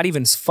no, not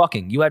even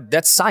fucking. You had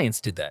that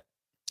science did that.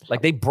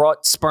 Like they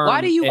brought sperm.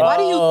 Why do you and-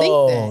 think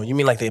Oh, that? you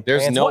mean like they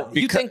There's planned no- it? What,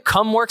 you because- think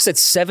cum works at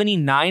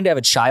 79 to have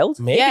a child?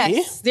 Maybe.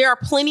 Yes, there are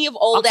plenty of I'm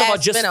old talking ass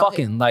about just men out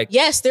here. fucking. Like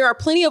Yes, there are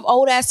plenty of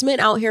old ass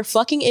men out here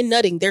fucking and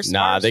nutting. There's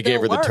Nah, they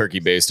gave her the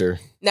turkey baster.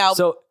 Now,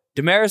 so.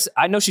 Damaris,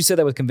 I know she said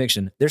that with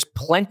conviction. There's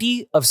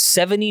plenty of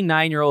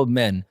 79-year-old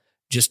men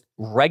just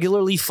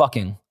regularly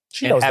fucking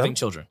She and knows having them.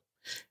 children.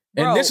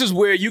 And Bro. this is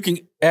where you can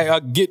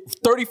get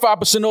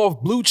 35%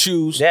 off Blue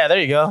Chews. Yeah, there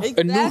you go.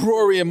 A new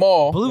Rory and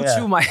Mall. Blue Yeah.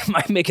 Chew might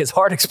make his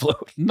heart explode.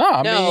 Nah,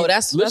 I No, mean,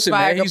 that's listen,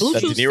 Viagra. man, he's, Blue That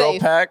De Chew's Niro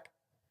safe. pack.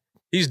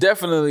 he's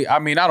definitely. I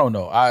mean, I don't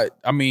know. I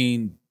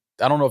mean,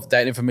 I don't know if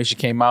that information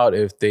came out.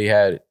 If they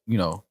had,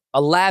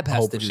 A lab a has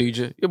whole to do.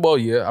 procedure. Yeah, well,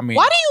 yeah. I mean,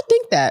 Why do you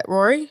think that,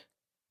 Rory?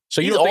 so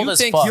you He's don't old think, as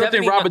think fuck. you don't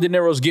think 79 Robert De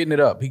Niro's getting it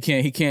up? He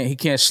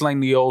can't sling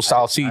the old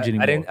style siege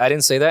anymore. I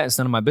didn't say that. It's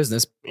none of my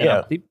business. You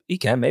Yeah. know, he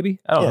can maybe.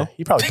 I don't Yeah, know.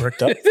 he probably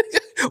bricked up.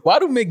 Why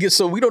do men get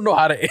so? We don't know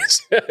how to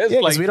answer. It's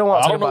Yeah, 'cause we don't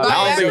want to I talk don't know about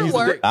why it. I think he's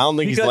Viagra the- I don't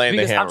think he's laying the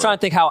Because hammer. I'm trying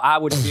to think how I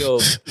would feel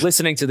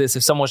listening to this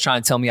if someone's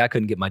trying to tell me I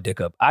couldn't get my dick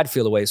up. I'd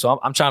feel away. So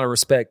I'm trying to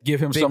respect. Give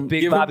him big, some.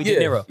 big give him- Bobby yeah,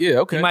 De Niro. Yeah,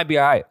 okay. He might be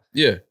all right.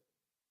 Yeah.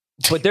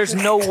 But there's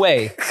no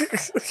way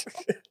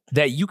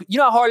that you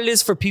know how hard it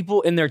is for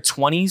people in their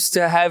 20s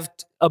to have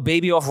a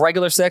baby off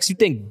regular sex. You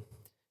think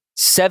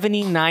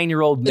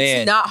 79-year-old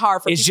man It's not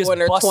hard for is people just in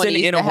their busting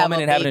 20s in to a have woman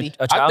a and having baby.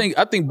 a child?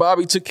 I think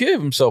Bobby took care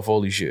of himself.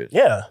 Holy shit.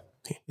 Yeah.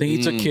 I think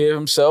he took care of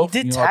himself.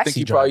 He did I think Taxi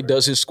he probably Driver.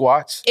 does his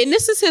squats. And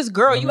this is his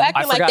girl. You I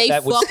acting like forgot they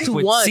that fucked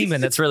with once.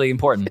 semen. That's really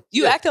important.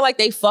 You acting like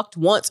they fucked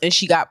once and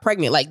she got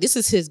pregnant. Like this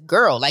is his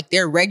girl. Like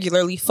they're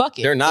regularly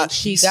fucking. They're not. And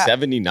she He's got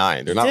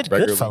 79. They're He not did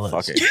regularly Goodfellas.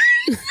 fucking.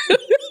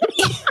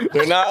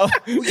 They're not.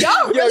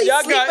 y'all really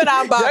sleeping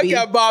on Bobby.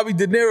 Y'all got Bobby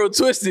De Niro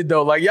twisted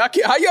though. Like y'all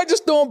can't, how y'all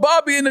just throwing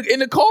Bobby in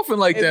the coffin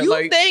like If that? you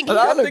like think- y'all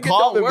Not in the think it don't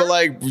coffin, work? but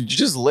like, you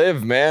just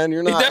live, man.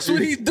 You're not. That's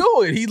what he's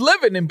doing. He's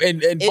living and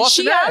and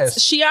busting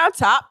ass. she on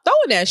top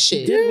throwing that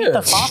shit. Yeah. The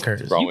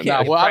Fockers. Bro, You nah, can't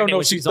Nah, get well, I don't pregnant know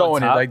when if she's she's on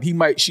throwing it. top.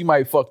 Like she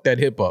might fuck that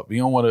hip up. You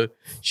don't want to.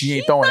 She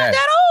ain't throwing Not that.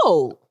 that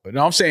old. But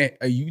no, I'm saying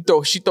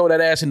she throw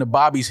that ass into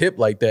Bobby's hip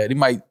like that. He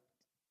might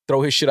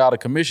throw his shit out of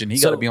commission. He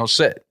So- got to be on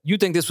set. You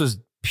think this was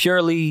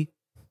purely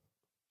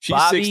She's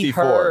Bobby,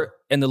 64. her,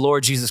 and the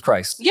Lord Jesus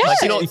Christ. Yes.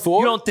 Like, you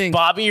don't think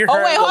Bobby, you're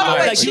Oh, wait, hold on, hurt?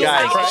 wait, Like, she you was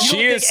think- like-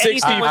 She is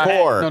think anything was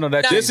 64. No,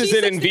 that's This is she's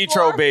an in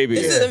vitro 64? baby.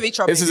 This is an in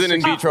vitro This is baby. an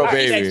in vitro Oh,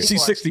 baby.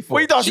 She's 64.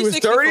 What, you thought she was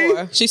 30?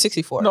 64. She's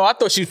 64. No, I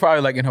thought she was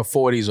probably like in her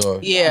 40s or.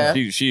 Yeah.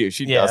 She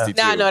Yeah. dusty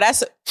too. No,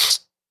 that's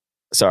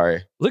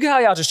Sorry. Look at how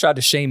y'all just tried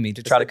to shame me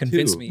to try to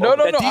convince too. me No,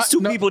 that these two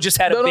people just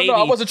had a baby. No,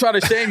 I wasn't trying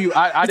to shame you.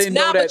 I didn't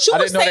know that. but you I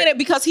were didn't know saying that. it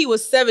because he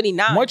was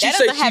 79. Once you That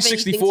say doesn't have she's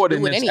anything 64, to do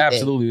then with it's anything.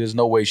 absolutely, there's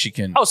no way she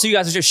can. Oh, so you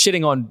guys are just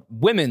shitting on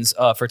women's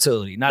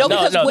fertility? Not No,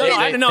 because women, they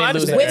I lose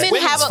understand. it. women It's have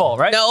women's fault,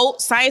 right? No,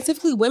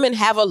 scientifically, women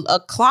have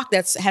a clock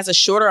that has a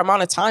shorter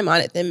amount of time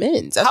on it than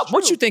men's. That's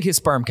What true. you think his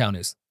sperm count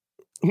is?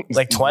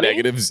 Like 20?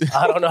 Negatives.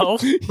 I don't know.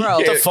 Bro,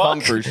 You the can't come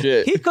fuck? for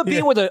shit. He could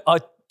be with a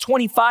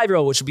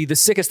 25-year-old, which would be the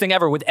sickest thing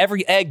ever, with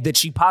every egg that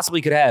she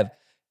possibly could have.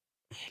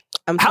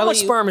 I'm How telling much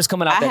you, sperm is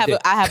coming out that dick?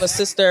 I have a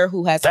sister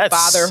who has a That's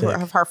father.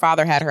 sick. Her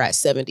father had her at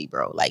 70,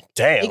 bro. Like,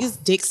 Damn.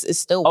 niggas' dicks is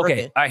still Okay,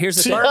 working. all right, here's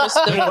the thing. Sperm is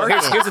still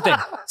working. Here's the thing.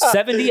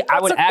 70,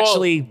 I would a quote,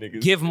 actually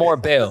niggas. give more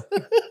bail.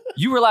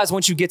 You realize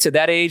once you get to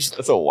that age,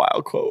 That's a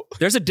wild quote.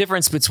 there's a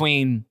difference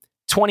between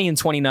 20 and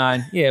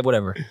 29. Yeah,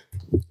 whatever.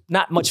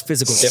 Not much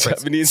physical difference.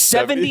 70 and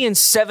 70 and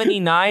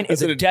 79 is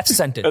That's a death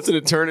sentence. That's an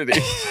eternity.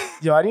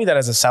 Yo, I need that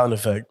as a sound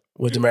effect.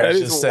 What That Damaris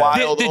is just said.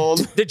 wild. old.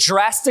 The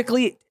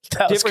drastically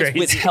That was difference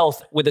with crazy.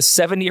 health with a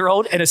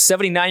 70-year-old and a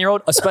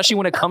 79-year-old, especially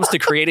when it comes to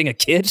creating a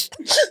kid.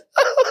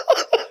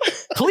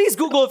 Please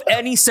Google if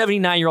any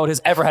 79-year-old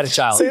has ever had a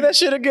child. Say that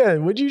shit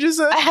again. What'd you just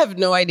say? I have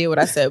no idea what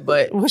I said,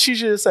 but What you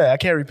just say? I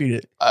can't repeat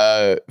it.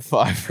 I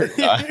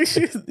forgot. You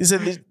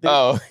said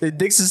the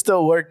dicks is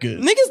still working.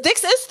 niggas'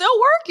 dicks is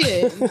still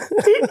working.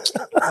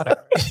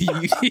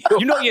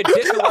 You know your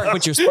dick will work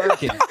with your sperm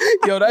kid.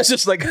 Yo, that's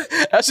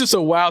just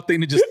a wild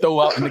thing to just throw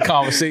out in the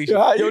conversation.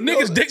 How Yo, you know?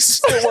 niggas' dicks is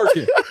still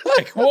working.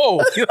 Like, whoa.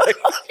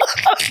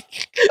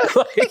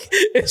 Like,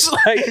 it's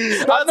like,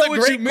 I know a what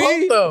you great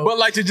mean, quote, though. but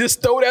like to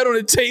just throw that on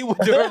the table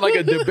during like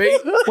a debate,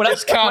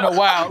 that's kind of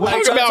wild.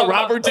 Like, Talking about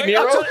Robert De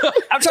Niro?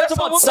 I'm trying to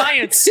talk about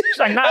science. She's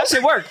like, nah, that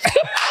shit work.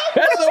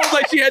 that's almost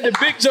like she had the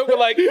big joke of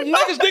like,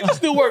 niggas' dicks is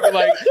still working.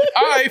 Like,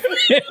 all right,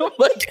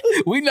 like,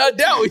 we not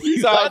down with you.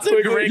 Sounds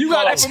Like, great you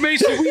got call.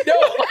 information we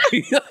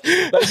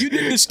don't. Like, you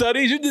did the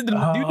studies, you did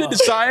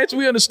the science,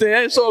 we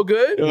understand, it's all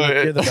good.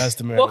 You're the best,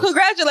 Damaris. Well,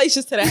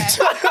 congratulations to that.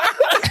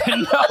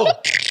 No.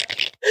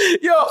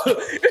 Yo.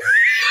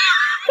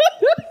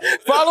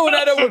 Following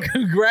that up with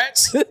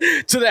congrats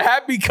to the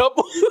happy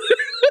couple.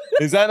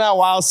 Is that not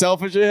wild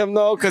selfish of him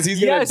though? Because he's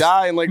gonna Yes.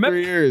 die in like Remember-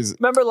 3 years.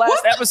 Remember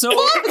last episode?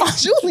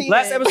 Julian.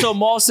 Last episode,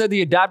 Maul said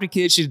the adopted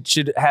kid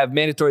should have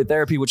mandatory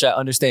therapy, which I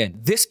understand.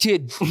 This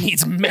kid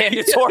needs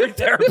mandatory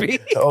therapy.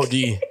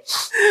 OD.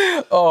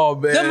 Oh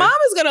man. The mom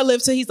is gonna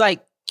live till he's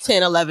like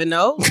 10, 11,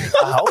 no?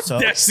 I hope so.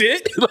 That's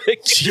it?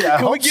 Like, Yeah, I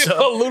can we hope give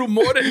so. a little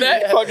more than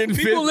that? Fucking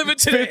People fifth- living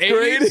to the fifth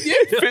grade. 80s.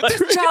 Yeah.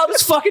 This child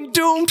is fucking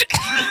doomed.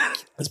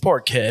 This poor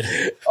kid.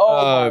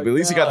 But at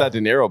least he got that De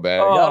Niro bag.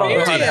 Y'all don't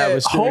know how to have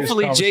a serious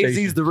Hopefully conversation.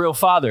 Jay-Z's the real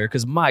father,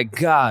 because my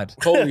God.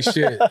 Holy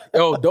shit.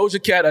 Yo,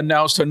 Doja Cat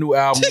announced her new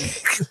album.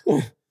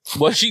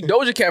 Well,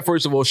 Doja Cat,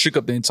 first of all, shook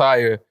up the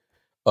entire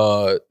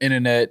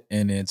internet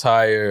and the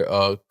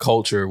entire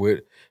culture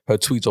with her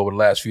tweets over the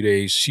last few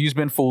days. She's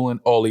been fooling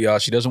all of y'all.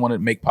 She doesn't want to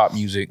make pop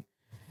music.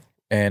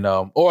 And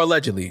or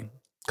allegedly.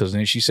 Because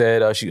then she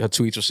said her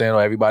tweets were saying, oh,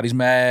 everybody's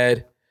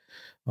mad.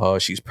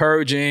 She's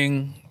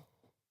purging.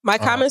 My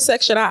comment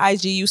section on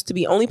IG used to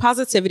be only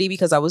positivity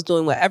because I was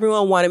doing what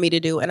everyone wanted me to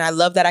do. And I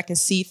love that I can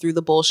see through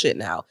the bullshit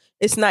now.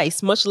 It's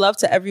nice. Much love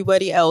to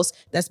everybody else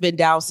that's been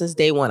down since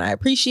day one. I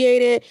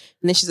appreciate it.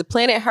 And then she's a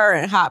Planet Her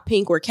and Hot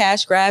Pink were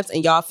cash grabs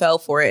and y'all fell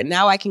for it. And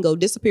now I can go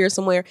disappear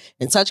somewhere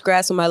and touch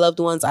grass with my loved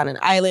ones on an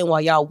island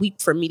while y'all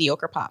weep for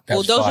mediocre pop.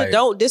 That's well, Doja, fire.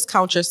 don't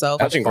discount yourself.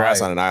 Touching grass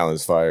fire. on an island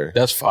is fire.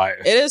 That's fire.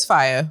 It is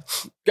fire.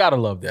 Gotta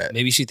love that.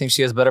 Maybe she thinks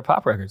she has better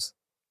pop records.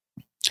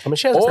 I mean,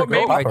 she has a Or pretty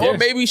maybe, good pop or record.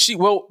 maybe she.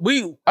 Well,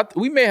 we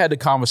may have had the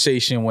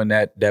conversation when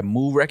that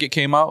Move record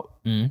came out,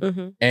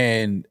 Mm-hmm.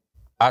 and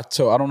I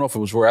don't know if it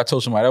was where I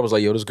told somebody, I was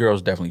like, "Yo, this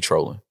girl's definitely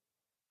trolling."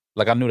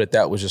 Like I knew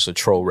that was just a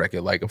troll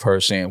record, like of her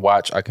saying,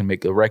 "Watch, I can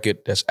make a record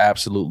that's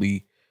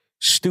absolutely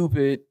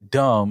stupid,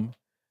 dumb.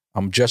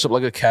 I'm dressed up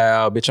like a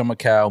cow, bitch. I'm a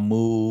cow.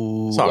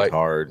 Move." Song's Like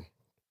hard.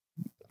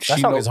 That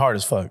song is hard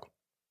as fuck.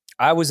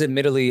 I was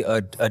admittedly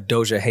a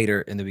Doja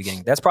hater in the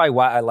beginning. That's probably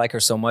why I like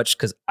her so much,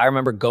 because I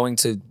remember going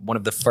to one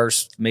of the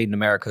first Made in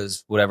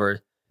Americas,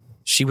 whatever.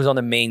 She was on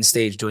the main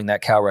stage doing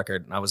that cow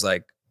record, and I was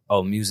like,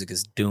 "Oh, music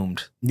is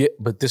doomed." Yeah,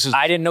 but this is.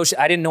 I didn't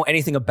know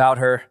anything about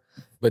her.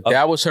 But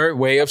that was her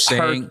way of Her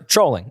saying,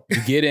 trolling.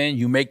 you get in,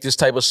 you make this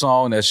type of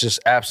song that's just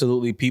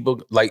absolutely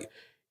people like.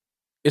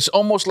 It's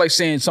almost like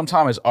saying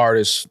sometimes as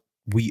artists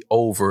we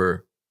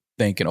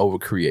overthink and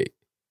overcreate.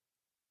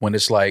 When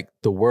it's like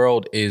the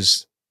world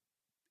is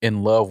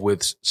in love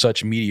with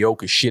such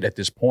mediocre shit at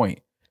this point.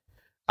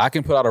 I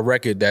can put out a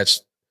record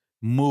that's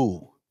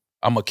moo.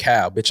 I'm a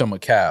cow, bitch, I'm a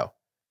cow.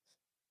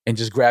 And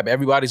just grab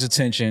everybody's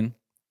attention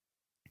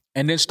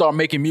and then start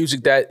making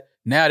music that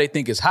now they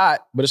think is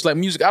hot, but it's like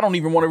music I don't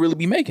even want to really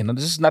be making.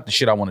 This is not the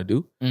shit I want to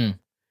do. Mm.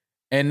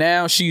 And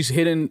now she's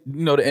hitting,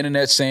 the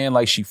internet saying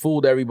like she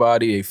fooled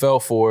everybody. They fell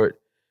for it.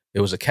 It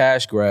was a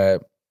cash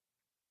grab.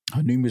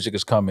 Her new music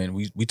is coming.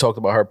 We talked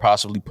about her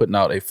possibly putting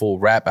out a full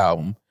rap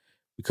album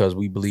because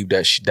we believe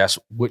that that's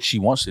what she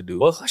wants to do.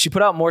 Well, she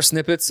put out more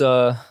snippets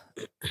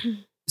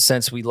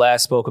since we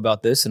last spoke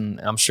about this,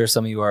 and I'm sure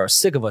some of you are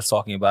sick of us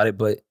talking about it,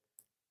 but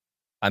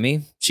I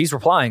mean, she's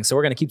replying, so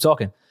we're going to keep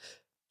talking.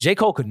 J.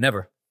 Cole could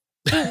never.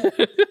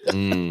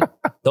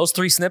 Those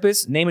 3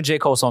 snippets, name a J.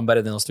 Cole song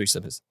better than those 3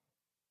 snippets.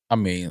 I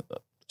mean,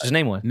 just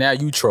name one. Now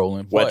you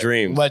trolling. Wet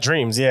Dreams. Wet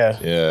Dreams, yeah.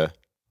 Yeah.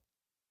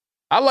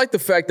 I like the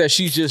fact that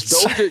she just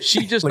knows how to.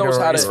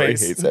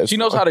 She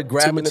knows how to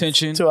grab 2 minutes,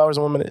 attention. 2 hours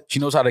and 1 minute. She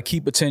knows how to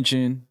keep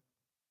attention,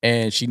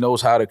 and she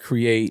knows how to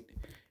create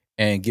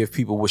and give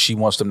people what she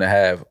wants them to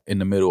have in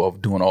the middle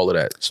of doing all of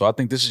that. So I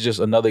think this is just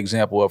another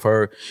example of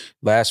her.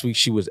 Last week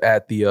she was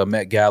at the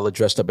Met Gala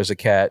dressed up as a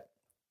cat.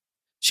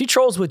 She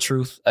trolls with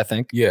truth, I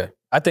think. Yeah.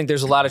 I think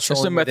there's a lot of It's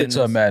trolling. the method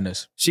to her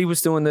madness. She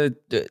was doing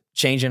the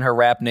changing her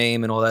rap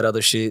name and all that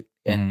other shit.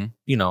 And,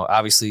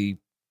 obviously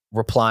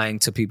replying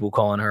to people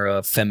calling her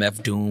a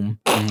FemF Doom.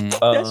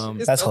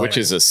 That's which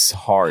is a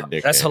hard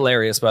nickname. That's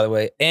hilarious, by the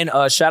way. And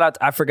shout out,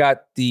 I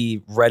forgot the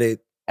Reddit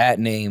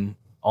 @name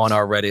on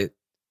our Reddit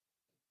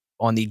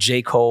on the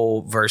J.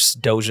 Cole versus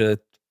Doja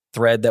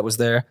thread that was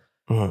there.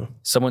 Mm-hmm.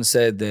 Someone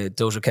said that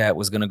Doja Cat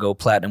was going to go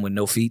platinum with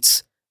no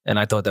feats. And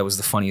I thought that was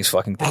the funniest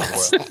fucking thing in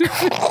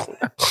the world.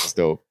 That's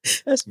dope.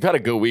 You've had a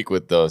good week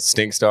with the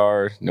Stink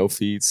Star, no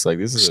feats. Like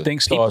this is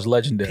Stink Star is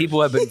legendary.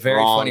 People have been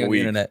very funny on the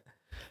internet.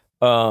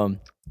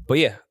 But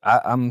yeah,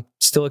 I'm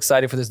still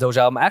excited for this Doja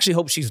album. I actually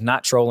hope she's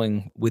not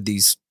trolling with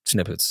these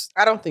snippets.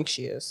 I don't think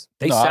she is.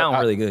 They sound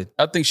really good.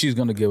 I think she's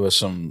gonna give us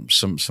some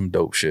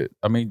dope shit.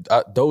 I mean,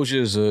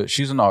 Doja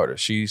she's an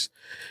artist. She's,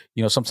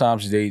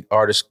 sometimes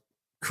artists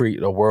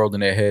create a world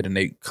in their head and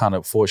they kind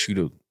of force you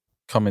to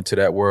come into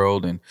that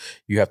world and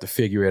you have to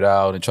figure it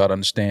out and try to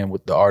understand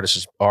what the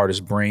artist's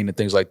brain and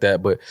things like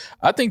that. But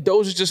I think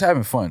Doja's just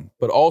having fun.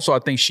 But also I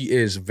think she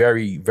is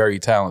very, very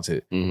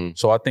talented. Mm-hmm.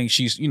 So I think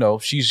she's,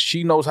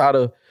 she knows how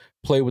to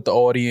play with the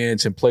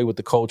audience and play with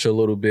the culture a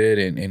little bit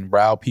and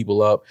rile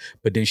people up.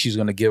 But then she's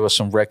going to give us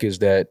some records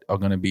that are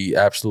going to be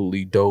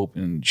absolutely dope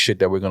and shit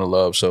that we're going to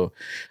love. So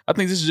I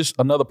think this is just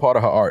another part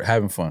of her art,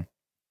 having fun.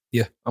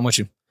 Yeah, I'm with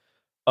you.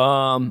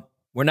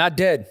 We're not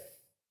dead.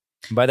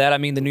 By that, I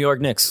mean the New York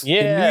Knicks.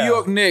 Yeah. The New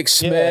York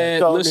Knicks,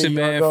 man. Go, Listen,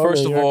 New York, man. go,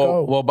 First New of York,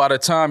 all, go. well, by the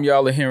time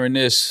y'all are hearing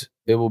this,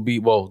 it will be,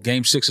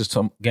 Game 6 is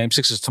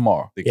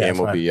tomorrow. The Yeah, game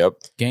will fine. be up.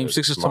 Game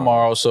 6 is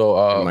tomorrow. So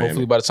Miami.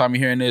 hopefully by the time you're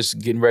hearing this,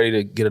 getting ready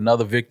to get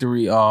another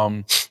victory.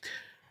 I'm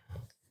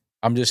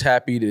just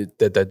happy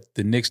that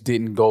the Knicks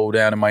didn't go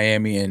down to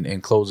Miami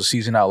and close the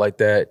season out like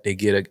that. They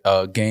get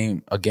a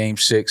game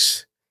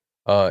 6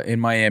 in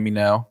Miami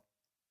now.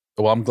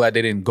 Well, I'm glad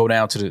they didn't go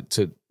down to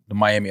the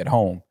Miami at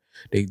home.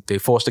 They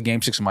forced a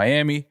game 6 in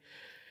Miami.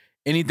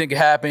 Anything could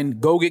happen.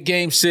 Go get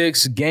game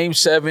 6, game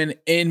 7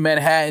 in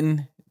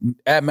Manhattan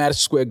at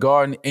Madison Square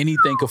Garden.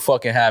 Anything could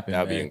fucking happen.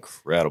 That'd be man.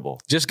 incredible.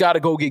 Just got to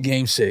go get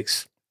game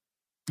 6.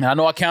 And I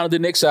know I counted the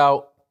Knicks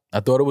out. I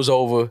thought it was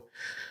over.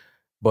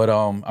 But,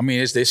 I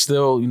mean, they're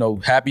still,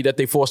 happy that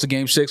they forced a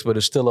game 6, but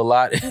it's still a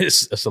lot.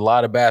 It's a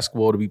lot of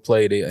basketball to be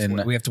played.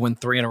 And We have to win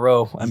 3 in a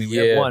row. I mean, we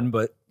have 1,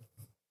 but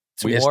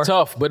it's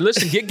tough. But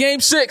listen, get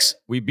game 6.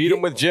 We beat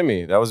them with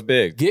Jimmy. That was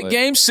big. Get Like,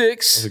 game that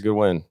 6. was a good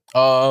win.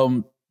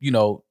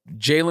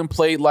 Jalen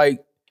played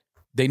like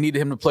they needed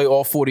him to play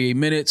all 48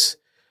 minutes.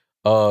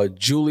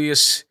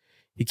 Julius,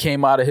 he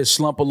came out of his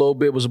slump a little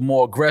bit, was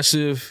more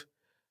aggressive.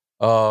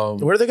 Where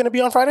are they going to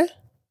be on Friday?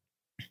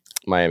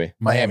 Miami.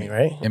 Miami,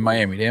 right? In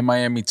Miami. They're in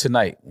Miami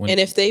tonight. When And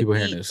if they people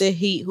hearing beat this. the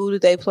Heat, who do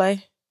they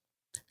play?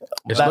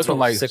 It's That's looking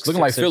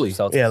like Philly.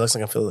 Yeah, it looks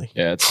like a Philly.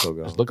 Yeah, it's still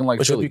going. It's looking like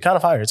Which would Philly. be kind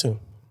of fire, too.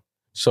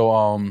 So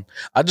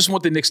I just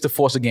want the Knicks to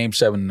force a game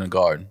 7 in the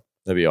Garden.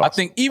 That'd be awesome. I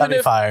think even That'd be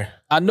if fire.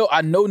 I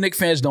know Knicks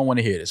fans don't want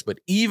to hear this, but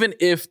even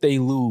if they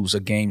lose a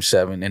game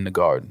 7 in the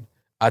Garden,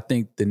 I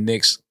think the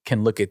Knicks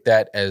can look at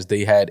that as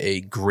they had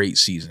a great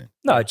season.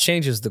 No, it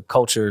changes the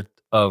culture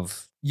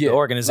of the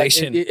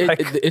organization. Like,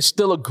 it's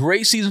still a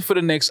great season for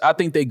the Knicks. I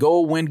think they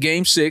go win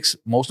game 6,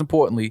 most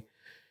importantly.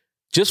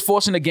 Just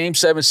forcing a game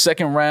 7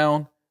 second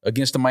round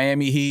against the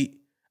Miami Heat,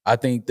 I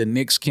think the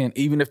Knicks can,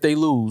 even if they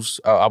lose,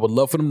 I would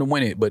love for them to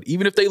win it, but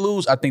even if they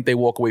lose, I think they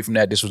walk away from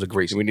that. This was a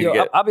great season. We need to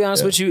get. I'll be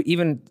honest with you,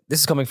 even this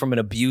is coming from an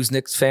abused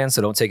Knicks fan,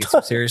 so don't take it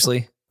too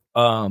seriously.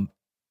 Them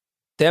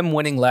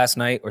winning last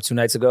night or 2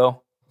 nights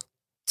ago,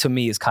 to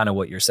me, is kind of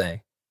what you're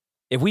saying.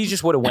 If we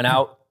just would have went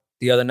out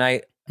the other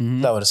night,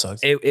 That would have sucked.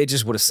 it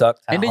just would have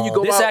sucked. And then you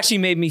go This out, actually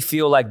made me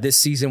feel like this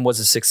season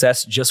was a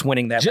success, just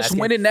winning that just last game.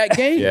 winning that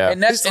game. Yeah.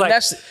 And that's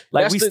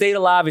we stayed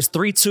alive. It's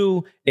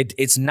 3-2.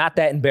 It's not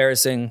that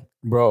embarrassing.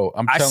 bro,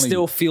 I'm I telling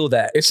still you. feel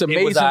that. It's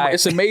amazing. It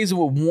It's amazing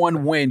what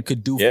one win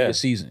could do for Yeah. the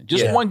season.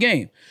 Just Yeah. one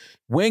game.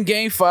 Win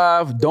game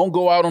 5. Don't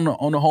go out on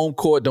the home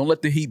court. Don't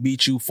let the Heat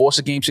beat you. Force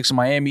a game 6 in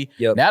Miami.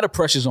 Yep. Now the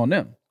pressure's on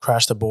them.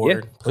 Crash the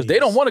board. Because they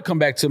don't want to come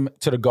back to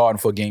the Garden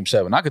for game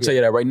 7. I can tell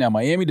you that right now.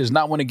 Miami does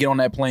not want to get on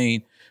that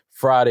plane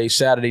Friday,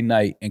 Saturday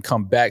night and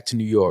come back to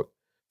New York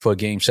for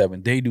Game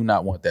 7. They do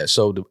not want that.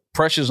 So the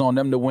pressure's on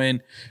them to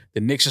win. The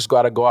Knicks just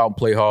got to go out and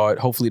play hard.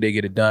 Hopefully they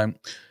get it done.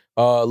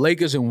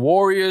 Lakers and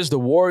Warriors. The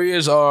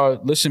Warriors are,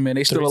 listen, man,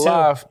 they still 3-2.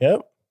 alive.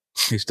 Yep.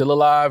 They're still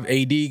alive.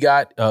 AD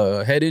got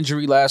a head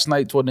injury last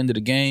night toward the end of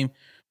the game.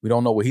 We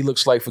don't know what he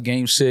looks like for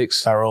Game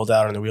 6. I rolled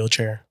out in the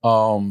wheelchair.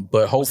 But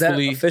Was that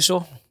hopefully,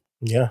 official?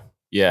 Yeah.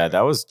 Yeah,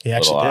 that was He a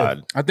little actually did.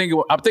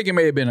 odd. I think it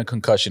may have been a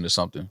concussion or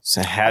something.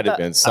 So it had to have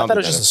been I something. thought it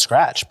was just a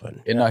scratch, but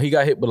And he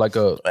got hit with like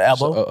a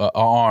Elbow? a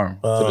arm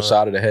to the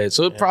side of the head.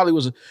 So it probably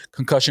was a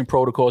concussion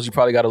protocols. He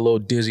probably got a little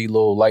dizzy,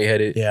 little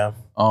lightheaded. yeah.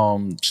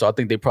 So I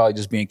think they probably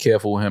just being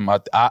careful with him. I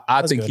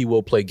think good. he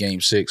will play Game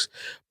 6.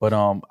 But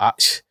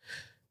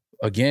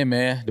again,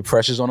 man, the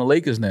pressure's on the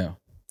Lakers now.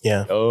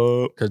 Yeah.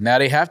 Because now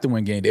they have to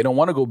win game. They don't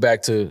want to go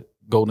back to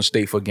Golden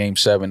State for Game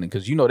 7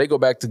 because they go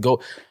back to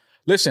go.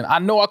 Listen, I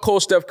know I call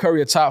Steph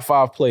Curry a top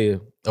 5 player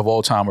of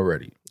all time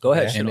already. Go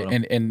ahead.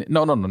 And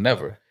no,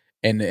 never.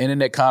 And the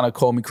internet kind of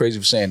called me crazy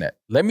for saying that.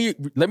 Let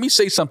me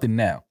say something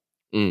now.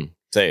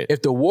 Say it.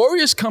 If the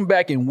Warriors come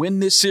back and win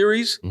this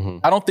series,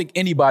 I don't think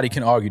anybody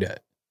can argue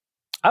that.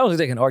 I don't think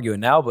they can argue it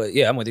now, but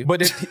yeah, I'm with you.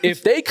 But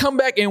if they come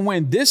back and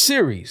win this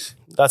series,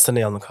 That's the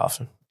nail in the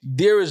coffin.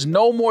 there is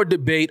no more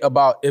debate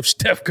about if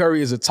Steph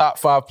Curry is a top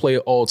 5 player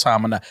all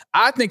time or not.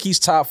 I think he's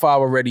top 5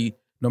 already,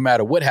 no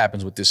matter what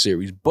happens with this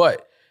series.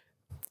 But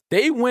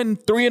they win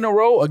 3 in a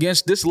row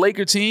against this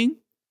Laker team,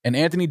 and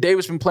Anthony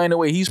Davis been playing the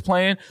way he's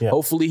playing. Yeah.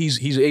 Hopefully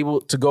he's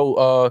able to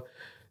go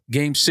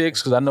Game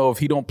 6, because I know if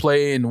he don't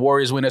play and the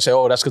Warriors win, they say,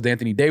 oh, that's because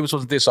Anthony Davis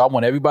wasn't there. So I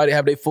want everybody to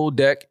have their full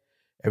deck.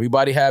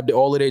 Everybody have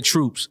all of their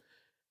troops.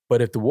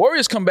 But if the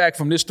Warriors come back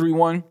from this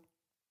 3-1,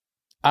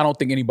 I don't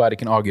think anybody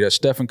can argue that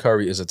Stephen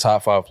Curry is a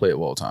top 5 player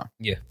of all time.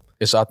 Yeah.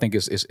 I think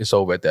it's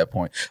over at that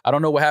point. I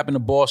don't know what happened to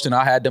Boston.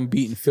 I had them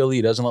beating Philly.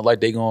 It doesn't look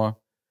like they're going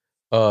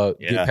to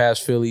get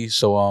past Philly.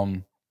 So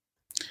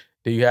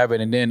there you have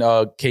it. And then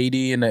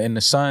KD and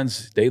the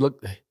Suns,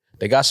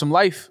 they got some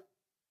life.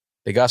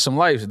 They got some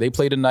life. They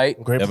play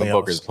tonight. Great Devin playoffs.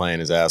 Booker's playing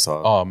his ass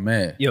off. Oh,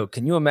 man. Yo,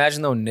 can you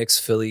imagine though Knicks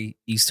Philly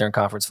Eastern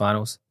Conference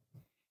Finals?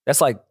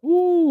 That's like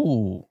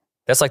Ooh.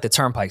 the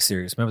Turnpike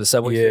series. Remember the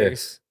Subway Yeah.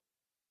 series?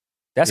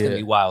 That's gonna Yeah.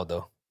 be wild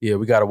though. Yeah,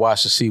 we got to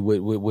watch to see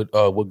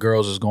what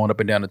girls is going up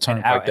and down the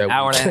turnpike that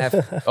Hour week. and a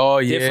half. Oh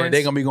yeah, difference.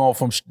 they're gonna be going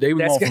from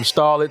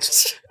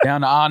Starlets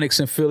down to Onyx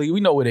and Philly. We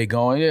know where they're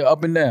going. Yeah,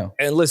 up and down.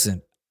 And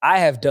listen, I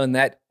have done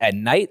that at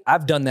night.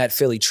 I've done that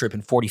Philly trip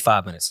in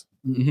 45 minutes.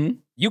 Mm-hmm.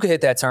 You could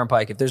hit that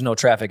turnpike if there's no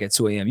traffic at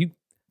 2 a.m. You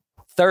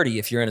 30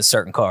 if you're in a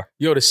certain car.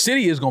 Yo, the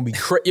city is gonna be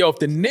crazy. Yo, if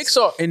the Knicks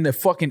are in the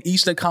fucking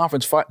Eastern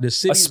Conference fight, the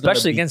city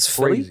Especially against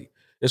Philly? crazy.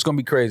 It's gonna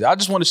be crazy. I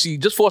just want to see,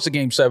 just force a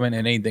Game 7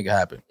 and anything can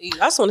happen. I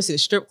just want to see the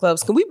strip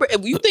clubs. Can we?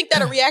 You think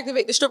that'll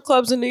reactivate the strip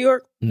clubs in New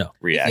York? No.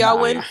 React. Y'all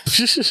win.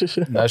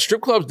 Nah, the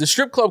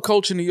strip club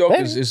culture in New York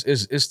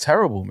is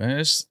terrible, man.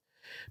 It's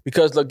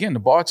because again, the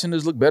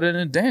bartenders look better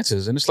than the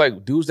dancers, and it's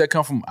like dudes that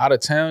come from out of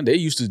town. They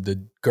used to the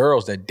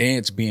girls that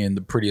dance being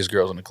the prettiest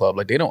girls in the club.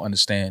 Like they don't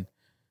understand.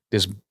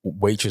 There's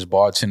waitress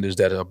bartenders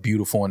that are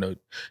beautiful and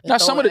now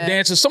some of the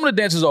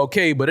dancers are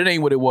okay, but it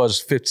ain't what it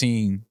was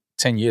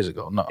 10 years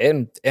ago. No.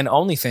 And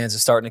OnlyFans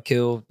is starting to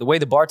kill the way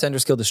the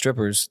bartenders kill the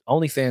strippers.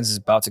 OnlyFans is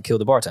about to kill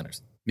the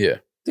bartenders. Yeah.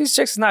 These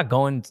chicks is not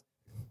going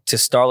to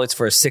Starlets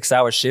for a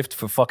 6-hour shift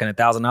for fucking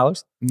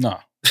 $1,000. No.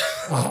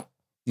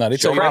 No, they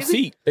tell you that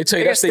feet. They tell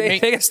you that's they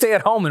gotta stay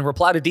at home and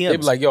reply to DMs. They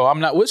be like, yo, I'm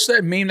not. What's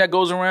that meme that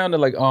goes around? They're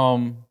like,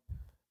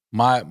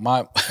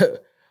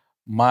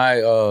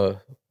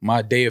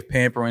 my day of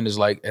pampering is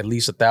like at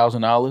least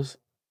 $1,000.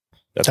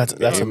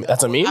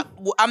 That's a meme.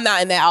 I'm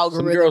not in that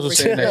algorithm. Some girls were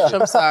saying that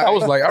shit. I'm sorry. I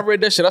was like, I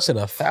read that shit. I said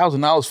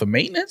 $1,000 for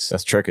maintenance.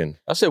 That's tricking.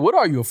 I said, what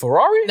are you, a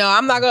Ferrari? No,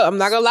 I'm not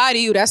gonna lie to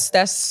you.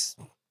 That's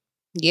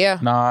yeah.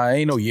 Nah,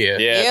 ain't no yeah.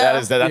 Yeah.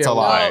 That's Yeah, a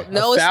lie.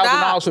 No, it's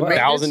not. $1,000 for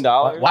maintenance.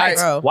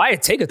 $1,000. Why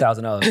it take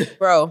 $1,000?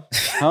 Bro.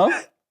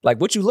 Huh? Like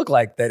what you look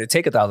like that it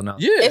take $1,000?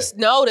 Yeah.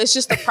 It's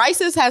just the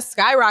prices has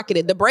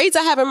skyrocketed. The braids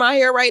I have in my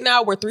hair right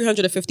now were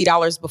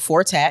 $350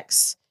 before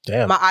tax.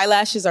 Damn. My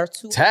eyelashes are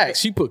 $200. Tax.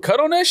 She put cut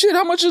on that shit?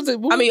 How much is it?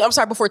 I mean, I'm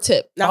sorry, before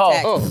tip, not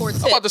tax. Before I'm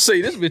tip. about to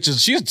say this bitch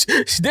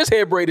is this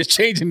hair braid is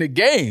changing the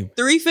game.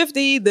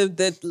 $350.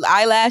 The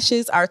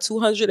eyelashes are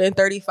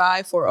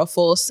 $235 for a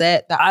full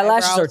set. The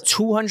Eyelashes are eyebrows-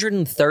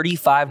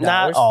 $235.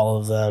 Not all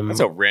of them.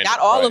 That's a random not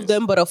all price. of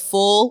them, but a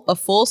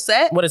full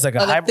set. What is it, like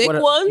a the hybrid? thick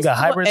ones, You got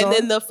hybrids and on?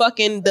 then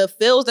the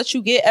fills that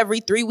you get every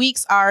 3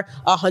 weeks are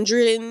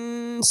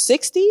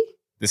 $160.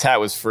 This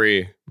hat was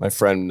free. My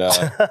friend,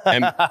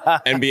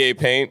 NBA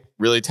Paint,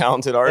 really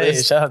talented Hey,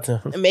 artist. shout out to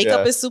him. And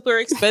makeup Yeah. is super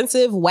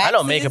expensive. Wax I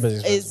know makeup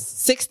is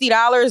expensive.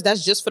 $60.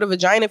 That's just for the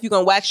vagina. If you're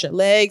gonna wax your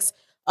legs,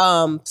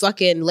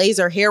 fucking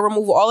laser hair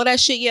removal, all of that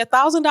shit. Yeah,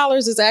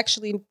 $1,000 is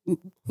actually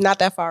not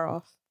that far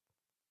off.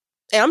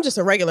 And I'm just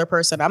a regular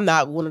person. I'm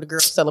not one of the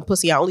girls selling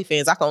pussy on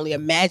OnlyFans. I can only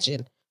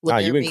imagine. What Nah,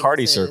 their you in business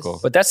Cardi is. circle.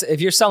 But that's if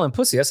you're selling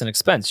pussy, that's an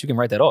expense. You can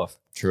write that off.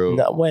 True.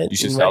 No, wait, You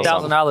should sell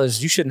something.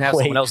 $1,000, you shouldn't have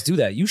Wait. someone else do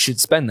that. You should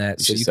spend that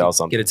You so should you sell can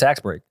something. get a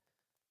tax break.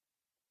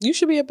 You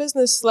should be a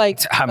business I'm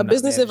a not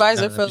business managing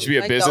advisor none of for. You should be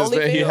a like, the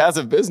businessman. He OnlyFans. has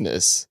a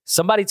business.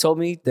 Somebody told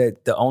me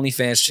that the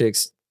OnlyFans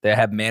chicks that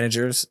have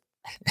managers,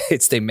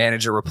 it's their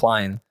manager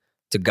replying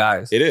to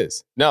guys. It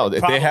is. No, they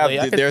Probably. I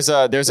have. could- There's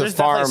a There's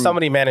farm.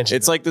 somebody managing.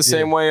 It's like the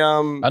same way.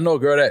 I know a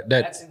girl that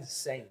That's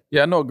insane.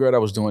 yeah, I know a girl that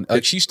was doing.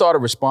 Like she started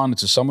responding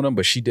to some of them,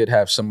 but she did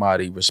have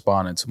somebody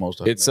responding to most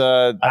of them. It's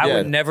I yeah,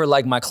 would never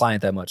like my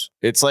client that much.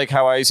 it's like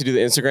how I used to do the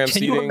Instagram Can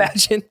seeding. you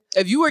imagine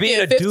If you were being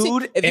a getting 15,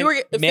 dude if you were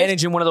and getting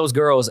managing one of those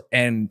girls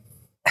and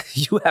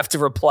you have to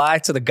reply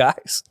to the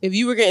guys? if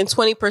you were getting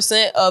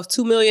 20% of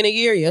 $2 million a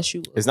year, yes,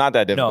 you would. It's not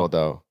that difficult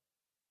though.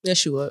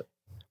 Yes, you would.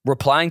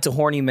 Replying to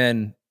horny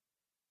men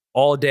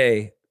all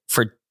day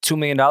for $2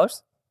 million? 20%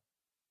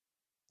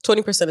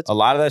 of A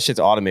lot of that shit's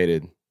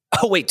automated.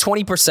 Oh, wait,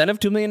 20% of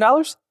 $2 million?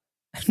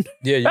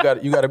 yeah,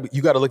 you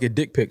got to look at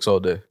dick pics all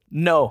day.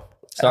 No.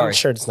 Sorry. I'm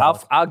sure it's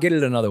not. I'll get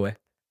it another way.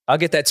 I'll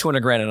get that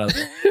 $200,000 another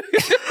way.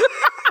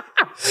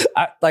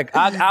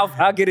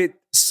 I'll get it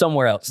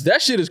somewhere else.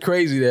 That shit is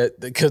crazy. That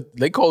because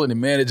they calling the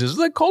managers,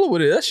 like call it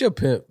with it. That's your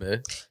pimp,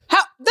 man.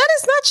 How that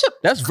is not your.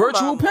 That's Come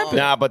virtual on, pimping.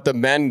 Nah, but the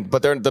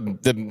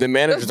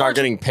managers aren't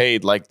getting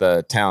paid like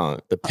the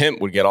talent. The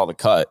pimp would get all the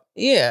cut.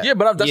 Yeah. Yeah,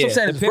 but that's Yeah, what I'm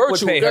saying. the It's pimp would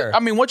virtual. pay her. I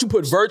mean, once you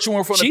put virtual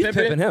in front She's of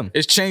pimping him.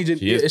 it's changing.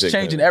 She is It's big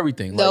changing pimping.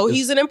 everything. No, Like,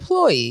 he's an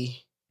employee.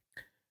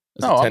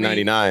 It's No, I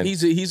mean, 1099.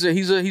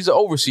 he's an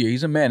overseer.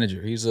 He's a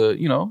manager. He's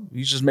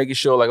he's just making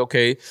sure like,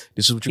 okay,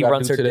 this is what you He got to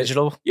runs do her today.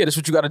 digital. Yeah, this is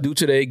what you got to do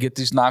today. Get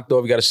this knocked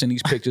off. You got to send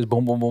these pictures.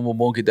 Boom, boom, boom, boom,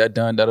 boom. Get that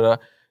done. Da da da.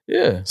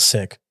 Yeah.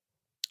 Sick.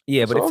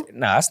 Yeah, but So?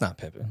 that's not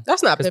pimping.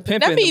 That's not 'Cause pimping.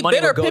 pimping, That be the money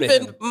bitter will go to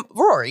pimping him.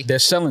 Rory. They're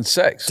selling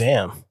sex.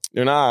 Damn.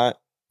 They're not.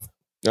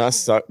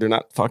 They're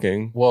not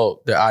fucking.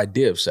 Well, the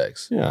idea of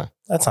sex. Yeah.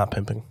 That's not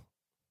pimping.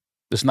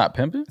 It's not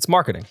pimping. It's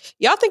marketing.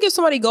 Y'all think if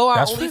somebody go on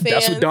That's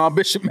OnlyFans, what Don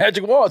Bishop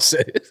Magic Wand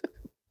said.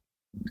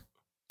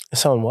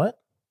 Selling what?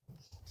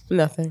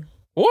 nothing,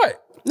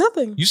 What?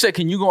 nothing. You said,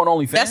 can you go on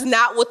OnlyFans? That's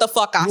not what the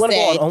fuck I You wanna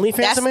said. go on OnlyFans,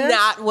 That's Amaris?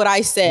 not what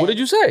I said. What did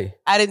you say?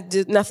 I didn't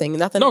do nothing.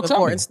 Nothing No, of tell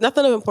me. importance.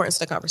 Nothing of importance to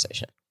the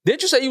conversation.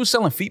 Didn't you say you was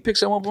selling feet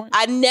pics at one point?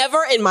 I never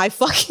in my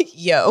fucking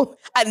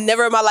I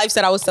never in my life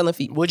said I was selling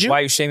feet. Would you? Why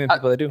are you shaming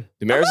people that do?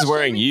 Damaris is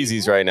wearing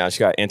Yeezys right now. She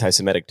got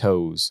anti-Semitic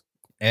toes.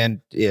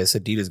 And yeah, it's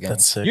Adidas gang.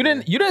 That's sick. You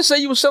didn't say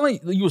you was selling.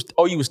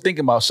 You was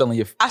thinking about selling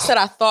your. I said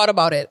I thought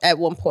about it at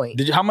one point.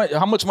 Did you? How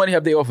much money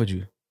have they offered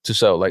you to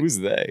sell? Like, Who's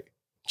they?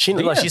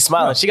 Look, she's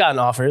smiling. She got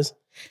offers.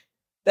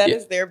 That Yeah.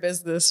 is their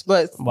business,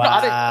 but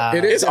Wow.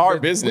 it It's is our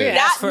but- business.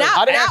 Yeah. Ask for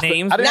not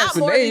names. I didn't ask not for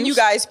more than names. you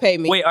guys pay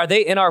me. Wait, are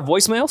they in our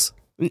voicemails?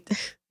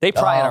 They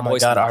probably in Oh our my voicemails.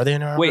 God. Are they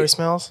in our Wait.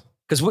 voicemails?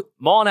 Because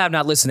Maul and I have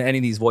not listened to any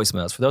of these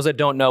voicemails. For those that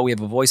don't know, we have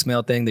a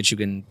voicemail thing that you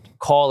can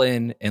call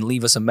in and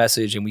leave us a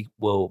message, and we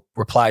will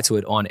reply to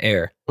it on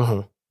air.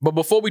 Mm-hmm. But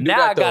before we do Now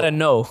that, I gotta though,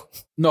 know.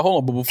 no,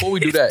 hold on. But before we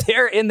do that,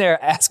 They're in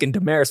there asking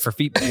Damaris for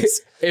feet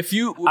pics. if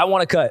you, I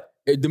want to cut.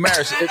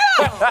 Damaris,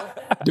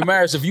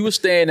 Damaris, if you were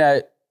staying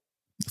at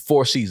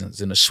Four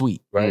Seasons in a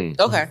suite, right?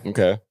 Okay.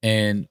 Okay.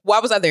 And Why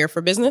was I there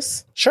for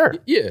business? Sure.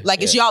 yeah,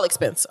 Like it's y'all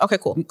expense. Okay,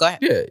 cool. Go ahead.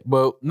 yeah,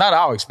 well, not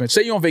our expense.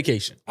 Say you're on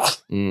vacation.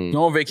 Mm.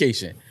 You're on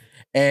vacation,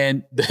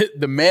 and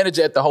the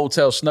manager at the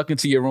hotel snuck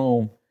into your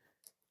room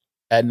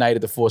at night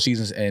at the Four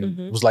Seasons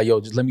and was like, "Yo,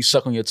 just let me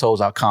suck on your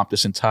toes. I'll comp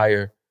this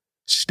entire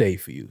stay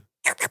for you."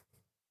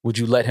 Would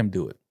you let him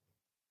do it?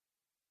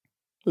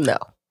 No.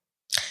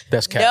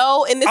 That's cap.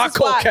 No, and this I is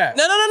call why. cap.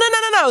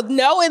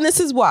 No, and this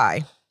is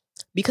why.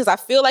 Because I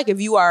feel like if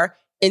you are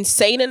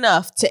insane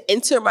enough to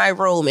enter my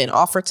room and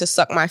offer to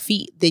suck my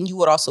feet, then you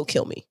would also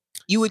kill me.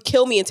 You would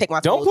kill me and take my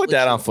Don't toes put with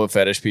that you. on foot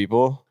fetish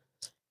people.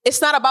 It's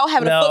not about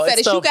having a No, foot it's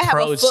fetish. the You can have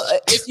a approach.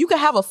 foot. You can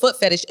have a foot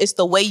fetish. It's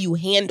the way you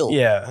handle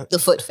Yeah. the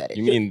foot fetish.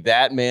 You mean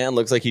that man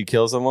looks like he'd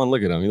kill someone?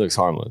 Look at him. He looks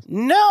harmless.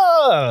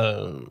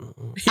 No.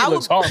 He I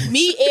looks would, harmless.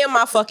 me and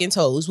my fucking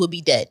toes would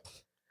be dead.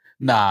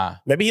 Nah.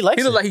 Maybe he likes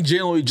He look it. like he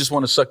genuinely just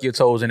want to suck your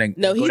toes and then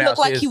No, go he looked like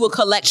downstairs. he would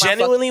collect my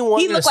Genuinely fucking,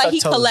 wanting he to looked like suck he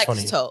toes is collects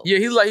funny. toes. Yeah,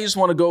 he just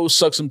want to go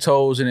suck some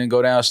toes and then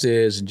go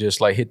downstairs and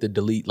just like hit the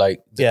delete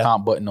like the Yeah.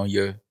 comp button on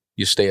your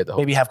stay at the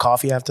hotel. Maybe have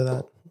coffee after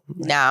that.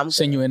 Nah, I'm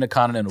Send you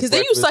intercontinental. because then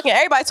you breakfast. sucking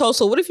everybody's toes.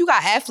 So what if you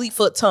got athlete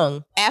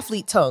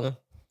tongue,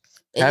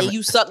 and then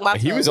you suck my?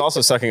 He was toes?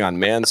 also sucking on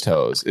man's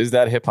toes. Is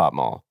that hip hop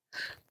mall?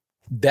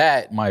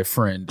 That, my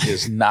friend,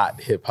 is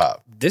not hip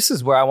hop. This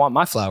is where I want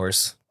my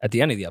flowers at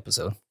the end of the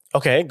episode.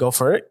 Okay, go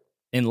for it.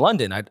 In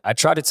London, I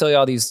tried to tell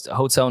y'all these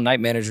hotel night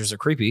managers are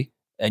creepy,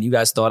 and you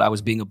guys thought I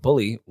was being a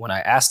bully when I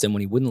asked him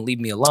when he wouldn't leave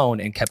me alone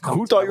and kept coming.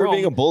 Who thought you were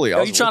being a bully?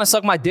 Are you trying to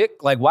suck my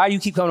dick? Like, why do you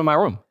keep coming to my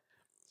room?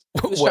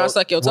 He was trying to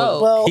suck your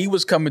toe. Well, He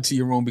was coming to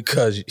your room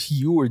because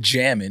you were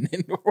jamming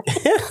in the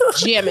room.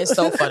 Jamming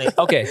so funny.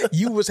 Okay,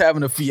 You was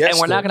having a fiesta. and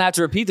we're not gonna have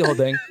to repeat the whole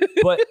thing.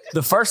 But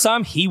the first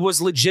time, he was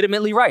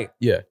legitimately right,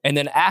 Yeah. and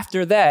then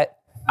after that,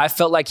 I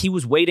felt like he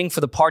was waiting for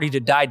the party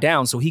to die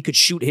down so he could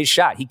shoot his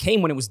shot. He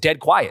came when it was dead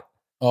quiet.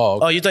 Oh,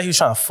 okay. oh, you thought he was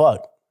trying to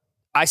fuck?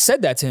 I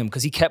said that to him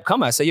because he kept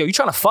coming. I said, yo, you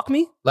trying to fuck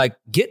me? Like,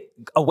 get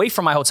away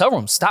from my hotel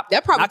room. Stop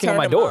That probably knocking on turned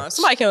my him door. on.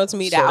 Somebody came up to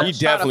me that I He was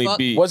trying to definitely fuck.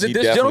 beat. Was it he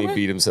this definitely gentleman?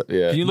 beat himself.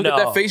 Yeah, Can you look at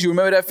No. that face? You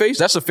remember that face?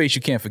 That's a face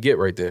you can't forget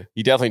right there.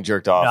 he definitely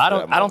jerked off. No, I to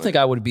don't. that I don't think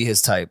moment. I would be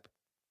his type.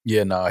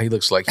 Yeah, nah, he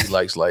looks like he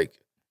likes like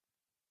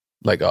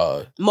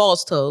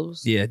Mole's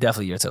toes. Yeah,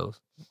 definitely your toes.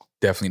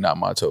 definitely not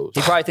my toes.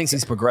 He probably thinks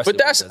he's progressive.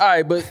 But that's all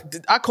right. But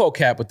I call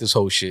cap with this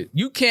whole shit.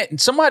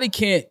 Somebody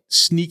can't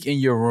sneak in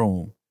your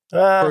room.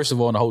 First of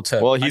all, in a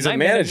hotel. Well, he's a night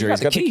manager. manager, He's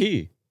got the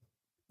key.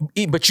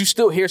 key. But you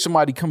still hear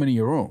somebody coming in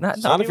your room. not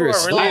if you're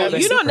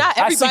asleep. You know, not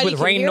I sleep everybody with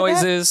can rain hear that.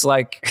 noises.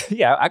 Like,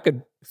 yeah, I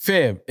could.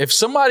 Fam, if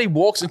somebody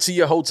walks into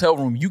your hotel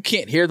room, you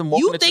can't hear them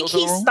walking You into think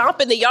your he's hotel room?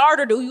 stomping the yard,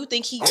 or do you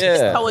think he's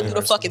Yeah. towing through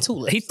the fucking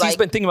tulips? He's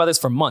been thinking about this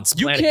for months.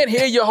 You planning. can't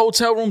hear your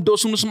hotel room door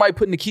as soon as somebody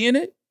putting the key in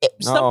it.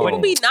 Some No. people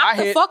be knocked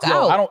the fuck yo,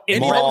 out. I don't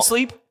in any, REM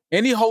sleep.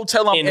 any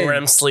hotel I'm In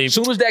REM sleep. As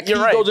soon as that key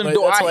You're right, goes in the but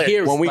door, that's I hilarious.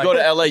 hear it. When we Like, go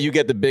to LA, you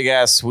get the big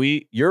ass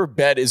suite. Your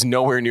bed is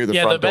nowhere near the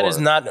Yeah, front the bed door. is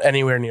not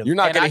anywhere near. You're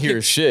not and gonna I hear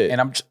can- shit.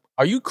 And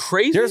are you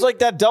crazy? There's like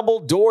that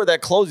double door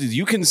that closes.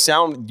 You can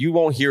sound. You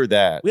won't hear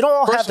that. We don't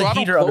all First have of all, the I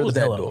heater don't under close the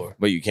that pillow. door.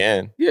 But you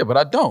can. Yeah, but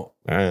I don't.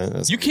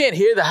 That's- You can't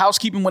hear the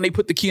housekeeping when they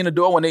put the key in the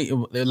door. When they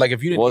like,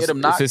 if you didn't well, hear it's,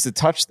 them knock. it's just a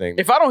touch thing.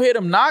 If I don't hear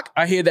them knock,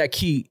 I hear that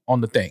key on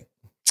the thing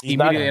He's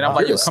not immediately, and I'm gonna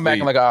like, yo, knock. come back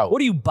in like an hour. What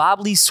are you,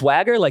 Bob Lee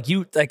Swagger? Like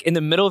you, like in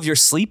the middle of your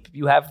sleep,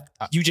 you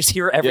just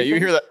hear yeah, everything. you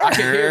hear that. I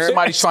can hear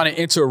somebody's trying to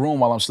enter a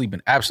room while I'm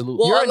sleeping. Absolutely.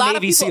 Well, You're a a lot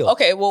Navy of people. SEAL.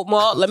 Okay, well,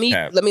 Maul, let me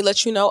Yeah.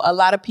 let you know. A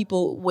lot of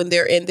people, when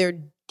they're in their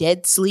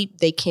dead sleep,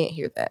 they can't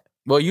hear that.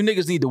 Well, you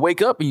niggas need to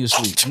wake up in your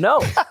sleep. No,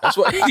 That's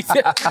what.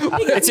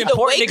 it's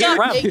important to get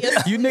around.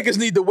 You niggas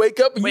need to wake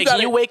up. And Wait, you gotta,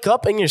 can you wake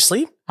up in your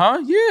sleep? Huh?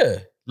 Yeah.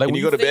 Like Can when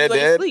you go to bed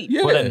dead?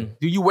 Yeah. Well, then-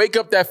 Do you wake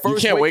up that You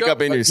first? can't wake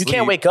up in your You sleep.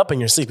 can't wake up in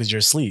your sleep because you're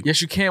asleep.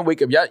 Yes, you can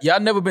wake up. Y'all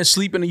never been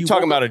sleeping and you You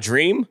talking woke about up? a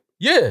dream?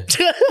 Yeah.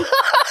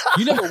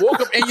 You never woke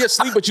up in your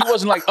sleep, but you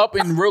wasn't like up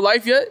in real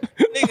life yet.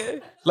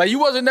 Like you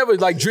wasn't never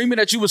like dreaming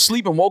that you was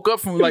asleep and woke up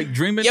from like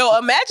dreaming. Yo,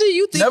 imagine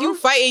you think Never? you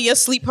fighting your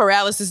sleep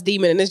paralysis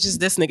demon, and it's just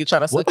this nigga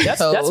trying to suck your That's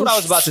toes. what I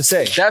was about to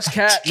say. That's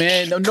cat,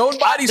 man.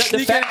 Nobody's The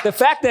sneaking.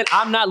 fact that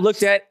I'm not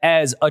looked at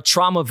as a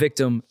trauma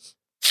victim,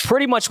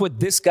 pretty much what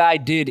this guy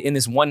did in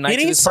this one night He to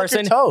didn't this suck your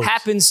person toes.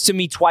 happens to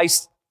me 2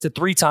 to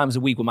 3 times a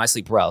week with my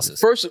sleep paralysis.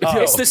 First, yo,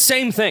 It's the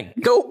same thing.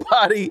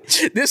 nobody.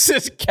 This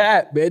is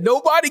cat, man.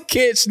 Nobody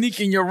can sneak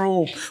in your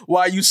room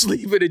while you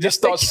sleeping and just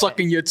start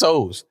sucking your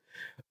toes.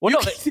 Well,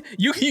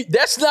 You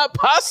that's not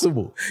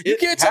possible. You It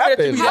can't tell me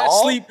that you happens, be that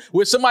Paul. sleep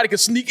where somebody can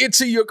sneak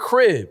into your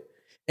crib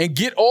and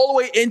get all the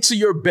way into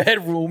your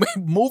bedroom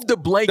and move the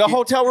blanket. The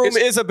hotel room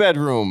It's- is a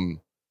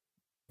bedroom.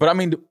 But I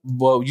mean,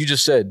 well, you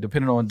just said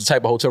depending on the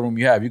type of hotel room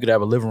you have, you could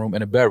have a living room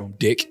and a bedroom,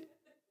 dick.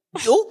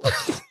 Oop.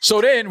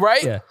 So then,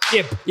 right?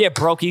 yeah,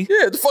 brokey.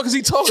 Yeah, the fuck is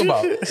he talking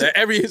about?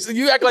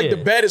 You act like Yeah.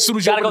 the bed as soon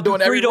as you Gotta open the go door in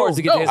through every 3 doors room.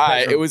 to get to his All right,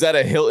 bedroom. it was at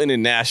a Hilton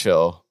in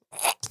Nashville.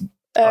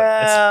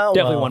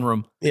 Definitely well, one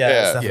room. Yeah, Yeah.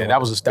 it's definitely Yeah, that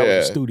was a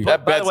studio.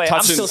 That By the bed's way, I'm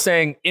touching still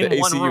saying in the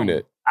one AC room,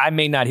 unit. I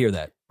may not hear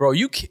that. Bro,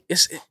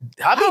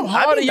 how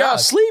hard are y'all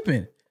not.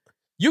 sleeping?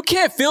 You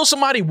can't feel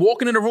somebody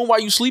walking in the room while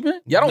you sleeping?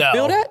 Y'all don't No.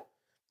 feel that?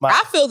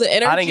 I feel the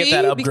energy I didn't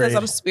get that because upgrade.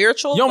 I'm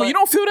spiritual. Yo, but you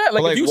don't feel that?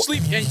 Like, Like, if you wh-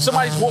 sleep and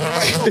somebody's walking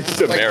right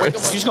It's embarrassing. You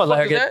just gonna let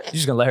her get? You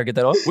just gonna let her get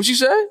that off? What she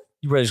said?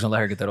 You really just gonna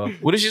let her get that off?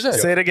 What did she say?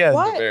 Say it again.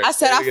 What? Very- I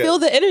said very I good. feel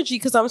the energy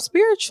because I'm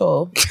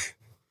spiritual.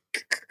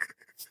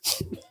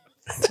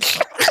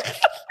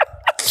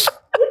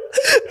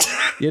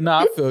 Yeah, nah,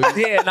 I feel you.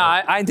 Yeah, no,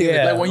 I ain't think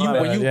Yeah. Like when you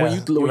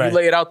You're right.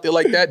 lay it out there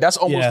like that, that's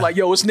almost Yeah. like,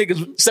 yo, it's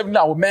niggas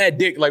 79 with mad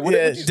dick. Like what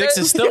Yeah, what you Dix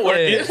said? is still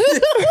working.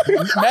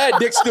 Mad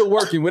dick still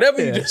working.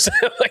 Whatever you just said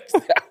like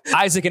that.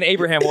 Isaac and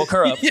Abraham woke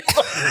her up. Yo,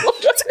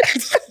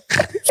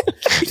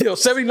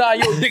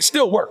 79-year-old dick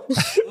still work.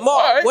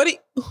 Mark, right. what do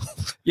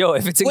Yo,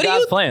 if it's in What do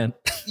God's you- plan,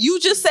 you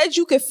just said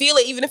you could feel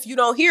it even if you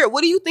don't hear it.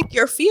 What do you think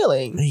you're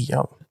feeling? Hey,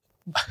 yo.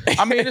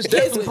 I mean, it's His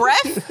definitely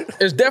breath?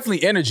 it's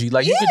definitely energy.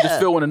 Like you can just Yeah.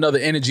 feel when another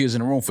energy is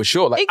in the room for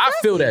sure. Like I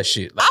feel that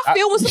shit. Like, I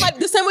feel when somebody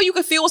the same way you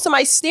can feel when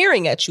somebody's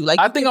staring at you. Like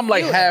I you think can I'm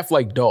like feel half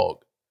like dog.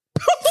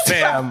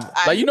 Fam.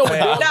 Like you know when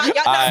Nah, dogs. y'all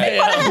not make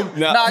fun of him.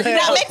 Nah, you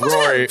know, make fun of him.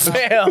 Rory.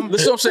 Fam.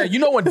 listen, what I'm saying. You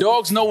know when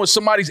dogs know when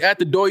somebody's at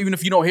the door, even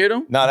if you don't hear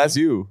them. Nah, that's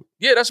you.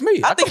 Yeah, that's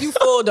me. I think you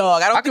full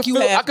dog. I don't I can think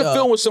you feel. have I can dog.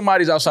 feel when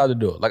somebody's outside the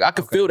door. Like I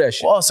can feel that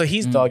shit. Oh, so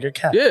he's dog, you're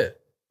cat. Yeah,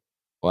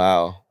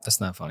 Wow. that's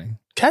not funny.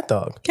 Cat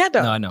dog. Cat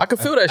dog. No, I know. I can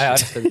feel that I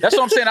shit. understand. That's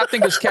what I'm saying. I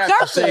think it's cat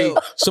to say Garfield.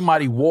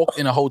 somebody walked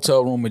in a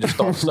hotel room and just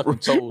started sucking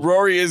toes.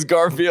 Rory is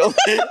Garfield.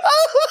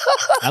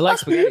 I like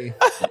spaghetti.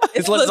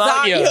 It's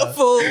lasagna. lasagna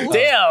food.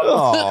 Damn.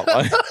 Oh,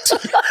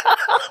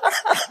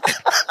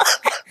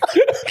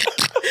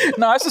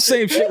 No, it's the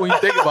same shit when you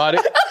think about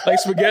it. Like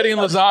spaghetti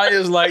and lasagna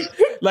is like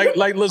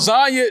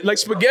lasagna. Like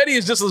spaghetti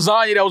is just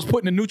lasagna that was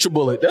put in a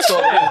NutriBullet. That's all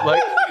it is.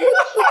 Like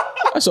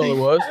that's all it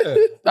was.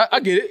 I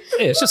get it.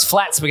 Yeah, it's just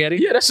flat spaghetti.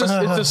 Yeah, that's just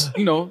it's just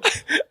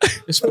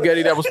it's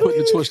spaghetti that was put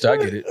in the twister. I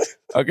get it.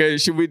 okay,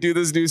 should we do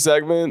this new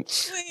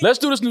segment? Let's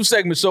do this new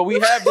segment. So we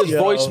have this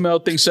Yo.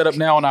 voicemail thing set up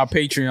now on our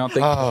Patreon.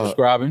 Thank you for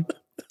subscribing.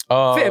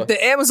 Fam,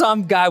 the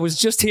Amazon guy was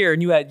just here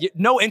and you had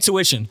no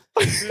intuition.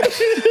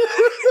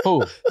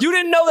 Who? You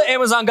didn't know the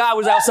Amazon guy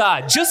was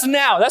outside just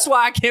now. That's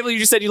why I can't believe you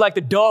just said you like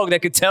the dog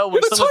that could tell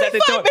when For someone's at the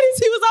 25 door. minutes,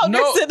 he was out No,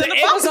 there The sitting in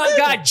the Amazon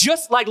guy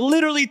just like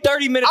literally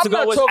 30 minutes I'm ago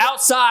not was talking-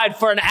 outside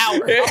for an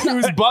hour. He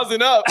was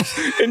buzzing up,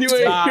 and you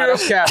ain't Nah, hear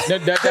that's cap.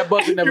 That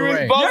buzzer never was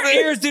rang. buzzing.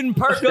 Your ears didn't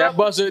perk That up.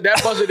 buzzer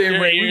didn't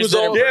ring. We was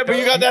all Yeah, but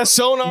you got that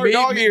sonar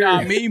dog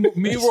ear. me,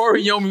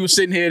 Rory, and Yomi was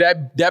sitting here.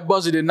 That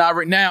buzzer did not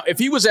ring. Now, if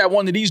he was at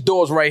one of these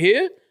doors right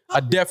here, I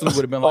definitely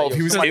would have been like, Oh, if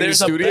he was yo, in the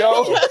there's a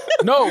studio.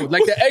 no,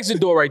 like the exit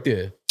door right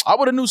there. I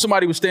would have knew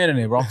somebody was standing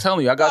there, bro. I'm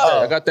telling you, I got that.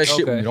 I got that shit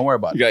with Okay. me. Don't worry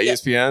about You it. got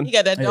ESPN. He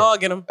got that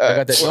dog in him. I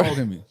got that dog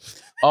in me.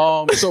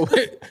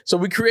 So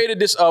we created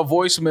this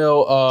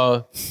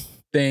voicemail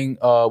thing.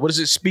 What is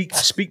it? Speak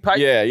pipe.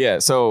 Yeah.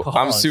 So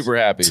I'm Pause. super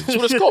happy. That's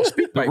what it's called.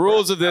 Speak The pipe.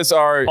 rules of this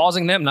are: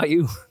 Pausing them, not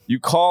you. you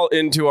call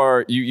into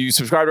our, you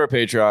subscribe to our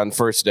Patreon.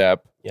 First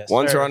step. Yes,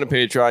 Once sir. you're on the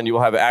Patreon, you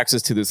will have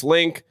access to this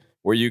link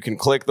where you can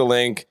click the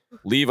link,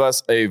 leave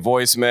us a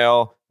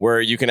voicemail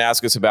where you can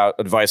ask us about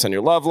advice on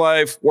your love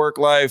life, work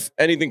life,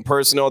 anything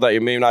personal that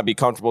you may not be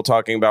comfortable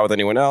talking about with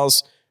anyone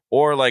else,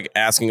 or like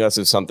asking us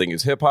if something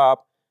is hip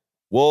hop.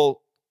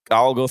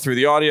 I'll go through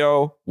the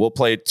audio. We'll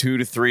play 2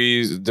 to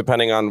 3,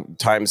 depending on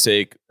time's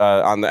sake,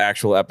 on the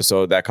actual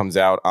episode that comes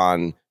out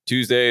on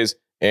Tuesdays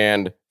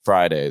and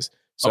Fridays.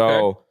 So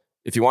Okay.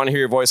 if you want to hear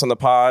your voice on the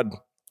pod,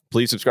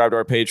 please subscribe to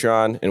our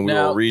Patreon, and we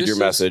Now, will read this your is-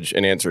 message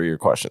and answer your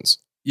questions.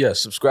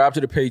 Yes, subscribe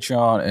to the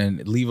Patreon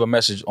and leave a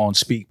message on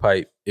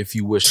SpeakPipe if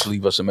you wish to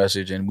leave us a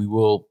message, and we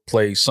will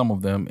play some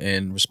of them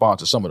in response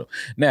to some of them.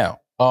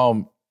 Now,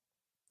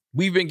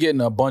 we've been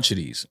getting a bunch of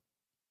these.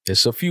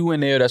 There's a few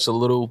in there that's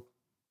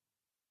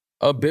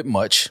a bit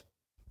much,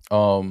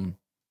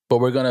 but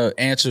we're gonna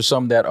answer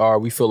some that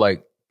we feel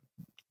like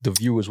the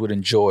viewers would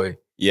enjoy.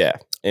 Yeah.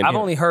 And, I've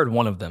only heard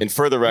one of them. and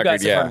for the You record,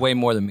 guys have yeah. heard way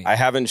more than me. I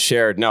haven't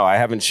shared.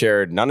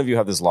 None of you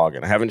have this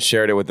login. I haven't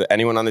shared it with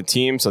anyone on the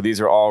team. So these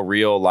are all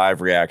real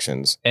live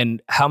reactions.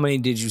 And how many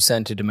did you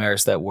send to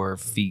Damaris that were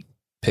feet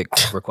pick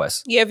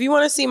requests? Yeah, if you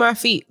want to see my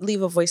feet,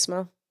 leave a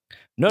voicemail.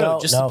 No, No,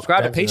 just no,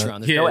 subscribe to don't do that. Patreon.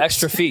 There's no Yeah.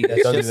 extra fee. Yeah,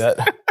 don't do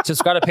that.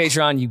 Subscribe to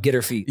Patreon, you get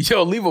her feet.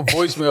 Yo, leave a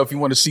voicemail if you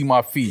want to see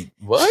my feet.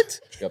 What?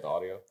 Got the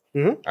audio?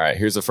 Mhm. All right,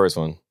 here's the first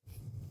one.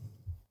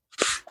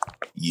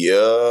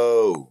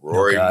 Yo,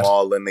 Rory God.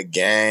 Mall in the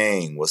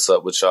gang. What's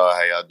up with y'all?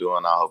 How y'all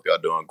doing? I hope y'all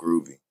doing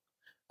groovy.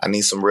 I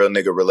need some real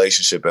nigga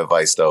relationship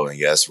advice though. And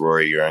yes,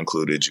 Rory, you're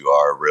included. You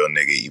are a real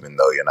nigga, even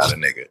though you're not a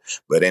nigga.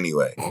 But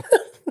anyway,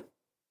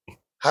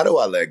 how do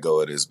I let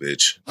go of this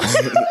bitch?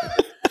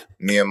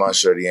 Me and my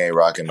shorty ain't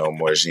rocking no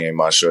more. She ain't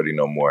my shorty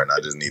no more. And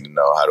I just need to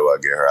know, how do I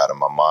get her out of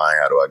my mind?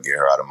 How do I get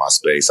her out of my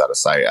space, out of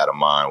sight, out of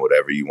mind,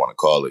 whatever you want to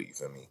call it. You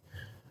feel me?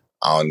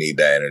 I don't need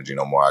that energy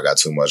no more. I got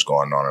too much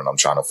going on and I'm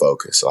trying to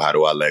focus. So how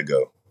do I let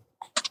go?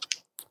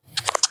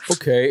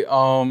 Okay.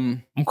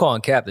 I'm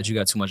calling Cap that you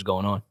got too much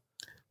going on.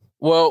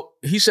 Well,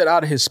 he said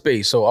out of his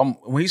space. So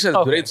when he says, do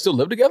Okay. they still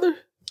live together?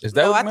 Is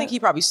that No, what I he think meant? he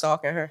probably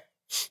stalking her.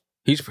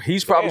 He's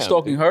probably Damn,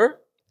 stalking her.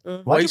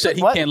 Mm. Well, he said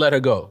he can't let her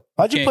go.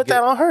 Why'd you Can't put get-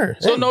 that on her?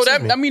 So Hey, no,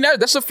 excuse me.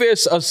 that's a fair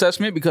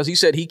assessment because he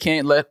said he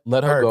can't let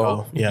her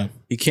go. Yeah,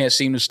 He can't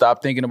seem to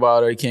stop thinking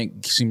about her. He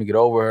can't seem to get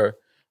over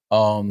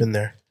her. been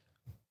there.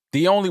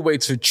 The only way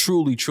to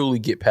truly, truly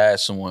get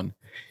past someone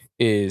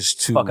is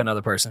to Fuck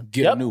another person.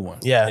 get Yep. a new one.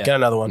 Yeah, Yeah. get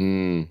another one.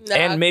 Mm. Nah,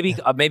 And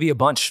maybe a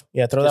bunch.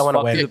 Yeah, throw that Just one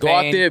fuck away. Yeah, the go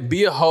out pain. there,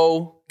 be a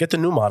hoe. Get the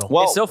new model.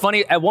 Well, It's so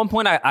funny. At one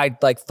point, I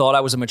like thought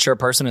I was a mature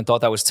person and thought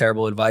that was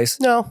terrible advice.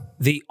 No,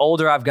 The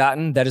older I've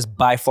gotten, that is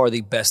by far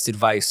the best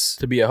advice.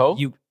 To be a hoe?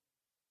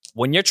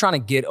 When you're trying to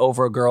get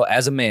over a girl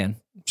as a man,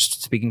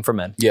 just speaking for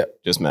men, Yeah.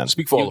 just men.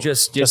 Speak for all you of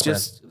just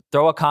Just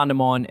throw a condom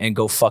on and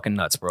go fucking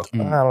nuts, bro. I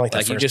don't like that.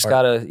 Like you first just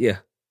part. gotta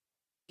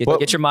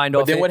get your mind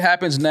But off then it. what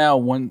happens now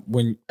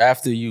when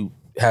after you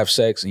have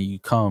sex and you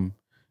come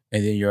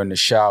and then you're in the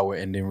shower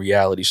and then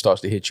reality starts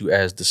to hit you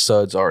as the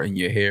suds are in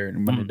your hair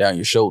and running down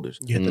your shoulders.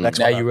 You hit the Mm. next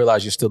Now one. you up.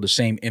 realize you're still the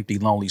same empty,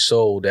 lonely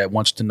soul that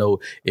wants to know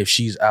if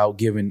she's out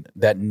giving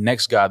that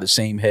next guy the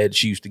same head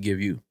she used to give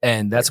you.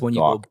 And that's when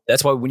you Dog. go.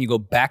 That's why when you go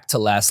back to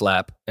last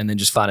lap and then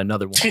just find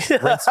another one,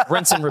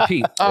 rinse and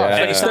repeat. Oh, Yeah. okay.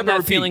 Anytime Step and that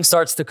repeat. feeling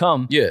starts to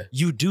come, Yeah.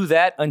 you do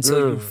that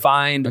until you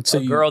find Until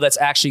a you- girl that's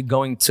actually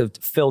going to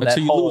fill that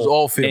Until you hole lose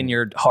all feeling. in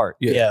your heart.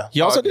 Yeah. He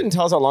also didn't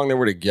tell us how long they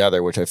were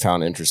together, which I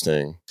found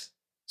interesting.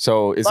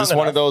 So is Long this one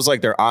enough. of those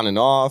like they're on and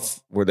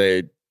off? Were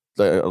they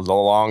a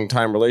long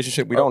time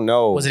relationship? We don't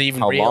know. Was it even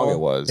how real? long it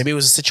was? Maybe it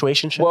was a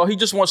situation. Well, he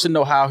just wants to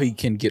know how he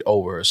can get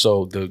over her.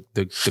 So the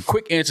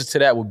quick answer to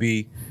that would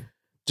be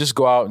just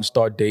go out and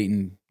start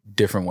dating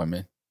different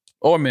women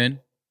or men.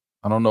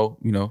 I don't know,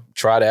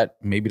 try that.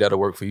 Maybe that'll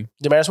work for you.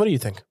 Damaris, what do you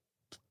think?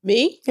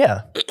 Me?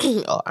 Yeah,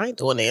 Oh, I ain't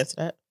doing the answer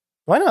to that.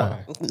 why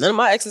not? None of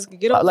my exes can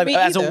get over Like me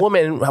as either. a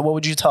woman, what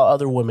would you tell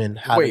other women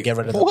how to Wait, get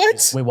rid of them?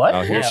 what? Wait, what?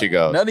 Oh, here Yeah. she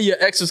goes. None of your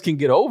exes can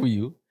get over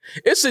you.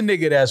 It's a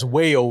nigga that's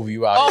way over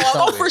you out here.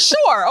 Oh, somewhere. for sure.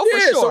 Oh, for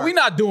Yeah, sure. so we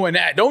not doing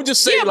that. Don't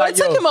just say yeah, but like, it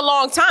took yo. him a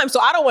long time, so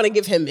I don't want to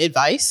give him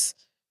advice.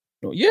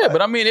 Yeah,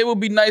 but I mean, it would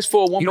be nice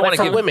for a woman. You don't want to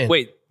for give women.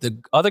 Wait, the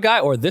other guy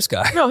or this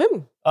guy? No,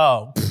 him.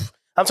 Oh,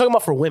 I'm talking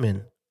about for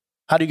women.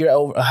 How do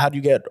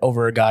you get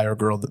over a guy or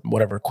girl,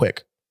 whatever,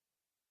 quick?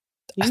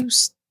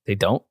 They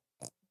don't.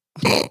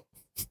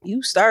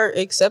 You start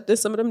accepting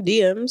some of them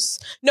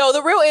DMs. No,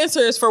 the real answer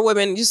is for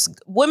women.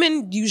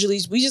 Women usually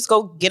we just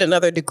go get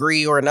another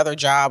degree or another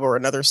job or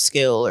another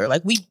skill, or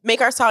like we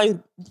make our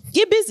time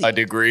get busy. A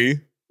degree?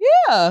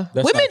 Yeah,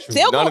 That's women not true.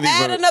 they'll None go of these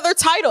add women- another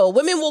title.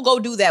 Women will go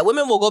do that.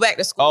 Women will go back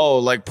to school. Oh,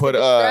 like put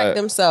distract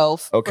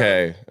themselves.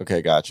 Okay,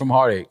 gotcha. From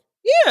heartache.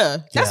 Yeah,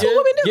 that's what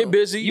women do. Get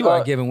busy. You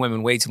are giving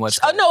women way too much.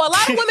 No, a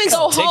lot of women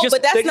go They home, just-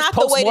 but that's they just not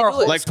the post way to more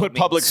do it. Like put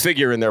public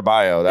figure in their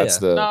bio. That's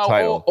the No,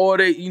 title. or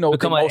they, you know,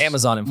 Become an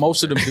Amazon influencer.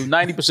 Most of them do.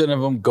 90%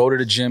 of them go to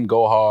the gym,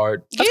 go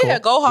hard. Yeah,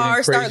 go hard, Get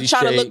in start crazy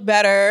trying to shape. look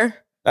better.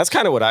 That's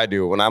kind of what I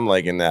do when I'm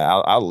like in that.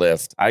 I'll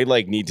lift. I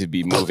like need to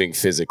be moving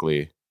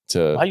physically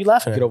to. Why are you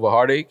laughing? Get over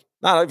heartache.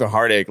 Not even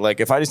heartache. Like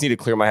if I just need to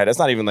clear my head, that's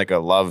not even like a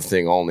love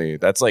thing only.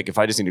 That's like if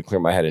I just need to clear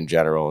my head in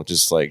general,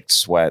 just like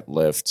sweat,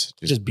 lift,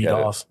 Just beat get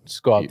it, off.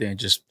 Just go out there and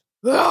just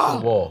the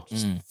wall.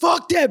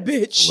 Fuck that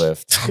bitch.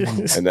 lift,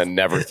 and then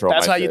never throw.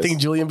 That's my how you fist.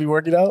 think Julian be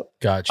working out?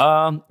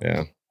 Gotcha.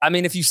 Yeah. I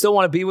mean, if you still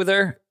want to be with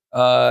her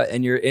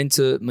and you're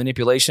into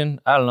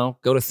manipulation, I don't know,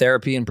 go to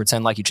therapy and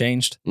pretend like you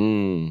changed.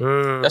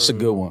 That's a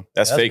good one.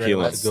 That's fake great.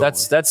 healing. That's a good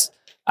That's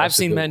I've That's a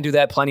seen good men one. do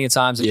that plenty of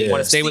times. If you Yeah.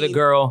 want to stay with a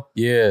girl,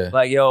 Yeah.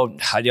 like yo,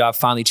 I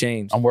finally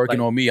changed. I'm working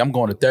Like, on me. I'm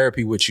going to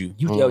therapy with you.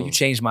 you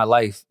changed my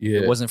life. Yeah.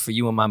 If it wasn't for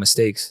you and my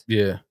mistakes,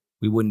 Yeah.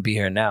 we wouldn't be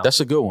here now. That's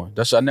a good one.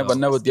 That's that's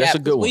Yeah, a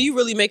good one. When you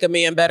really make a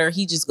man better,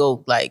 he just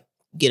go like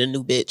get a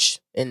new bitch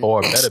and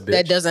Or a better bitch.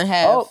 that doesn't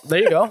have Oh, there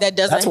you go. that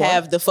That's doesn't one.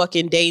 have the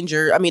fucking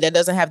danger. I mean, that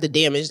doesn't have the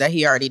damage that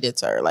he already did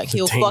to her. Like The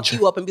he'll fuck danger.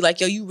 you up and be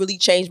like, "Yo, you really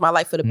changed my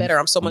life for the better.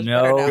 I'm so much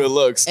better now." Good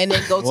looks. And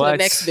then go to the What?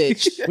 next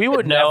bitch. We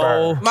would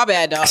No. never, My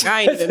bad, dog.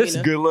 I ain't even mean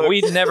to. Good look.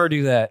 We'd never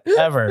do that.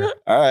 ever.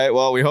 All right.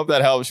 Well, we hope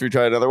that helps. Should we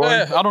try another one?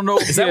 I don't know.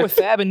 Is that what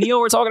Fab and Neo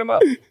were talking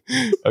about?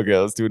 Okay,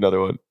 let's do another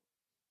one.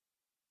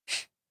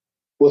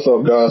 What's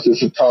up, guys?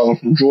 This is Tyler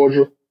from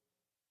Georgia.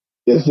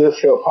 Is this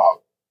hip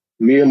hop?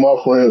 Me and my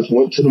friends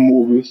went to the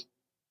movies,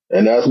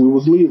 and as we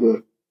was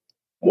leaving,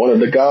 one of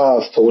the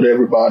guys told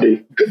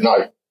everybody good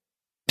night.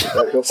 Is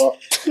that hip hop?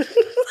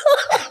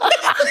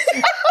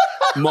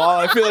 Maul,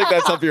 I feel like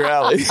that's up your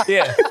alley.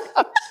 Yeah.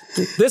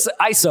 This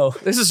ISO.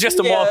 This is just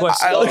a mall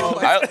question.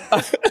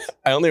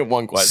 I only have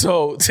one question.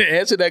 So to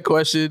answer that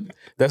question,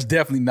 that's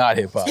definitely not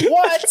hip hop.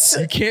 What?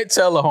 You can't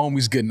tell a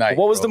homies good night.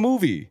 What was bro. the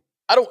movie?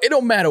 It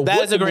don't matter That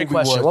what is a the great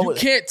movie question. was. What You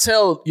was- can't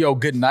tell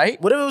good night.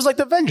 What if it was like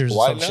the Avengers or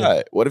Why some not?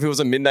 shit? What if it was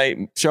a midnight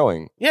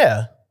showing?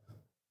 Yeah.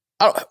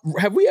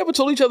 Have we ever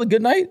told each other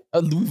good night?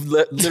 We've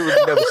literally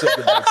never said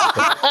good night. to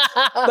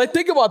each other. Like,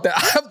 think about that.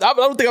 I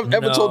don't think I've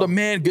ever No. told a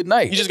man good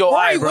night. You just go, all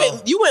right, bro.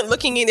 You went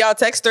looking in y'all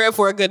text thread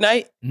for a good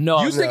night.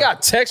 No. You think I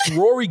text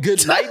Rory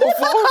good night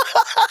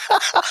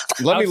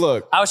before? Let me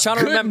look. I was trying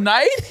to Good remember.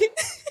 night?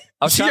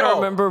 I was trying to Yo.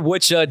 remember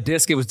which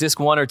disc. It was disc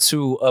 1 or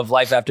 2 of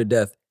Life After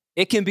Death.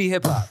 It can be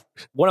hip hop.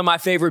 One of my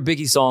favorite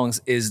Biggie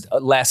songs is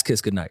Last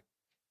Kiss Goodnight.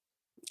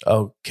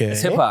 Okay.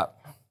 It's hip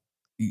hop.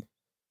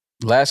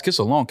 Last kiss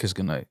or long kiss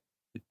good night?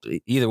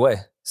 Either way,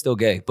 still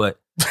gay, but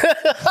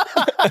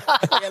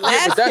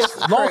But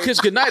that's long kiss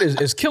good night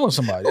is killing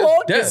somebody. That's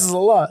Long death. kiss is a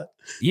lot.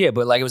 yeah,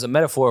 but like it was a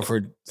metaphor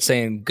for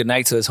saying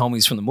goodnight to his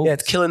homies from the movie. Yeah,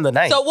 it's killing the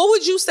night. So what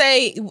would you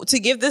say to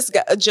give this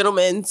guy, a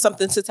gentleman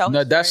something to tell? No,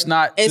 his that's friend?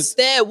 not.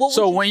 Instead, what would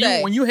So you when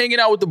say? you hanging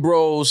out with the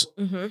bros,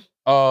 Mhm.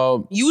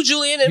 um, You,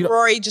 Julian, and You don't-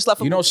 Rory just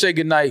left. A you don't movie. say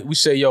good night. We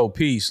say yo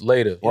peace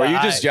later. Or are you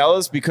Yeah, just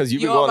jealous because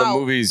you've been Yo, going to I'm out.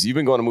 movies? You've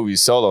been going to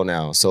movies solo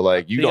now, so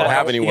like you You don't got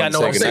have no- you anyone got no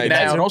to one say to Say good say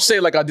night. now. to. Don't say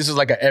like this is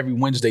like a every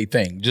Wednesday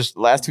thing. Just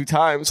Last 2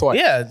 times. twice.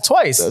 yeah,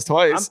 twice. That's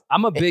twice.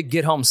 I'm a big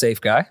get home safe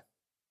guy.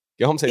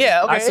 Get home safe.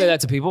 Yeah, okay. I say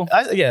that to people.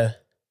 Yeah.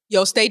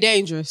 Yo, stay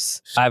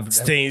dangerous. I've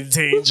Stay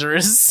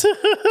dangerous.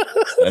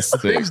 That's the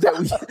thing. Things that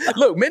we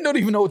look, men don't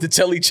even know what to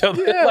tell each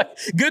other. Like,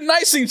 good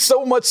night seems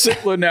so much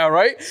simpler now,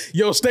 right?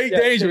 Yo, stay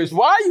dangerous.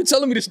 Why are you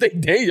telling me to stay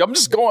dangerous? I'm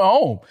just going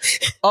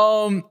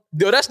home.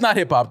 Yo, that's not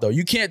hip hop though.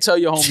 You can't tell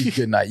your homies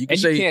good night. You can and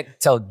say, you can't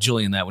tell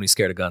Julian that when he's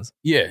scared of guns.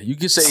 yeah, you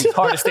can say It's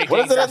hard to stay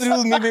What does that have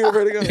dangerous. to do with me being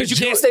afraid to go? Because you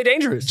can't stay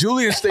dangerous.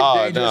 Julian stay Oh,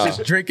 dangerous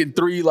no. is drinking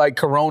 3 like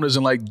Coronas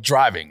and like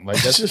driving.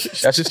 Like that's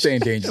just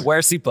staying dangerous. Wear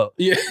a seatbelt.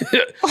 Yeah.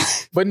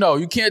 But no,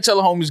 you can't tell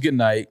the homies good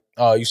night.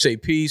 You say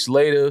peace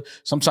later.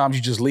 Sometimes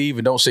you just leave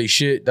and don't say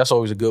shit. That's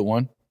always a good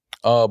one.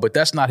 But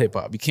that's not hip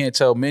hop.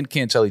 Men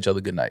can't tell each other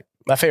good night.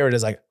 My favorite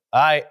is like,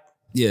 all right.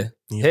 Yeah.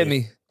 Yeah. Hit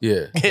me.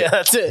 Yeah. Yeah,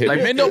 that's it.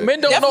 Like men don't know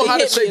Definitely how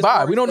to hit me say is bye.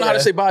 more- We don't know how to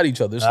yeah. say bye to each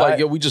other. It's All like, right.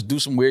 yo, we just do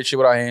some weird shit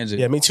with our hands and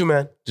Yeah, me too,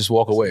 man. just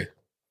walk away.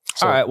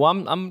 So, All right. Well,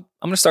 I'm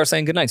gonna start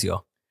saying goodnight to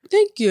y'all.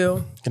 Thank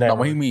you. Good night, No,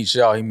 when he Rory. means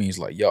y'all, he means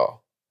like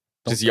y'all.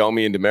 Just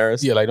Yomi and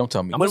Damaris. Yeah, like don't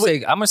tell me. I'm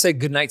gonna say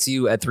goodnight to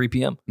you at 3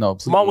 p.m. No,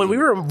 please. Mom, when we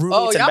were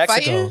roommates in y'all Mexico,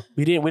 fighting?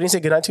 we didn't say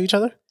goodnight to each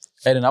other.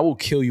 Eden, I will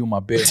kill you in my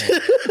bed.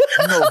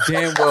 You know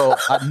damn well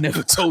I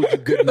never told you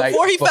good night.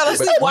 Before he fell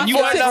asleep, When you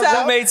watching guys are TikTok.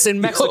 roommates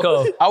in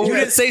Mexico, I you would-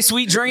 didn't say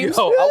sweet dreams?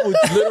 Yo, I would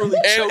literally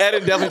choke. Eden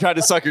definitely tried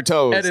to suck your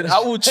toes. Eden, I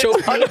will choke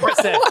you.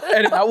 100%.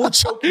 Eden, I will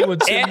choke you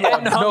until And you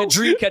are hung a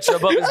dream catcher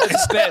above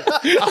his bed.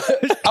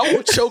 I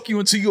will choke you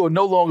until you are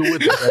no longer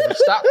with us. Eden.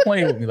 Stop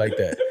playing with me like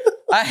that.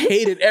 I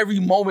hated every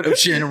moment of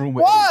sharing a room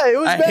with Why? Eden. It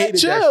was I bad hated that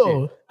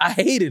chill. shit. I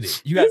hated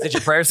it. You guys did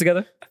your prayers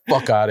together?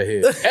 Fuck out of here.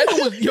 Eden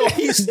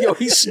was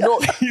he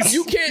snort.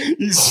 You can't.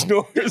 He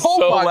snores Oh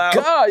so my loud.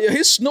 god, yo,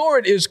 his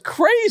snoring is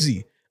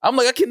crazy. I'm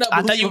like, I cannot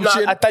I believe thought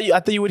you. I'm I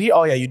thought you would hear.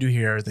 Oh yeah, you do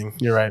hear everything.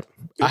 You're right.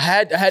 I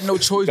had no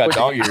choice Got but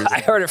dog ears. I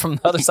heard it from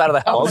the other side of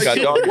the I'm house. got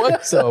like, dog ears.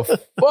 what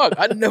the fuck?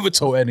 I never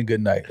told Eden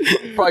good night.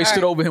 Probably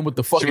stood over him with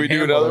the fucking Should we do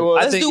hammer. another one?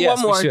 I Let's think, do yes,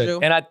 one more, we should.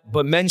 Drew.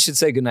 But men should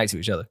say goodnight to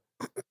each other.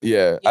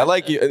 Yeah, I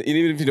like you. And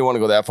even if you don't want to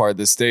go that far,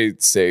 this stay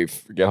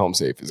safe, get home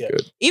safe is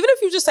good. Even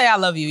if you just say I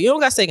love you, you don't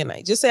gotta say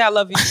goodnight. Just say I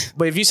love you.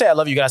 But if you say I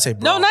love you, you gotta say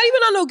bro. No, not even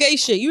on no gay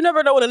shit. You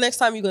never know when the next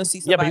time you're gonna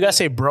see somebody. Yeah, but you gotta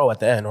say bro at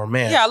the end or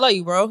man. Yeah, I love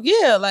you, bro.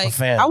 Yeah, like A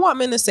fan. I want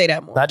men to say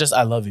that more. Not just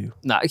I love you.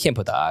 Nah, you can't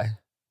put the I.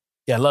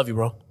 Yeah, I love you,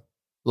 bro.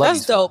 Love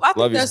That's you. dope. I think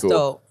Love you's that's cool.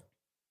 dope.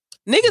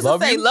 Niggas will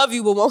Love say you? love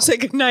you but won't say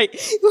goodnight.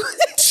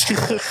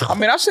 I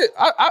mean, I said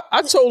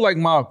I told like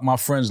my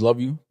friends love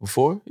you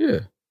before. Yeah.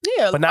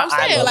 Yeah, But not I'm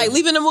I saying love like you.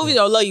 leaving the movie.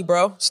 Though, love you,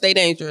 bro. Stay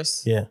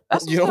dangerous. Yeah.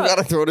 That's You don't what's up.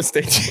 gotta throw the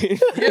stage.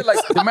 Yeah, like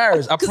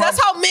Damaris. I Cause promise.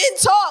 that's how men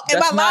talk. Am I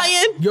that's not-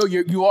 lying? Yo,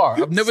 you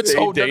are. I've never Stay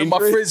told none of my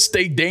dangerous? friends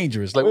stay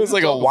dangerous. Like It was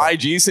like a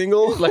YG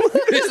single. Like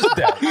what is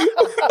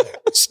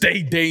that?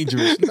 Stay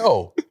dangerous.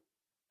 No.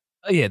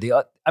 Yeah,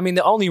 the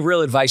only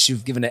real advice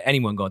you've given to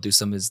anyone going through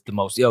something is the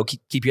most,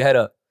 keep your head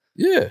up.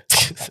 Yeah.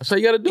 That's how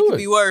you got to It do could it.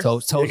 be worse.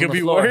 Toes It on could the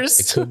be floor. It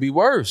worse. could be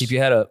worse. Keep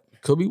your head up.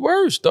 Could be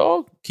worse,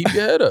 dog. Keep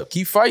your head up.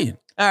 Keep fighting.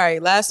 All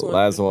right, last one.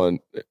 Last one.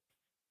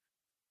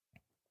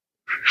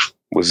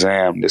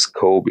 Wazam, this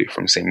Kobe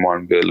from St.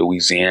 Martinville,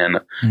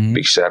 Louisiana.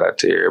 Big shout out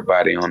to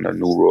everybody on the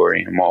New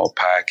Rory and Maul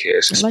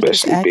podcast, I like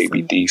his especially Baby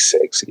accent. D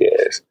sexy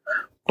ass.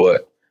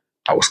 But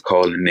I was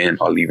calling in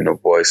or leaving a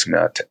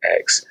voicemail to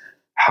ask,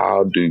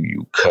 how do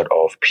you cut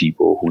off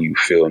people who you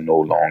feel no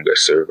longer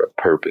serve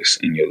a purpose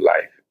in your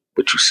life,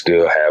 but you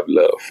still have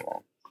love for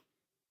them?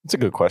 It's a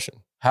good question.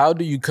 How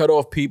do you cut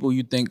off people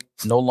you think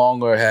no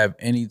longer have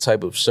any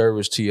type of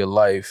service to your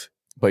life,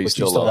 But you but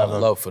still you still love have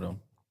them. love for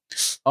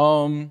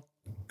them?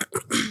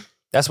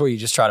 That's where you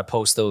just try to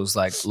post those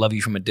like "love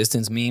you from a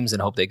distance" memes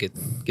and hope they get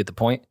the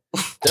point.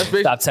 That's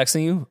basically, Stop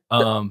texting you.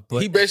 But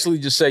he basically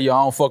just said, "Yo,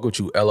 I don't fuck with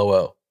you."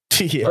 LOL.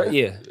 Yeah. but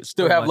yeah,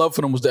 Still pretty have much. love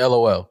for them was the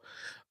LOL.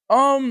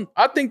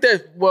 I think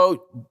that,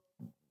 well,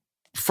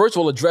 first of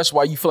all, address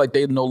why you feel like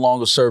they no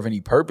longer serve any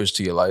purpose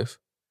to your life.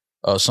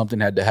 Something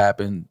had to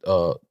happen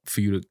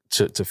for you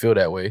to feel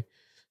that way.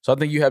 So I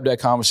think you have that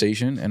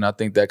conversation, and I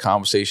think that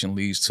conversation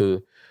leads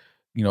to,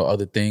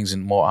 other things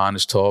and more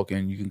honest talk,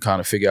 and you can kind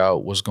of figure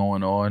out what's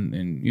going on,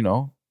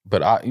 and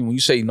But when you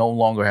say no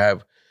longer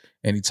have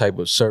any type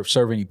of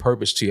serve any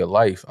purpose to your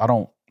life, I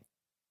don't.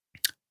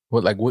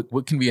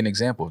 What can be an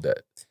example of that?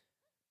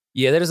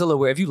 Yeah, that is a little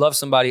weird. If you love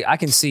somebody, I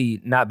can see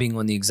not being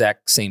on the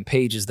exact same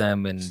page as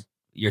them, and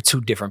you're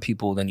two different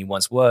people than you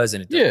once was,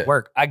 and it doesn't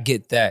work. I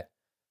get that.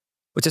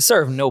 But to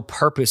serve no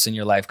purpose in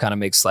your life kind of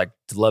makes like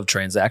the love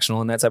transactional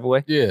in that type of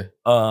way. Yeah.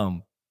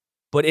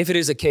 But if it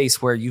is a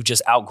case where you've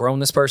just outgrown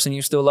this person,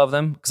 you still love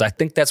them, because I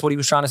think that's what he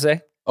was trying to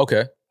say.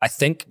 Okay. I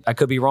think I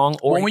could be wrong,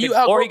 or Well, when he you could,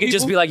 or outgrow he could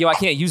just people- be like, "Yo, I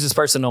can't use this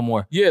person no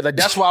more." Yeah, like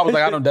that's why I was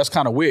like, I don't. That's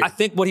kind of weird. I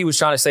think what he was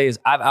trying to say is,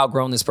 I've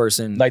outgrown this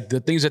person. Like the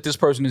things that this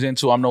person is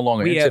into, I'm no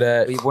longer into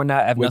that. We're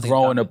not. Have We're nothing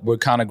growing in up. We're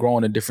kind of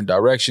growing in different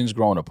directions,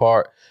 growing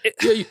apart.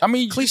 I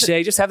mean,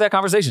 cliche. Just have that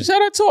conversation. Just have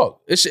that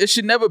talk. It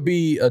should never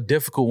be a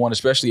difficult one,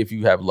 especially if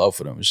you have love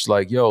for them. It's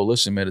like, yo,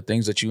 listen, man, the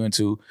things that you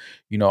into,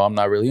 I'm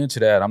not really into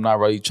that. I'm not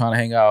really trying to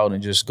hang out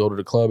and just go to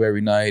the club every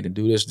night and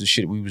do the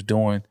shit we was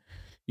doing,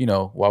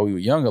 while we were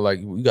younger. Like,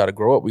 we got to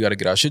grow up. We got to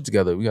get our shit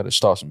together. We got to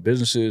start some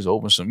businesses,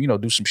 open some,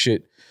 do some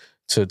shit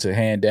to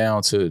hand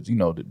down to,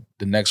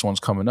 the next one's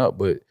coming up.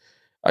 But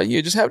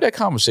just have that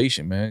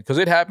conversation, man, because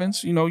it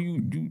happens.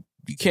 You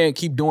can't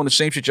keep doing the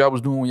same shit y'all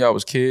was doing when y'all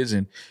was kids,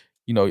 and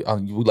you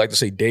would like to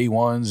say day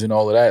ones and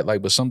all of that.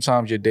 Like, but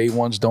sometimes your day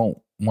ones don't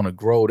want to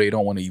grow. They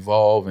don't want to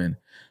evolve. And,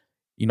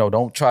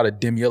 don't try to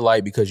dim your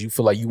light because you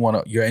feel like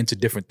you're into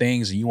different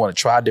things and you want to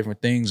try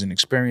different things and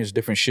experience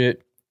different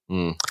shit.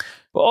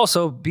 But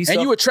also be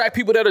And you attract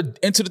people that are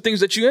into the things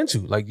that you're into.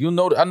 Like,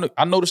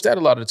 I noticed that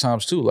a lot of the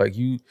times too. Like,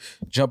 you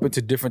jump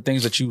into different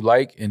things that you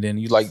like, and then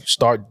you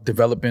start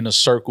developing a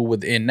circle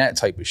within that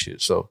type of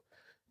shit. So,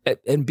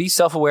 and be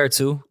self-aware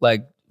too.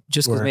 Like,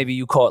 just because Word. maybe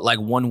you caught like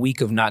 1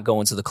 week of not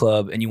going to the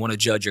club and you want to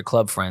judge your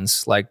club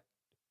friends, like,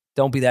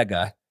 don't be that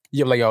guy.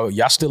 yeah, like, yo,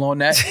 y'all still on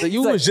that?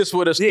 You was just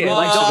with us. Yeah, 3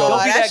 like weeks don't, ago.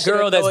 don't be that that shit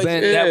girl that's annoys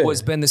been me. Yeah. that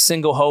was been the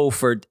single hoe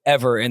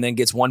forever and then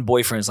gets one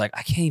boyfriend. It's like,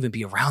 I can't even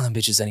be around them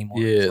bitches anymore.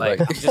 Yeah, like,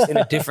 like- I'm just in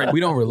a different We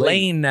don't relate.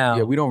 lane now.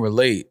 Yeah, we don't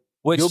relate.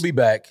 which You'll be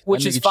back.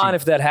 which That is nigga fine cheat.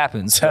 if that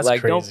happens. That's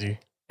like, crazy.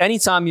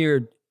 anytime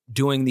you're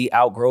doing the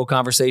outgrow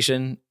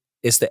conversation,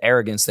 it's the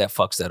arrogance that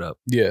fucks that up.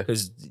 Yeah.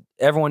 Because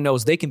everyone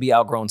knows they can be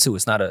outgrown too.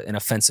 It's not an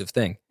offensive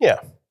thing. Yeah.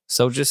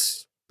 So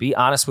just be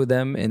honest with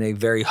them in a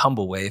very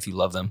humble way if you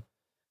love them,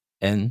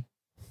 and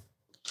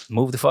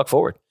move the fuck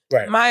forward.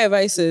 Right. My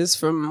advice is,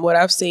 from what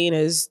I've seen,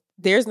 is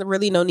there's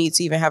really no need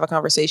to even have a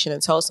conversation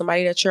and tell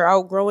somebody that you're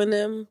outgrowing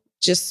them.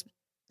 Just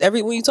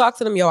when you talk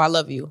to them, yo, I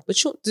love you.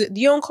 But you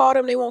don't call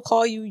them, they won't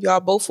call you. Y'all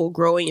both will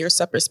grow in your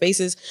separate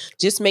spaces.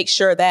 Just make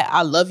sure that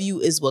I love you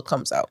is what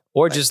comes out.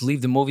 Or just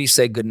leave the movie,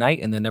 say goodnight,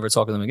 and then never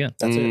talk to them again.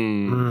 That's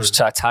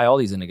Just tie all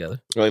these in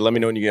together. Like, let me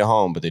know when you get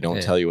home, but they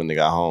don't tell you when they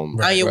got home.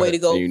 On your way to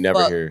go, And you never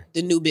fuck hear.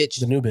 the new bitch.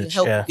 The new bitch,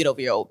 Help yeah. you get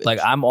over your old bitch. Like,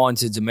 I'm on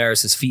to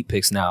Damaris's feet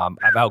pics now.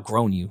 I've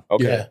outgrown you.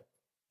 Okay. Yeah.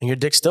 And your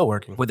dick's still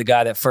working. With the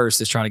guy that first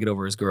is trying to get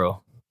over his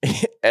girl.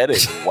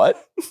 Edit.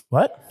 What?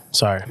 What?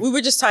 Sorry. We were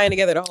just tying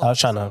together the whole. I was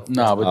trying to.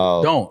 Nah,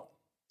 but don't.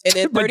 And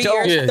then But 30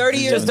 don't- years, yeah, 30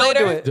 years just don't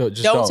later, do it.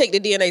 Just don't don't. take the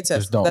DNA test.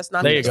 Just don't. That's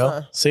not There the you go.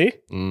 son. See?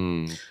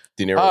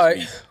 De Niro's All right.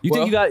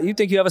 feet. You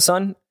think you have a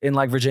son in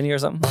like Virginia or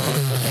something?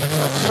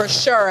 For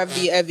sure at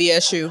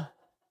VSU.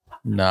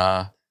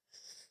 Nah.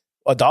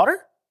 A daughter?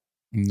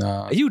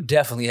 Nah. You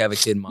definitely have a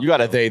kid, mom. You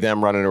got a they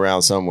them running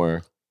around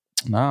somewhere.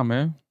 Nah,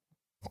 man.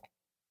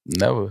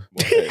 Never.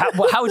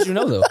 How would you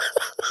know though?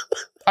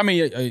 I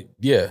mean,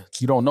 yeah,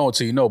 you don't know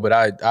until you know, but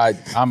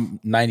I'm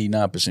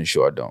 99%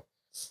 sure I don't.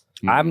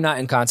 I'm not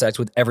in contact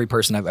with every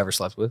person I've ever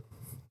slept with.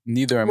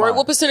 Neither am Roy, I.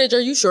 what percentage are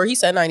you sure? He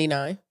said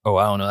 99. Oh,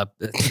 I don't know.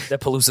 That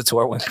Palooza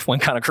tour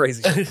went kind of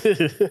crazy.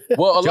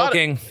 Well, a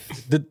Joking.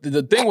 lot of,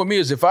 the thing with me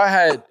is if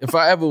I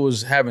ever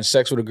was having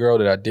sex with a girl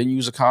that I didn't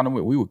use a condom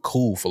with, we were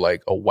cool for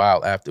like a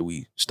while after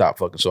we stopped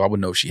fucking. So I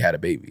would know if she had a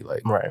baby.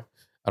 Like, Right.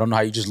 I don't know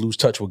how you just lose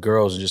touch with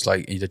girls and just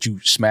like that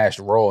you smashed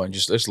raw and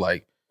just it's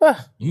like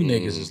you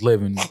niggas is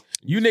living.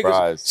 You niggas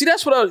Surprise. see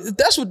that's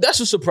what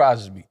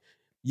surprises me.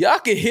 Y'all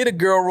can hit a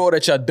girl raw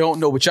that y'all don't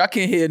know, but y'all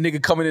can't hear a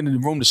nigga coming in the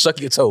room to suck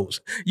your toes.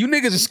 You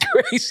niggas is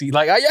crazy.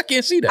 Like y'all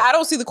can't see that. I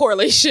don't see the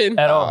correlation.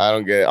 At all. I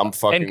don't get it. I'm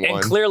fucking And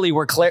one. clearly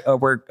we're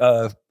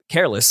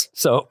careless.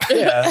 So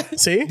Yeah.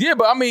 See? Yeah,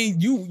 but I mean,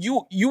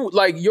 you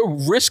like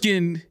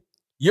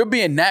you're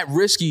being that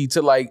risky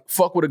to like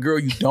fuck with a girl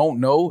you don't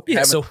know.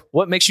 yeah. So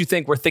what makes you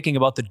think we're thinking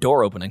about the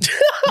door opening?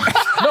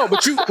 no,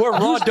 but We're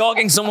raw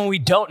dogging someone we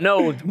don't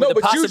know with the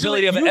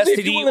possibility of an usually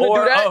if you STD willing to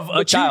or do that, of a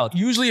but child.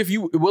 Usually, if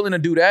you willing to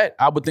do that,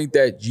 I would think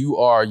that you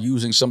are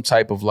using some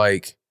type of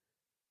like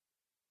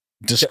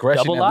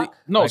discretion. Double at lock?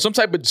 No, Like some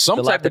type of the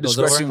lock that goes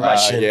over?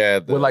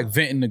 discretion. With like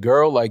venting the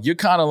girl, like you're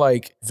kind of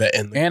like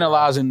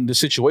analyzing the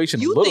situation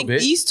a You little think bit.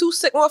 these two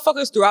sick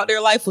motherfuckers throughout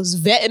their life was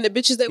vetting the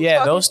bitches they Yeah, were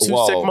fucking? those two sick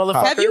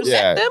motherfuckers. Have you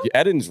met them?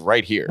 Eden's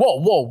right here.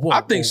 Whoa.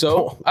 I think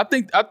so. I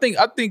think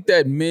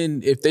that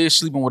men, if they're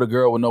sleeping with a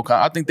girl with no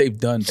condom, I think they've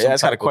done. Yeah, I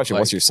just got a type of, question.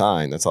 like- What's your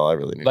sign? That's all I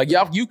really need. Like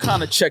y'all, you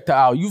kind of checked her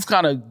out. You've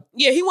kind of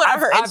Yeah, he went on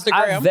her I've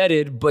Instagram.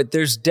 vetted, but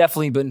there's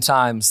definitely been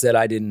times that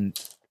I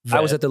didn't. I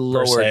was at the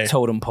per se. lower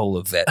totem pole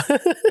of vet.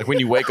 Like when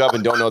you wake up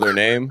and don't know their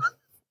name.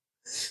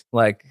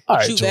 Like, All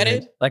right, you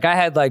Jordan. vetted? like I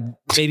had like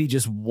maybe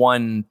just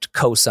one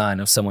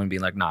cosign of someone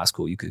being like, "Nah, it's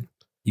cool. You could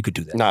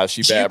do that." Nah,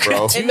 she bad,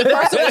 bro. And the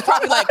person was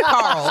probably like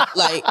Carl.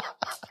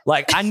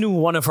 Like I knew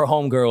one of her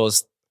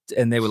homegirls,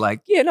 and they were like,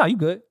 "Yeah, no, you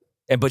good."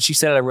 But she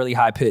said at a really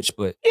high pitch.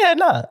 But Yeah,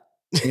 nah.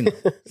 you know,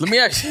 let me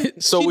ask you.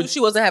 So she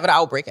wasn't having an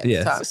outbreak at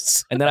yeah. the time.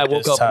 And then I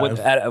woke this up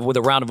with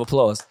a round of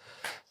applause.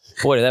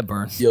 Boy, did that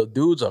burn. Yo,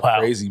 dudes are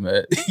crazy,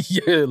 man.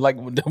 Yeah, like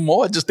the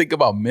more I just think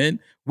about men,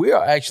 we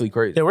are actually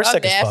crazy. Yeah, we're Y'all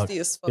sick as fuck. nasty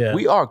as fuck. Yeah.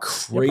 We are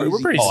crazy. we're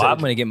pretty Oh, sick. I'm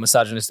gonna get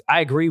misogynist.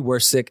 I agree, we're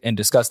sick and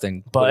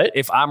disgusting. But-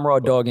 if I'm raw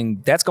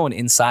dogging, that's going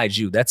inside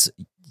you. That's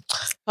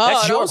Oh,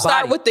 your don't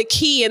start body. with the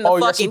key and the Oh,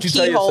 that's fucking what you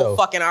tell keyhole yourself.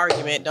 fucking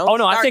argument. Don't Oh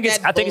no, I start think it's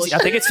that I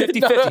think it's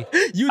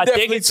 50-50. You I think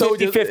definitely it's told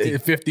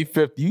 50-50.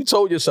 50-50. You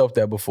told yourself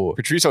that before.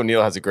 Patrice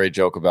O'Neal has a great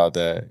joke about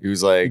that. He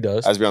was like, He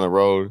does. I was be on the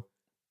road,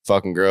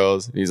 fucking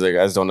girls. He's like,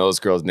 I just don't know this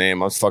girl's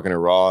name. I'm fucking her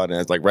raw. And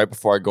it's like right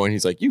before I go in,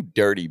 he's like, you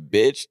dirty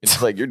bitch.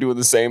 It's like, you're doing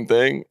the same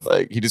thing.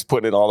 Like he just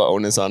putting it all the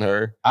onus on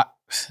her.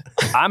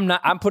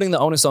 I'm putting the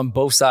onus on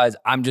both sides.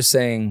 I'm just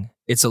saying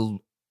it's a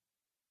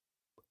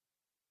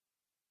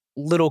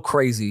little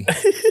crazy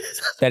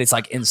that it's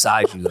like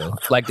inside you though.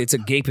 Like it's a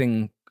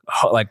gaping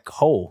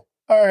hole.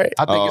 All right.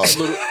 I think it's a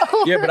little.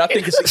 Yeah, but I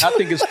think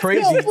it's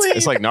crazy.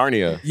 It's like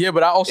Narnia. Yeah,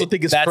 but I also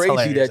think it's that's crazy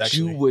hilarious, that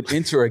actually. you would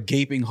enter a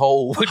gaping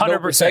hole with no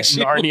 100%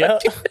 protection. Narnia.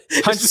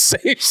 It's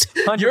the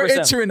same. You're 100%.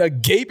 entering a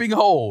gaping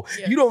hole.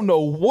 Yeah. You don't know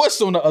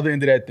what's on the other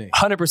end of that thing.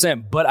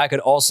 100%. But I could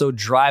also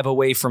drive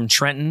away from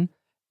Trenton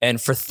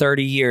and for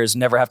 30 years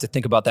never have to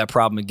think about that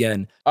problem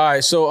again. All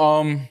right,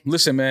 so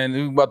listen, man,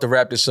 we're about to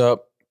wrap this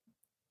up.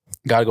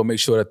 Gotta go make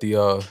sure that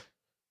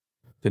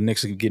the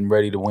Knicks are getting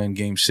ready to win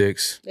Game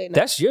 6.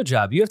 That's your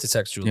job. You have to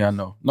text Julie. Yeah, I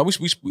know. No, we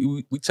text.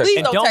 Please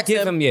And don't don't text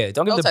give him. him, don't give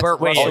Don't him the text Burt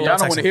him. Wade. Oh, Yeah, y'all don't don't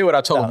want text to hear what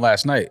I told him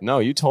last night. No,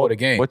 you told the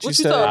game. What you What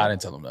you said. told him? I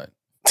didn't tell him that.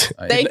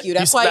 Thank you.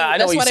 That's why. I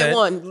know That's what why you they said.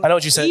 won. I know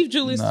what you said. Leave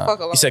Julius the Nah. fuck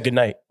alone. You said good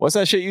night. What's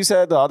that shit you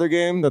said? The other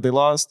game that they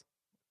lost?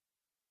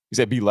 You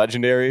said be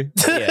legendary.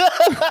 Yeah.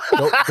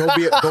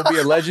 Go be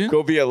a legend.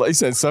 He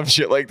said some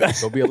shit like that.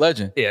 Go be a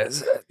legend. Yeah,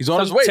 He's on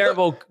his way.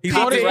 Terrible. He's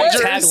on his way.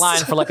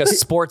 Tagline for like a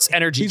sports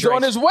energy He's drink.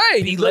 on his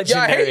way. Be Look, y'all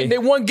legendary. hating. They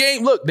won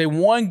game. Look, they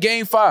won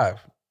game 5.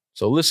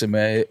 So listen,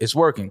 man, it's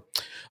working.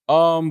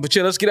 But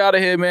yeah, let's get out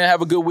of here, man.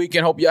 Have a good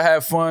weekend. Hope y'all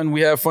have fun.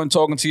 We have fun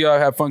talking to y'all.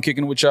 Have fun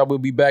kicking with y'all. We'll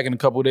be back in a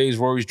couple of days.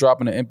 Rory's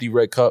dropping an empty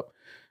red cup.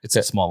 It's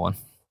a small one.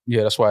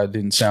 Yeah, that's why it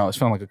didn't sound. It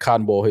sounded like a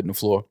cotton ball hitting the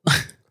floor.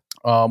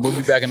 We'll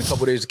be back in a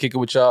couple of days to kick it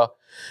with y'all.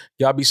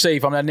 Y'all be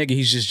safe. I'm that nigga.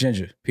 He's just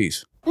ginger.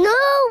 Peace.